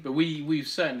 no. But we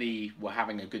certainly were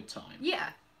having a good time. Yeah.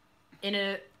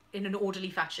 In an orderly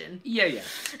fashion. Yeah.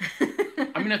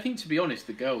 I mean, I think to be honest,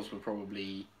 the girls were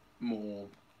probably more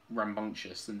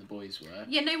rambunctious than the boys were.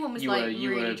 Yeah, no one was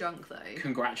really drunk though.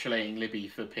 Congratulating Libby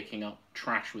for picking up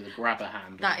trash with a grabber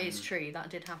handle. That is true. That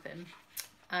did happen.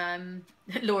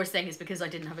 Laura's saying it's because I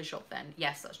didn't have a shop then.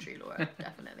 Yes, that's true, Laura.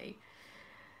 Definitely.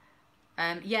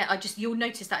 Yeah, you'll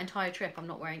notice that entire trip I'm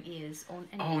not wearing ears on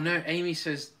anything. Oh no, Amy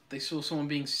says they saw someone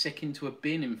being sick into a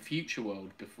bin in Future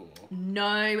World before.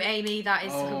 No, Amy, that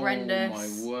is horrendous.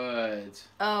 Oh my word.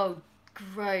 Oh,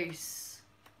 gross.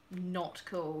 Not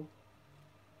cool.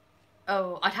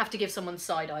 Oh, I'd have to give someone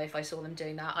side eye if I saw them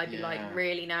doing that. I'd be like,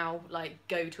 really now? Like,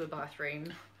 go to a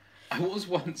bathroom. I was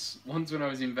once when I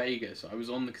was in Vegas, I was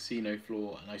on the casino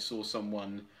floor and I saw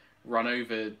someone run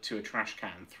over to a trash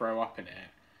can, throw up in it,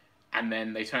 and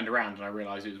then they turned around and I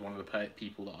realised it was one of the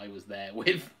people that I was there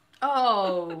with.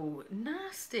 Oh,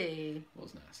 nasty. It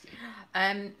was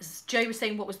nasty. Joe was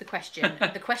saying, what was the question?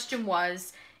 The question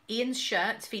was, Ian's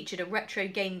shirt featured a retro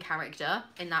game character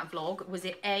in that vlog. Was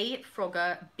it A,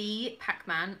 Frogger, B,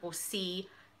 Pac-Man, or C,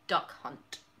 Duck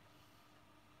Hunt?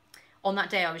 On that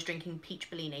day, I was drinking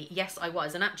peach Bellini. Yes, I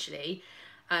was. And actually,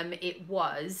 it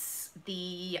was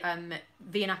the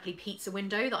Via Napoli pizza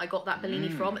window that I got that Bellini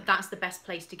from. That's the best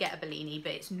place to get a Bellini,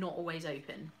 but it's not always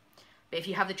open. But if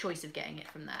you have the choice of getting it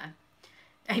from there.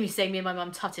 Amy's saying, me and my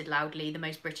mum tutted loudly, the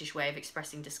most British way of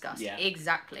expressing disgust. Yeah.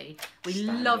 Exactly. We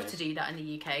Standard. love to do that in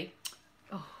the UK.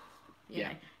 Oh, you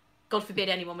know. God forbid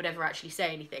anyone would ever actually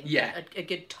say anything. Yeah. A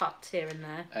good tut here and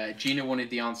there. Gina wanted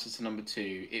the answer to number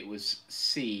 2. It was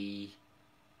C.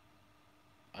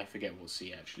 I forget what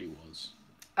C actually was.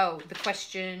 Oh, the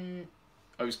question...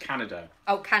 Oh, it was Canada.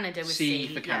 Oh, Canada was C.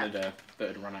 C for Canada that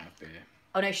had run out of beer.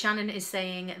 Oh no, Shannon is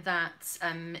saying that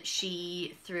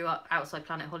she threw up outside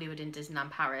Planet Hollywood in Disneyland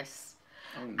Paris.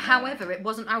 Oh, no. However, it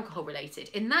wasn't alcohol related.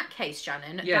 In that case,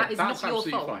 Shannon, that is not your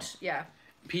fault. Fine. Yeah.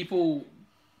 People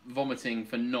vomiting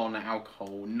for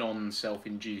non-alcohol,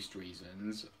 non-self-induced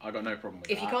reasons, I got no problem with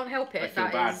that. If you can't help it, I feel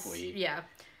bad for you. Yeah.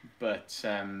 But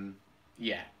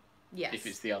yeah. Yes. If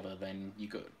it's the other, then you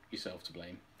got yourself to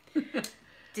blame.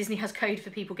 Disney has code for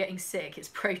people getting sick. It's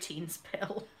protein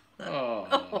spill.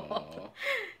 Oh.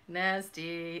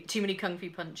 Nasty. Too many kung fu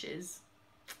punches.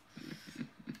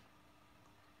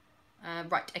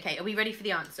 Right, okay, are we ready for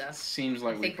the answer? Seems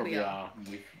like we probably are.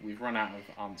 We've run out of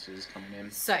answers coming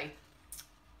in. So,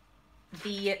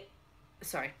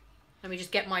 sorry, let me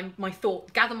just get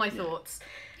gather my thoughts.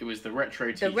 It was the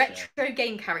retro t-shirt. The retro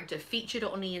game character featured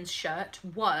on Ian's shirt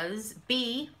was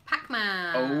B,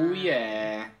 Pac-Man. Oh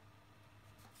yeah.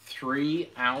 3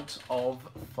 out of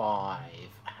 5.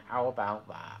 How about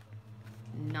that?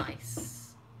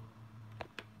 Nice.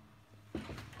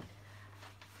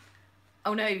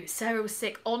 Oh no, Sarah was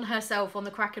sick on herself on the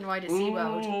Kraken ride at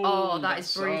SeaWorld. Oh, that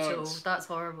is brutal. Sucks. That's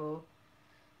horrible.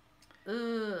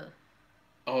 Ugh.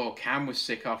 Oh, Cam was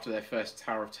sick after their first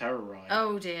Tower of Terror ride.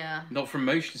 Oh dear. Not from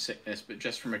motion sickness, but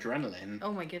just from adrenaline.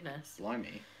 Oh my goodness.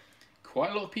 Blimey.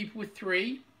 Quite a lot of people with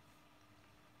 3.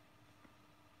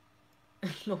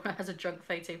 Laura has a drunk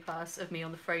photo pass of me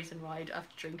on the Frozen ride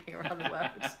after drinking around the world.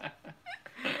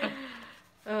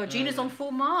 Oh, Gina's on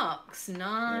 4 marks. Nice.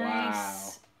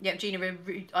 Wow. Yep, Gina,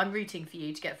 I'm rooting for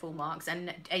you to get 4 marks,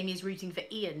 and Amy's rooting for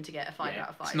Ian to get a 5 out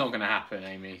of 5. It's not going to happen,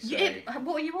 Amy. So.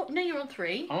 What are you on? No, you're on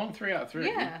 3. I'm on 3 out of 3,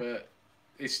 yeah. But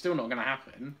it's still not going to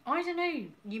happen. I don't know.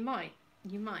 You might.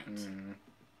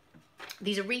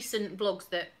 These are recent vlogs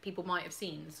that people might have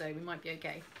seen, so we might be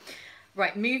okay.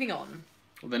 Right, moving on.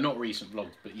 Well, they're not recent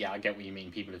vlogs, but yeah, I get what you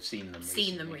mean. People have seen them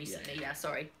recently. Yeah,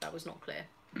 sorry. That was not clear.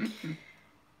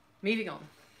 Moving on.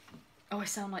 Oh, I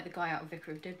sound like the guy out of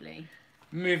Vicar of Dibley.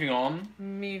 Moving on.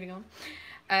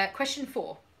 Question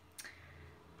 4.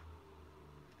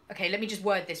 Okay, let me just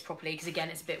word this properly, because again,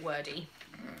 it's a bit wordy.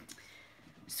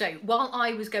 So, while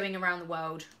I was going around the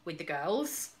world with the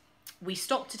girls, we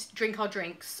stopped to drink our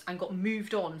drinks and got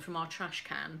moved on from our trash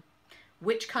can.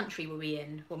 Which country were we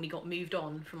in when we got moved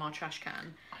on from our trash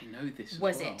can? I know this as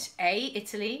Was well. it A,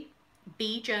 Italy,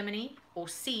 B, Germany, or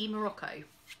C, Morocco?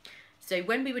 So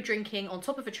when we were drinking on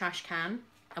top of a trash can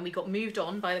and we got moved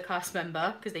on by the cast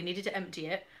member because they needed to empty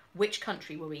it, which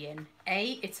country were we in?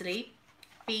 A, Italy,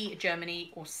 B,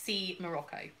 Germany, or C,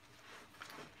 Morocco?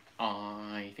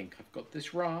 I think I've got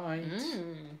this right.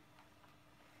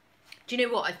 Do you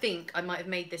know what? I think I might have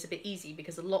made this a bit easy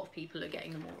because a lot of people are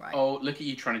getting them all right. Oh, look at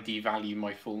you trying to devalue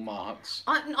my full marks.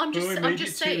 I'm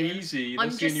just saying. Too easy.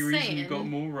 That's the only reason you got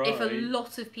more right. If a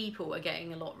lot of people are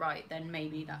getting a lot right, then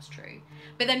maybe that's true.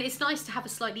 But then it's nice to have a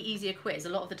slightly easier quiz. A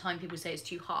lot of the time people say it's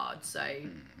too hard, so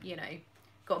you know,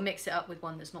 got to mix it up with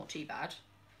one that's not too bad.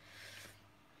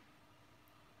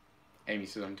 Amy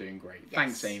says I'm doing great. Yes,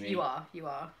 Thanks, Amy. You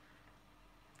are.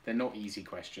 They're not easy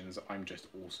questions. I'm just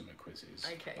awesome at quizzes.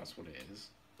 Okay. That's what it is.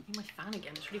 Oh, my fan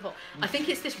again. It's really hot. I think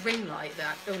it's this ring light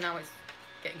that... Oh, now it's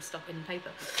getting stuck in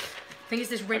paper. I think it's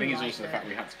this ring light. I think it's also the fact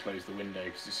we had to close the window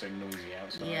because it's so noisy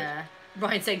outside. Yeah.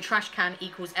 Ryan saying trash can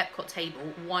equals Epcot table.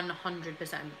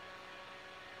 100%.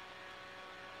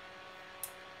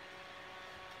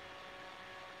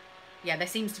 Yeah, there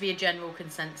seems to be a general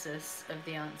consensus of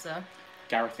the answer.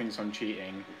 Gareth thinks I'm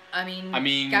cheating. I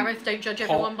mean, Gareth, don't judge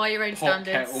everyone by your own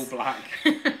standards. Kettle black.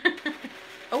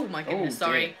 Oh my goodness,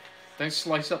 sorry. Dear. Don't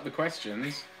slice up the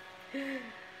questions.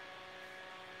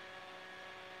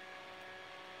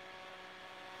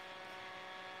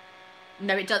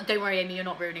 No, it does. Don't worry, Amy, you're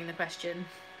not ruining the question.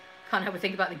 Can't help but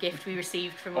think about the gift we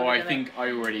received from one Oh, I another. think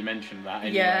I already mentioned that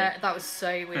anyway. Yeah, that was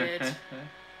so weird.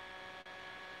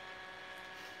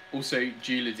 Also,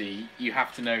 Julity, you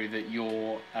have to know that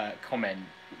your comment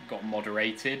got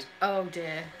moderated. Oh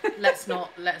dear. Let's not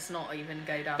even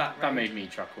go down that road. That made me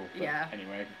chuckle. But yeah.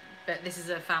 Anyway. But this is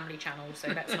a family channel, so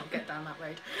let's not get down that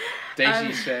road.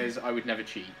 Daisy says I would never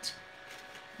cheat.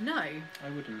 No. I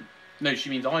wouldn't. No, she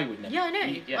means I would never. Yeah, I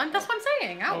know. Yeah. That's what I'm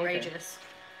saying. Outrageous.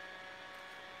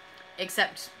 Okay.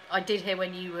 Except I did hear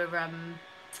when you were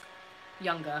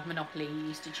younger, Monopoly, you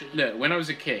used to cheat. Look, when I was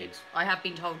a kid, I have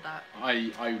been told that.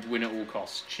 I would win at all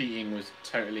costs. Cheating was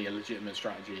totally a legitimate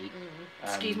strategy.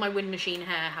 Excuse my wind machine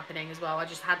hair happening as well. I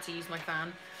just had to use my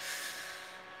fan.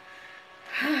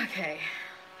 Okay.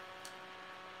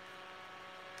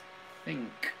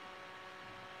 Think.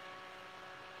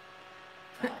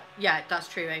 Yeah, that's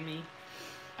true, Amy.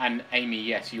 And Amy,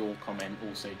 yes, your comment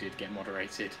also did get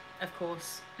moderated. Of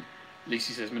course.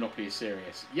 Lucy says Monopoly is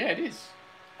serious. Yeah, it is.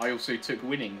 I also took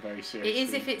winning very seriously. It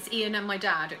is if it's Ian and my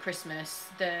dad at Christmas,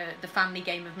 the family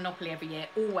game of Monopoly every year.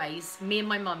 Always, me and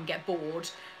my mum get bored,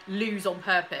 lose on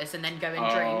purpose, and then go and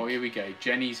drink. Oh, here we go.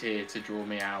 Jenny's here to draw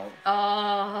me out.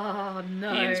 Oh,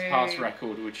 no. Ian's past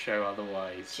record would show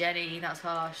otherwise. Jenny, that's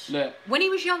harsh. Look, when he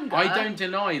was younger... I don't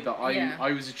deny that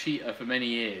I was a cheater for many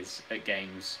years at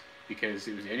games because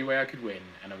it was the only way I could win,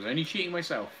 and I was only cheating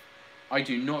myself. I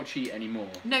do not cheat anymore.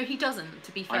 No, he doesn't,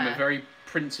 to be fair. I'm a very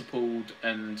principled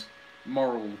and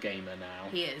moral gamer now.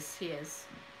 He is, he is.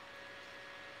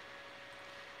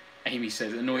 Amy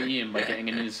says, annoy Ian by getting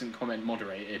an innocent comment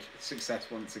moderated. Success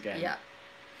once again. Yeah.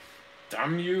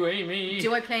 Damn you, Amy.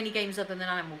 Do I play any games other than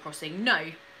Animal Crossing? No.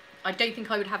 I don't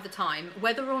think I would have the time.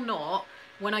 Whether or not,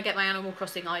 when I get my Animal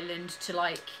Crossing island to,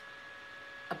 like,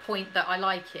 a point that I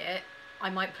like it, I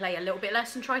might play a little bit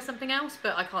less and try something else,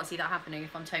 but I can't see that happening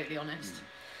if I'm totally honest.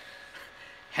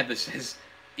 Heather says,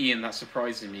 Ian, that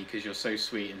surprises me because you're so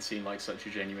sweet and seem like such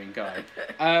a genuine guy.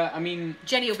 I mean...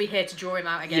 Jenny will be here to draw him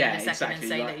out again in a second and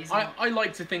say that he's not. I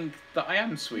like to think that I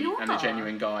am sweet and a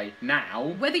genuine guy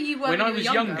now. Whether you were when I was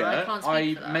younger, I can't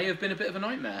speak for that. may have been a bit of a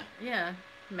nightmare. Yeah,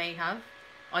 may have.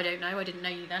 I don't know, I didn't know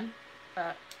you then.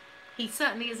 But he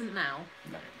certainly isn't now.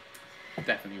 No,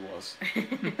 definitely was.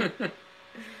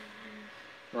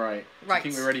 Right. Right. Do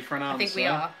you think we're ready for an answer? I think we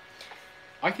are.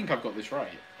 I think I've got this right.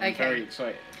 I'm very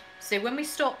excited. So when we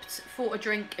stopped for a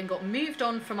drink and got moved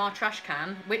on from our trash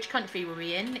can, which country were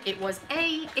we in? It was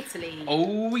A, Italy.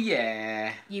 Oh,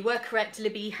 yeah. You were correct.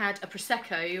 Libby had a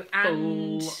Prosecco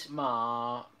and... Full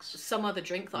marks. Some other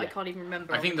drink that I can't even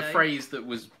remember. I think the phrase that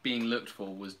was being looked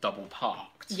for was double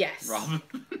parked. Yes. Rather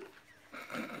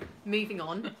Moving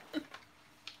on.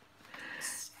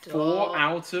 Stop. 4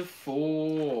 out of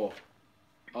 4.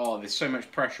 Oh, there's so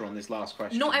much pressure on this last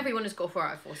question. Not everyone has got 4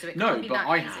 out of 4, so it can't be that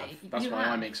I easy. have. That's why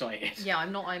I'm excited. Yeah,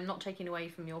 I'm not taking away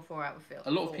from your 4 out of 4.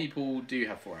 A lot of people do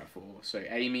have 4 out of 4. So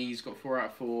Amy's got 4 out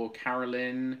of 4.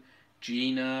 Carolyn,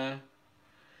 Gina,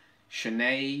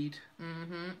 Sinead,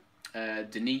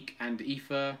 Danique, and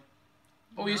Aoife.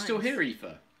 Oh, you're still here, Aoife.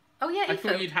 Oh yeah, Aoife. I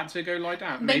thought you'd had to go lie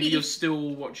down. Maybe you're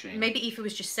still watching. Maybe Aoife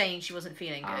was just saying she wasn't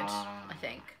feeling good. I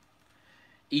think.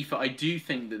 Aoife, I do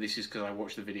think that this is because I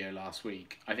watched the video last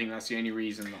week. I think that's the only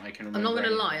reason that I can remember. I'm not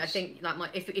going to lie. I think that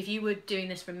if you were doing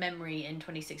this from memory in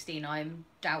 2016, I'm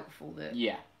doubtful that.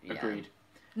 Yeah, agreed.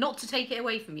 Not to take it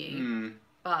away from you,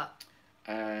 but.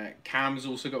 Cam's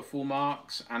also got 4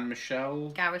 marks, and Michelle.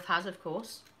 Gareth has, of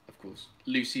course. Of course.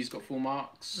 Lucy's got 4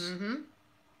 marks.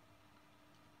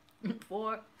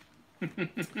 4.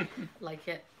 Like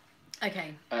it.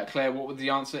 Okay. Claire, what was the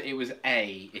answer? It was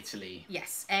A, Italy.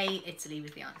 Yes, A, Italy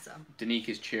was the answer. Danique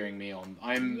is cheering me on.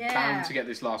 I'm bound to get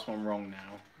this last one wrong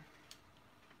now.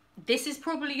 This is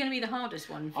probably going to be the hardest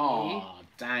one for you. Oh,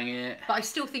 dang it. But I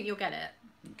still think you'll get it.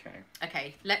 Okay.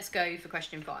 Okay, let's go for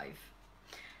question 5.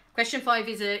 Question 5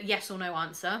 is a yes or no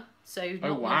answer. So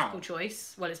not multiple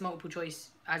choice. Well, it's multiple choice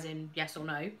as in yes or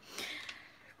no.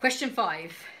 Question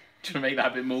 5. To make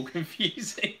that a bit more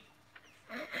confusing.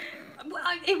 Well,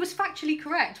 it was factually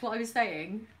correct what I was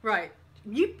saying. Right,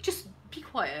 you just be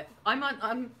quiet.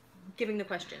 I'm giving the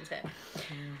questions here.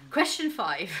 Question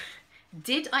 5.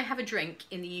 Did I have a drink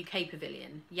in the UK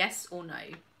pavilion? Yes or no?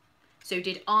 So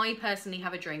did I personally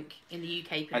have a drink in the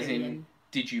UK pavilion? As in,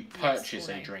 did you purchase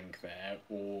a drink there,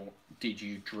 or did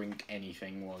you drink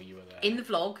anything while you were there? In the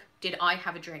vlog, did I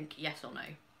have a drink? Yes or no?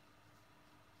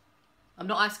 I'm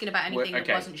not asking about anything that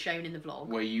wasn't shown in the vlog.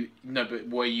 Were you... No, but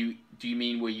were you... Do you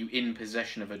mean were you in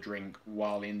possession of a drink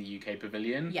while in the UK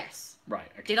pavilion? Yes. Right,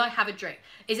 okay. Did I have a drink?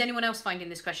 Is anyone else finding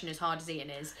this question as hard as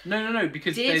Ian is? No,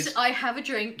 because Did I have a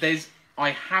drink? I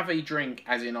have a drink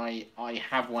as in I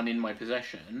have one in my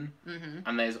possession.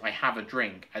 And there's I have a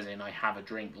drink as in I have a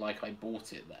drink like I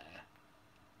bought it there.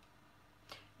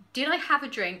 Did I have a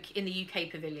drink in the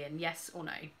UK pavilion? Yes or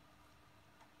no?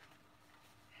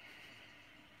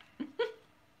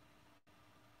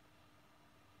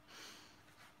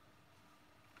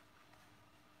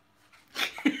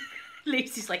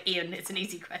 Lucy's like, Ian, it's an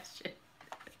easy question.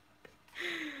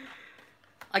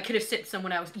 I could have sipped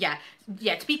someone else. Yeah,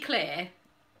 to be clear,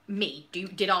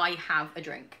 did I have a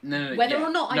drink? No. Whether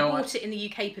or not I bought it in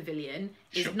the UK pavilion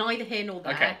is neither here nor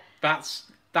there. Okay, that's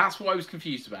what I was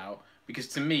confused about, because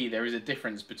to me there is a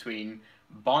difference between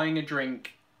buying a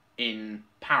drink in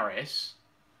France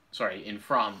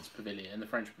pavilion, the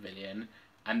French pavilion,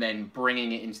 and then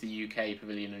bringing it into the UK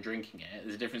pavilion and drinking it.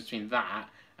 There's a difference between that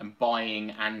and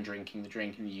buying and drinking the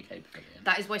drink in the UK pavilion.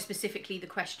 That is why specifically the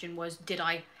question was, did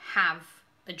I have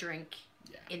a drink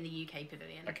in the UK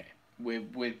pavilion? Okay, we're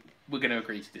going to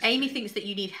agree to this. Amy thinks that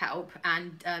you need help,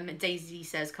 and Daisy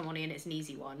says, come on Ian, it's an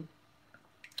easy one.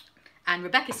 And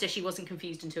Rebecca says she wasn't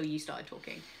confused until you started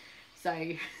talking.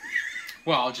 So...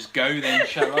 Well, I'll just go then,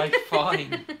 shall I?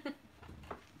 Fine.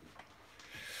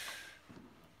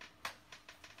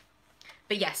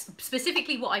 But yes,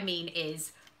 specifically what I mean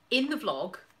is, in the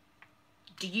vlog,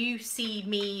 do you see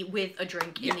me with a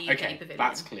drink in the UK pavilion?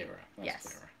 That's clearer. That's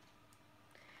clearer.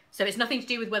 So it's nothing to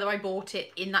do with whether I bought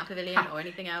it in that pavilion or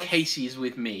anything else. Casey is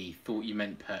with me. Thought you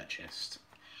meant purchased.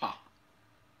 Ha.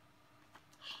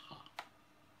 Ha.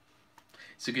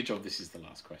 It's a good job this is the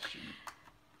last question.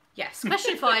 Yes.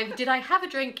 Question 5. Did I have a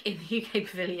drink in the UK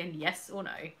pavilion? Yes or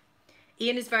no?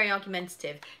 Ian is very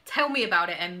argumentative. Tell me about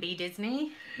it, MB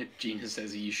Disney. Gina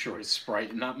says, are you sure it's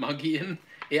Sprite in that mug, Ian?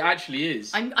 It actually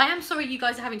is. I am sorry you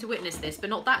guys are having to witness this, but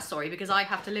not that sorry because I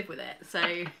have to live with it.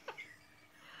 So...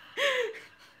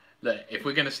 Look, if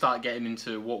we're going to start getting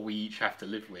into what we each have to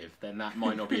live with, then that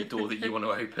might not be a door that you want to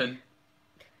open.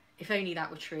 If only that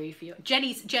were true for you.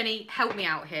 Jenny, help me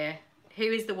out here. Who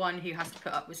is the one who has to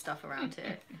put up with stuff around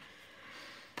here?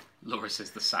 Laura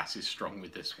says the sass is strong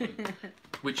with this one.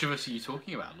 Which of us are you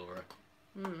talking about, Laura?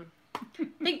 I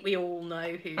think we all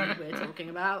know who we're talking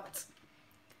about.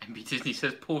 MB Disney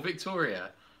says, poor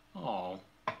Victoria. Oh.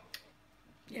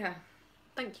 Yeah,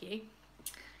 thank you.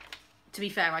 To be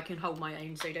fair, I can hold my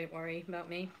own, so don't worry about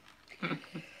me.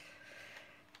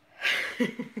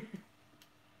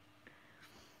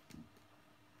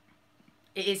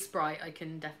 It is Sprite, I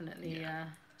can definitely... Yeah.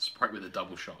 Sprite with a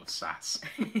double shot of sass.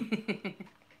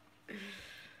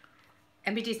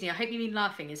 MB Disney, I hope you mean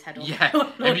laughing his head off. Yeah,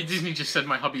 MB Disney just said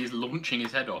my hubby is launching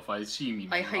his head off. I assume you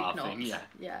mean I hope laughing. not.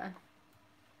 Yeah.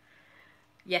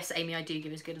 Yes, Amy, I do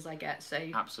give as good as I get, so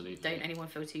absolutely. Don't anyone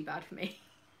feel too bad for me.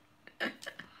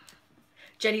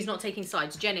 Jenny's not taking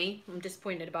sides. Jenny, I'm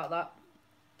disappointed about that.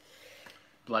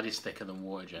 Blood is thicker than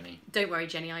water, Jenny. Don't worry,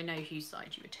 Jenny. I know whose side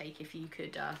you would take if you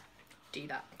could do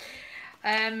that.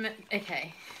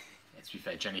 Okay. Yeah, to be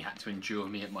fair, Jenny had to endure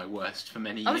me at my worst for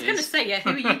many years. I was going to say, yeah, who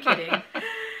are you kidding?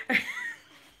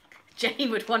 Jenny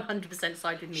would 100%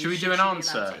 side with me. Should we do an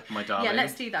answer, my darling? Yeah,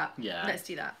 let's do that. Yeah. Let's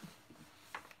do that.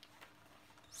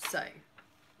 So,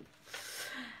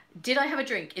 did I have a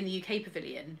drink in the UK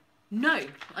pavilion? No,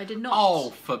 I did not. Oh,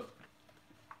 for...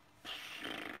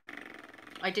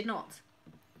 I did not.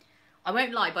 I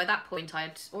won't lie, by that point I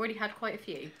had already had quite a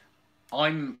few.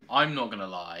 I'm not going to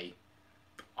lie.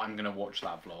 I'm going to watch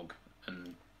that vlog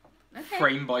and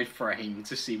frame by frame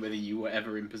to see whether you were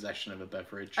ever in possession of a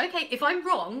beverage. Okay, if I'm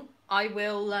wrong, I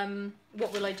will,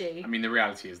 what will I do? I mean, the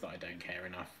reality is that I don't care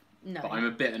enough. No. But I'm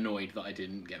a bit annoyed that I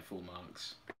didn't get full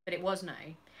marks. But it was no.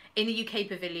 In the UK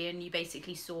pavilion, you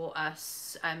basically saw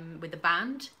us with the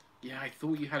band. Yeah, I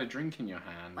thought you had a drink in your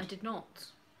hand. I did not.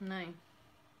 No.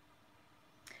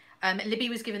 Libby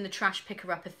was given the trash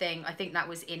picker-upper thing. I think that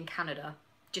was in Canada,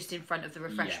 just in front of the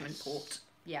refreshment port.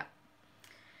 Yeah.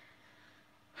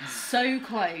 So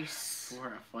close. 4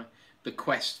 out of 5. The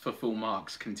quest for full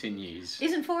marks continues.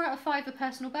 Isn't 4 out of 5 a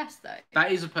personal best, though?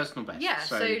 That is a personal best. Yeah,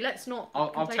 so let's not...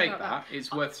 I'll take that.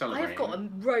 It's worth celebrating. I've got a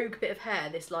rogue bit of hair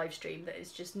this live stream that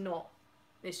is just not...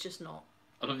 It's just not.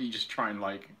 I love that you just try and,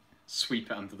 like,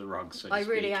 sweep it under the rug, so to I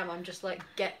speak. really am. I'm just like,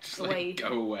 get just away. Like,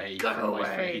 go away go from away.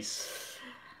 my face.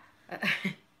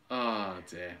 Oh,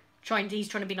 dear. He's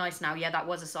trying to be nice now. Yeah, that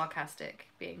was a sarcastic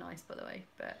being nice, by the way,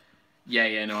 but...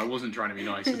 Yeah, no, I wasn't trying to be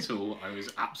nice at all. I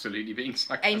was absolutely being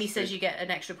sarcastic. Amy says you get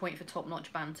an extra point for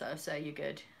top-notch banter, so you're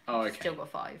good. Oh, okay. Still got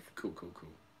 5. Cool.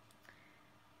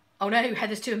 Oh no,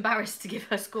 Heather's too embarrassed to give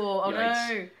her score. Oh Yikes.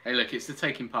 no. Hey, look, it's the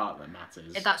taking part that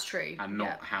matters. That's true. And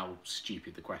not how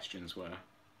stupid the questions were.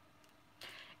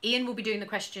 Ian will be doing the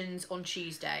questions on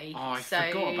Tuesday. Oh, I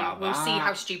forgot about that. We'll see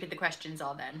how stupid the questions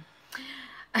are then.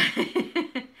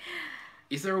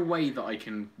 Is there a way that I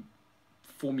can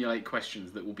formulate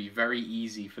questions that will be very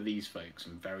easy for these folks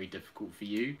and very difficult for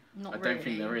you? Not I don't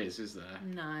think there is there?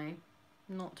 No,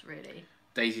 not really.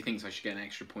 Daisy thinks I should get an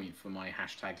extra point for my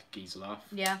hashtag geezer laugh.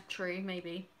 Yeah, true,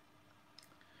 maybe.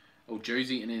 Oh,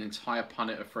 Joe's eaten an entire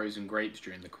punnet of frozen grapes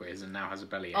during the quiz and now has a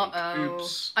bellyache. Uh-oh.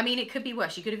 Oops. I mean, it could be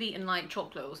worse. You could have eaten, like,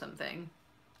 chocolate or something.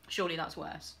 Surely that's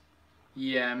worse.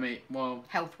 Yeah, mate, well...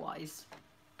 Health-wise.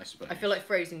 I suppose. I feel like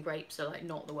frozen grapes are, like,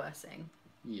 not the worst thing.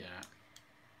 Yeah.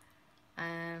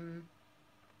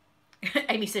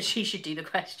 Amy says she should do the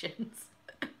questions.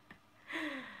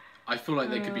 I feel like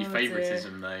there could be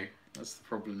favouritism, though. That's the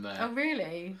problem there. Oh,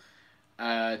 really?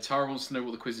 Tara wants to know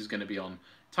what the quiz is going to be on.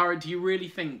 Tara, do you really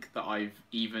think that I've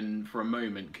even for a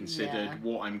moment considered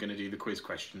what I'm going to do the quiz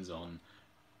questions on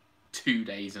 2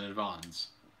 days in advance?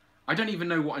 I don't even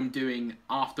know what I'm doing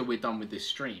after we're done with this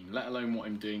stream, let alone what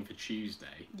I'm doing for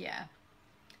Tuesday. Yeah.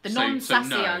 The non-sassy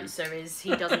no. answer is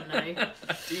he doesn't know.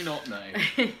 Do not know.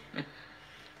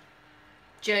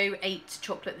 Joe ate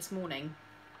chocolate this morning.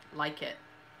 Like it.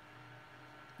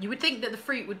 You would think that the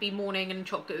fruit would be morning and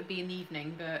chocolate would be in the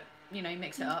evening, but, you know,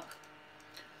 mix it up.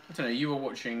 I don't know, you were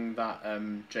watching that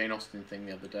Jane Austen thing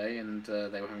the other day and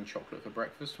they were having chocolate for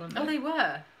breakfast, weren't they? Oh, they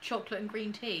were. Chocolate and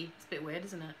green tea. It's a bit weird,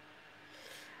 isn't it?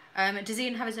 Does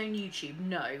Ian have his own YouTube?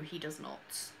 No, he does not.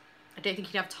 I don't think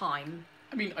he'd have time.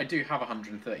 I mean, I do have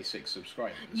 136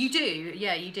 subscribers. You do,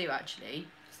 yeah, you do actually.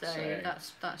 So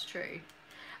that's true.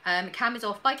 Cam is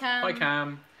off. Bye, Cam. Bye,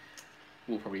 Cam.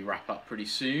 We'll probably wrap up pretty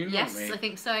soon. Yes, won't we? I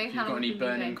think so. If you've got any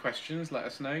burning questions, let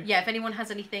us know. Yeah, if anyone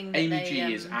has anything. That Amy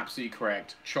G is absolutely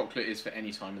correct. Chocolate is for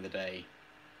any time of the day.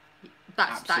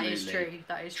 That is true.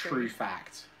 That is true. True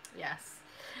fact. Yes.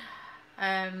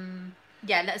 Yeah,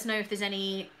 let us know if there's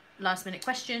any last minute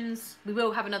questions. We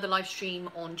will have another live stream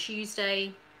on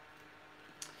Tuesday.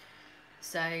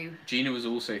 So Gina was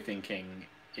also thinking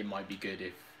it might be good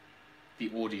if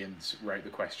the audience wrote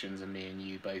the questions and me and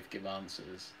you both give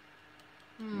answers.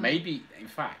 Maybe, in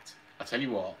fact, I'll tell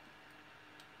you what.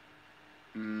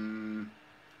 No,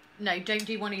 don't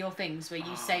do one of your things where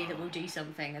you say that we'll do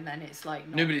something and then it's like...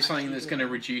 No, but it's something that's going to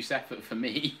reduce effort for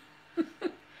me.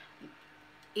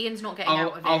 Ian's not getting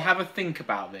out of it. I'll have a think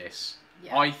about this.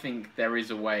 Yeah. I think there is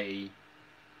a way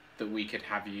that we could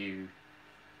have you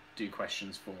do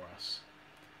questions for us.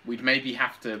 We'd maybe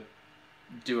have to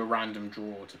do a random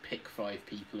draw to pick 5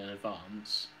 people in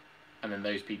advance, and then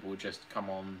those people would just come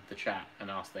on the chat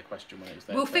and ask their question when it's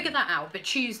their We'll turn. figure that out, but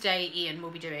Tuesday Ian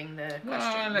will be doing the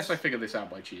questions. Unless I figure this out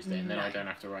by Tuesday, and then I don't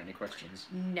have to write any questions.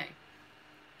 No.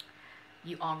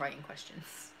 You are writing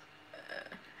questions.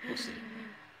 We'll see.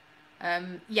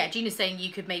 Yeah, Gina's saying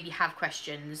you could maybe have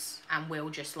questions and we'll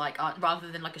just like,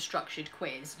 rather than like a structured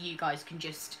quiz, you guys can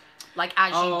just, like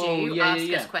as you do,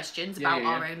 ask us questions about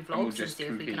our own vlogs and see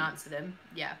if we can answer them.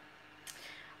 Yeah.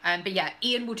 But yeah,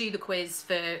 Ian will do the quiz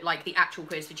for, like, the actual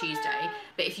quiz for Tuesday.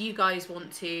 But if you guys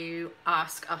want to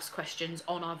ask us questions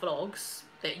on our vlogs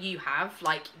that you have,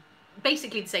 like,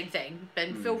 basically the same thing,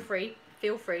 then feel free.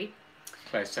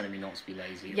 Claire's telling me not to be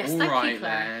lazy. Yes, thank you,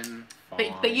 Claire. Then.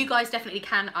 But you guys definitely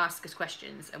can ask us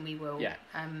questions, and we will. Yeah.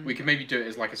 We could maybe do it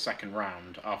as, like, a second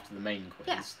round after the main quiz.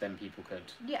 Yeah. Then people could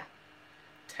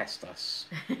test us.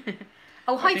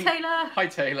 Oh, hi, Taylor. Hi,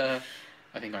 Taylor.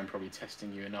 I think I'm probably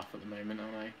testing you enough at the moment,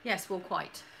 aren't I? Yes, well,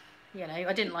 quite. You know,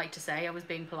 I didn't like to say, I was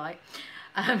being polite.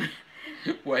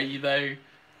 Were you, though?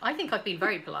 I think I've been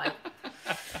very polite.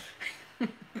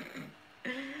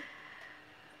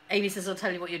 Amy says, I'll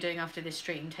tell you what you're doing after this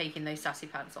stream, taking those sassy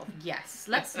pants off. Yes,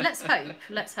 let's hope.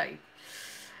 Let's hope.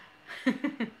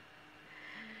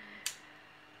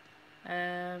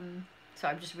 So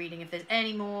I'm just reading if there's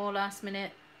any more last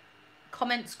minute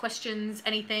comments, questions,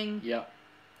 anything. Yeah.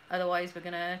 Otherwise, we're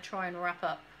going to try and wrap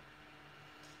up.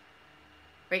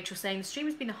 Rachel saying, the stream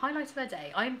has been the highlight of her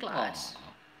day. I'm glad. Aww.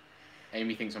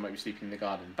 Amy thinks I might be sleeping in the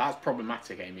garden. That's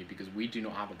problematic, Amy, because we do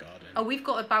not have a garden. Oh, we've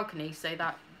got a balcony, so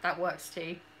that works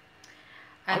too.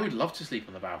 I would love to sleep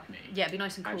on the balcony. Yeah, it'd be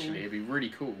nice and cool. Actually, it'd be really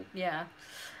cool. Yeah.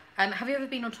 Have you ever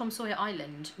been on Tom Sawyer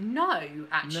Island? No,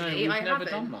 actually. No, I never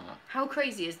haven't. done that. How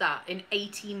crazy is that? In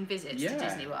 18 visits Yeah. to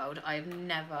Disney World, I have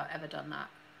never, ever done that.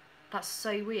 That's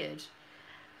so weird.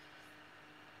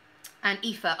 And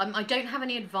Aoife, I don't have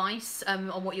any advice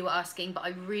on what you were asking, but I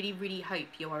really, really hope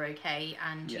you are okay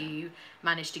and you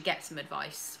managed to get some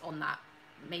advice on that.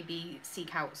 Maybe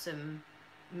seek out some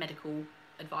medical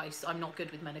advice. I'm not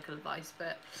good with medical advice,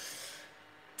 but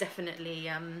definitely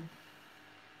I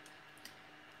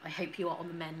hope you are on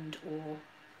the mend or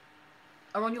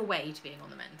are on your way to being on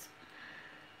the mend.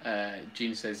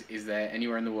 Gina says, is there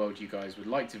anywhere in the world you guys would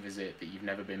like to visit that you've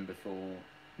never been before,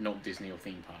 not Disney or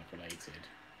theme park related?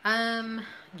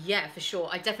 Yeah, for sure.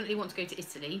 I definitely want to go to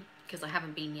Italy because I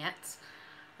haven't been yet.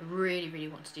 I really, really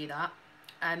want to do that.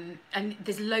 And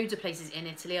there's loads of places in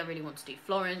Italy. I really want to do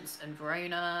Florence and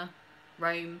Verona.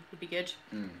 Rome would be good.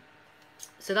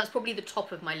 So that's probably the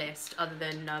top of my list, other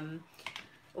than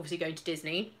obviously going to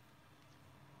Disney.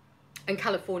 And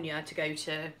California to go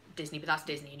to Disney, but that's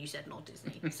Disney and you said not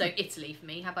Disney. So Italy for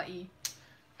me. How about you?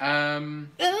 Moth.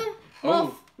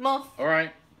 All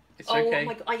right. It's okay. Oh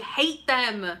my god, I hate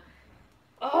them.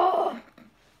 Oh.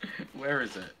 Where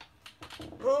is it?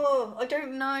 Oh, I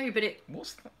don't know, but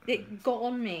What's that? It got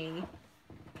on me.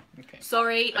 Okay.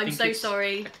 Sorry, I'm so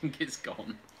sorry. I think it's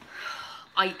gone.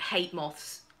 I hate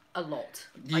moths a lot.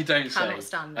 You don't say. I cannot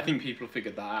stand them. I think people have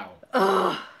figured that out.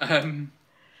 Ugh.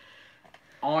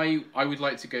 I would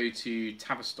like to go to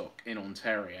Tavistock in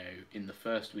Ontario in the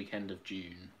first weekend of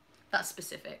June. That's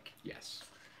specific. Yes.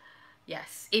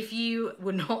 Yes. If you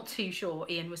were not too sure,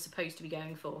 Ian was supposed to be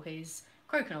going for his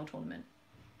crokinole tournament.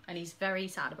 And he's very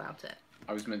sad about it.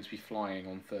 I was meant to be flying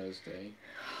on Thursday.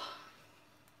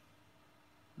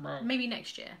 Maybe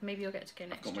next year. Maybe you'll get to go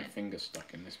next year. I've got my finger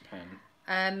stuck in this pen.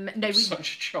 No, I'm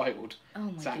such a child. Oh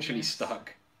my It's actually goodness.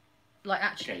 stuck. Like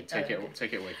actually. Okay,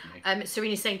 take it away from me.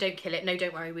 Serena's saying don't kill it. No,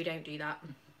 don't worry, we don't do that.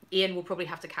 Ian will probably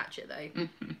have to catch it though.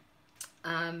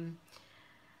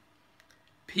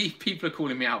 People are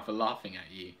calling me out for laughing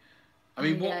at you. I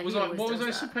mean, Yeah, what was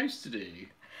I supposed to do?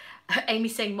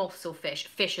 Amy's saying moths or fish.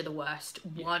 Fish are the worst.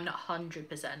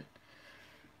 100%.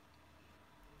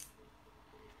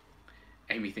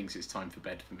 Amy thinks it's time for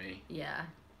bed for me. Yeah.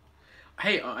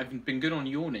 Hey, I've been good on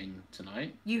yawning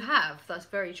tonight. You have. That's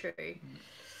very true.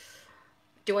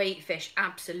 Do I eat fish?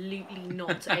 Absolutely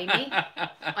not, Amy.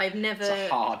 I've never... It's a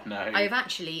hard no. I've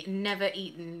actually never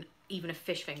eaten even a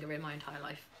fish finger in my entire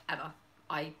life. Ever.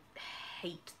 I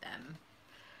hate them.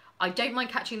 I don't mind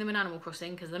catching them in Animal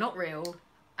Crossing because they're not real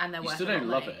and they're worth a lot of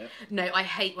money. You still don't love it? No, I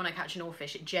hate when I catch an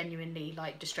oarfish. It genuinely,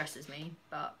 like, distresses me.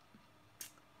 But,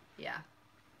 yeah.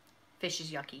 Fish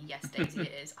is yucky. Yes, Daisy,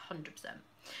 it is. 100%.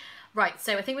 Right,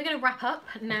 so I think we're going to wrap up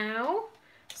now.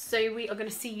 So we are going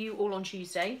to see you all on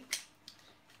Tuesday.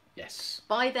 Yes.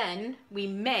 By then, we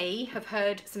may have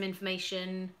heard some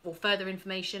information or further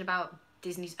information about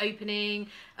Disney's opening,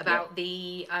 about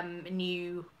the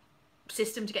new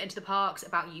system to get into the parks,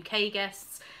 about UK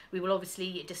guests. We will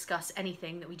obviously discuss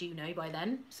anything that we do know by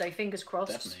then. So fingers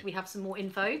crossed. Definitely. We have some more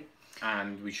info.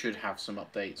 And we should have some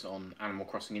updates on Animal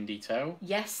Crossing in detail.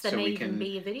 Yes, there may even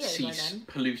be a video by then.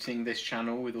 Polluting this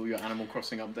channel with all your Animal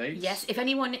Crossing updates. Yes, if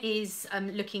anyone is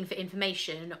looking for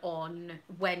information on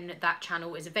when that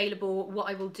channel is available, what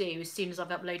I will do as soon as I've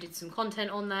uploaded some content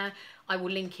on there, I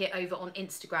will link it over on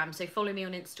Instagram. So follow me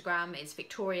on Instagram. It's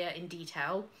Victoria in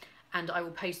Detail. And I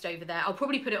will post over there. I'll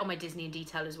probably put it on my Disney in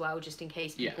Detail as well, just in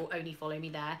case people only follow me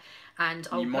there. And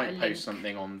I'll might post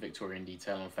something on Victoria in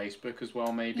Detail on Facebook as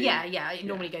well, maybe. Yeah, it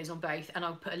normally goes on both. And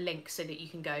I'll put a link so that you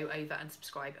can go over and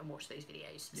subscribe and watch those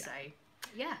videos. Yeah. So,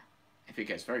 yeah. If it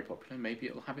gets very popular, maybe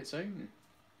it'll have its own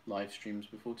live streams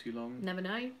before too long. Never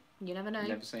know. You never know.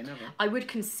 Never say never. I would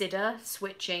consider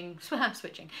switching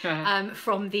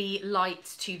from the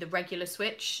Lite to the regular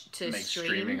Switch to Makes stream.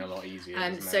 Streaming a lot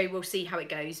easier. So we'll see how it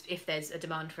goes, if there's a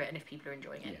demand for it and if people are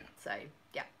enjoying it. Yeah. So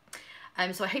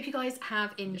yeah. So I hope you guys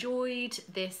have enjoyed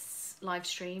this live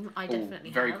stream. I definitely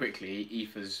have. Very quickly,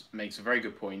 Aoife's makes a very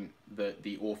good point that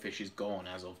the oarfish is gone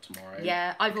as of tomorrow.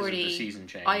 Yeah, I've already. Of the season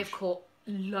change. I've caught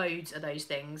loads of those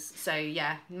things. So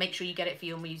yeah, make sure you get it for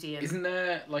your museum. Isn't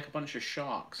there like a bunch of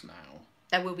sharks now?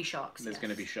 There will be sharks. There's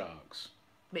going to be sharks.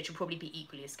 Which will probably be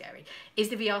equally as scary. Is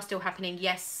the VR still happening?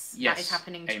 Yes, that is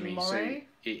happening Amy, tomorrow. So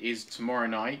it is tomorrow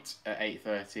night at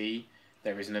 8:30.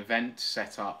 There is an event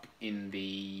set up in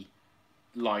the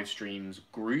live streams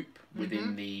group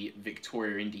within the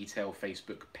Victoria in Detail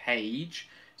Facebook page.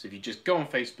 So if you just go on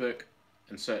Facebook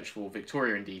and search for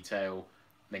Victoria in Detail,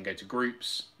 then go to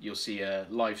groups, you'll see a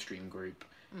live stream group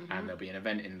and there'll be an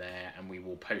event in there and we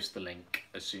will post the link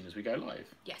as soon as we go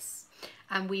live. Yes.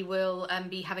 And we will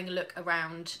be having a look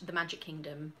around the Magic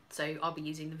Kingdom. So I'll be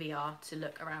using the VR to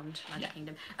look around Magic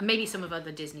Kingdom. And maybe some of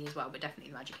other Disney as well, but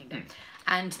definitely the Magic Kingdom.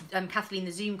 And Kathleen,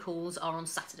 the Zoom calls are on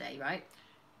Saturday, right?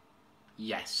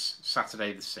 Yes,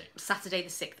 Saturday the 6th. Saturday the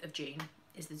 6th of June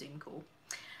is the Zoom call.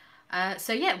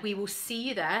 So yeah, we will see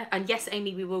you there. And yes,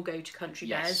 Amy, we will go to Country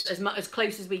Bears as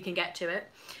close as we can get to it.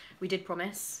 We did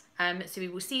promise. So we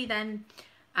will see you then.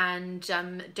 And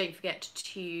don't forget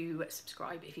to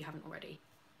subscribe if you haven't already,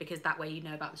 because that way you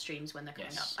know about the streams when they're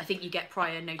coming up. I think you get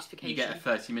prior notification. You get a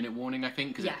 30-minute warning, I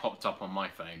think, because it popped up on my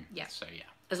phone. Yeah. So yeah.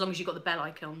 As long as you've got the bell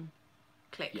icon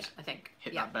clicked, I think.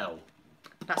 Hit that bell.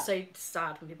 That's so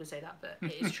sad when people say that, but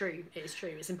it is true. It is true.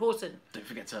 It's important. Don't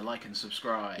forget to like and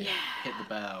subscribe. Yeah. Hit the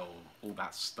bell. All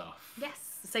that stuff.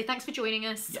 Yes. So thanks for joining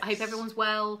us. Yes. I hope everyone's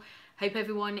well. Hope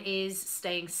everyone is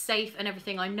staying safe and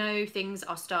everything. I know things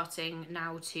are starting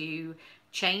now to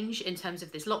change in terms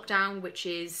of this lockdown, which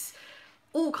is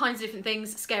all kinds of different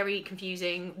things. Scary,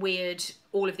 confusing, weird,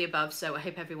 all of the above. So I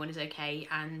hope everyone is okay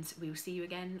and we will see you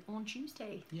again on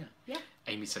Tuesday. Yeah. Yeah.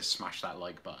 Amy says smash that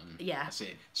like button. Yeah. That's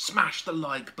it. Smash the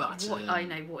like button. I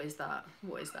know. What is that?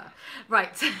 What is that?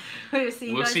 Right. We'll see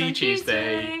you We'll guys see you on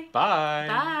Tuesday. Bye.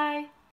 Bye.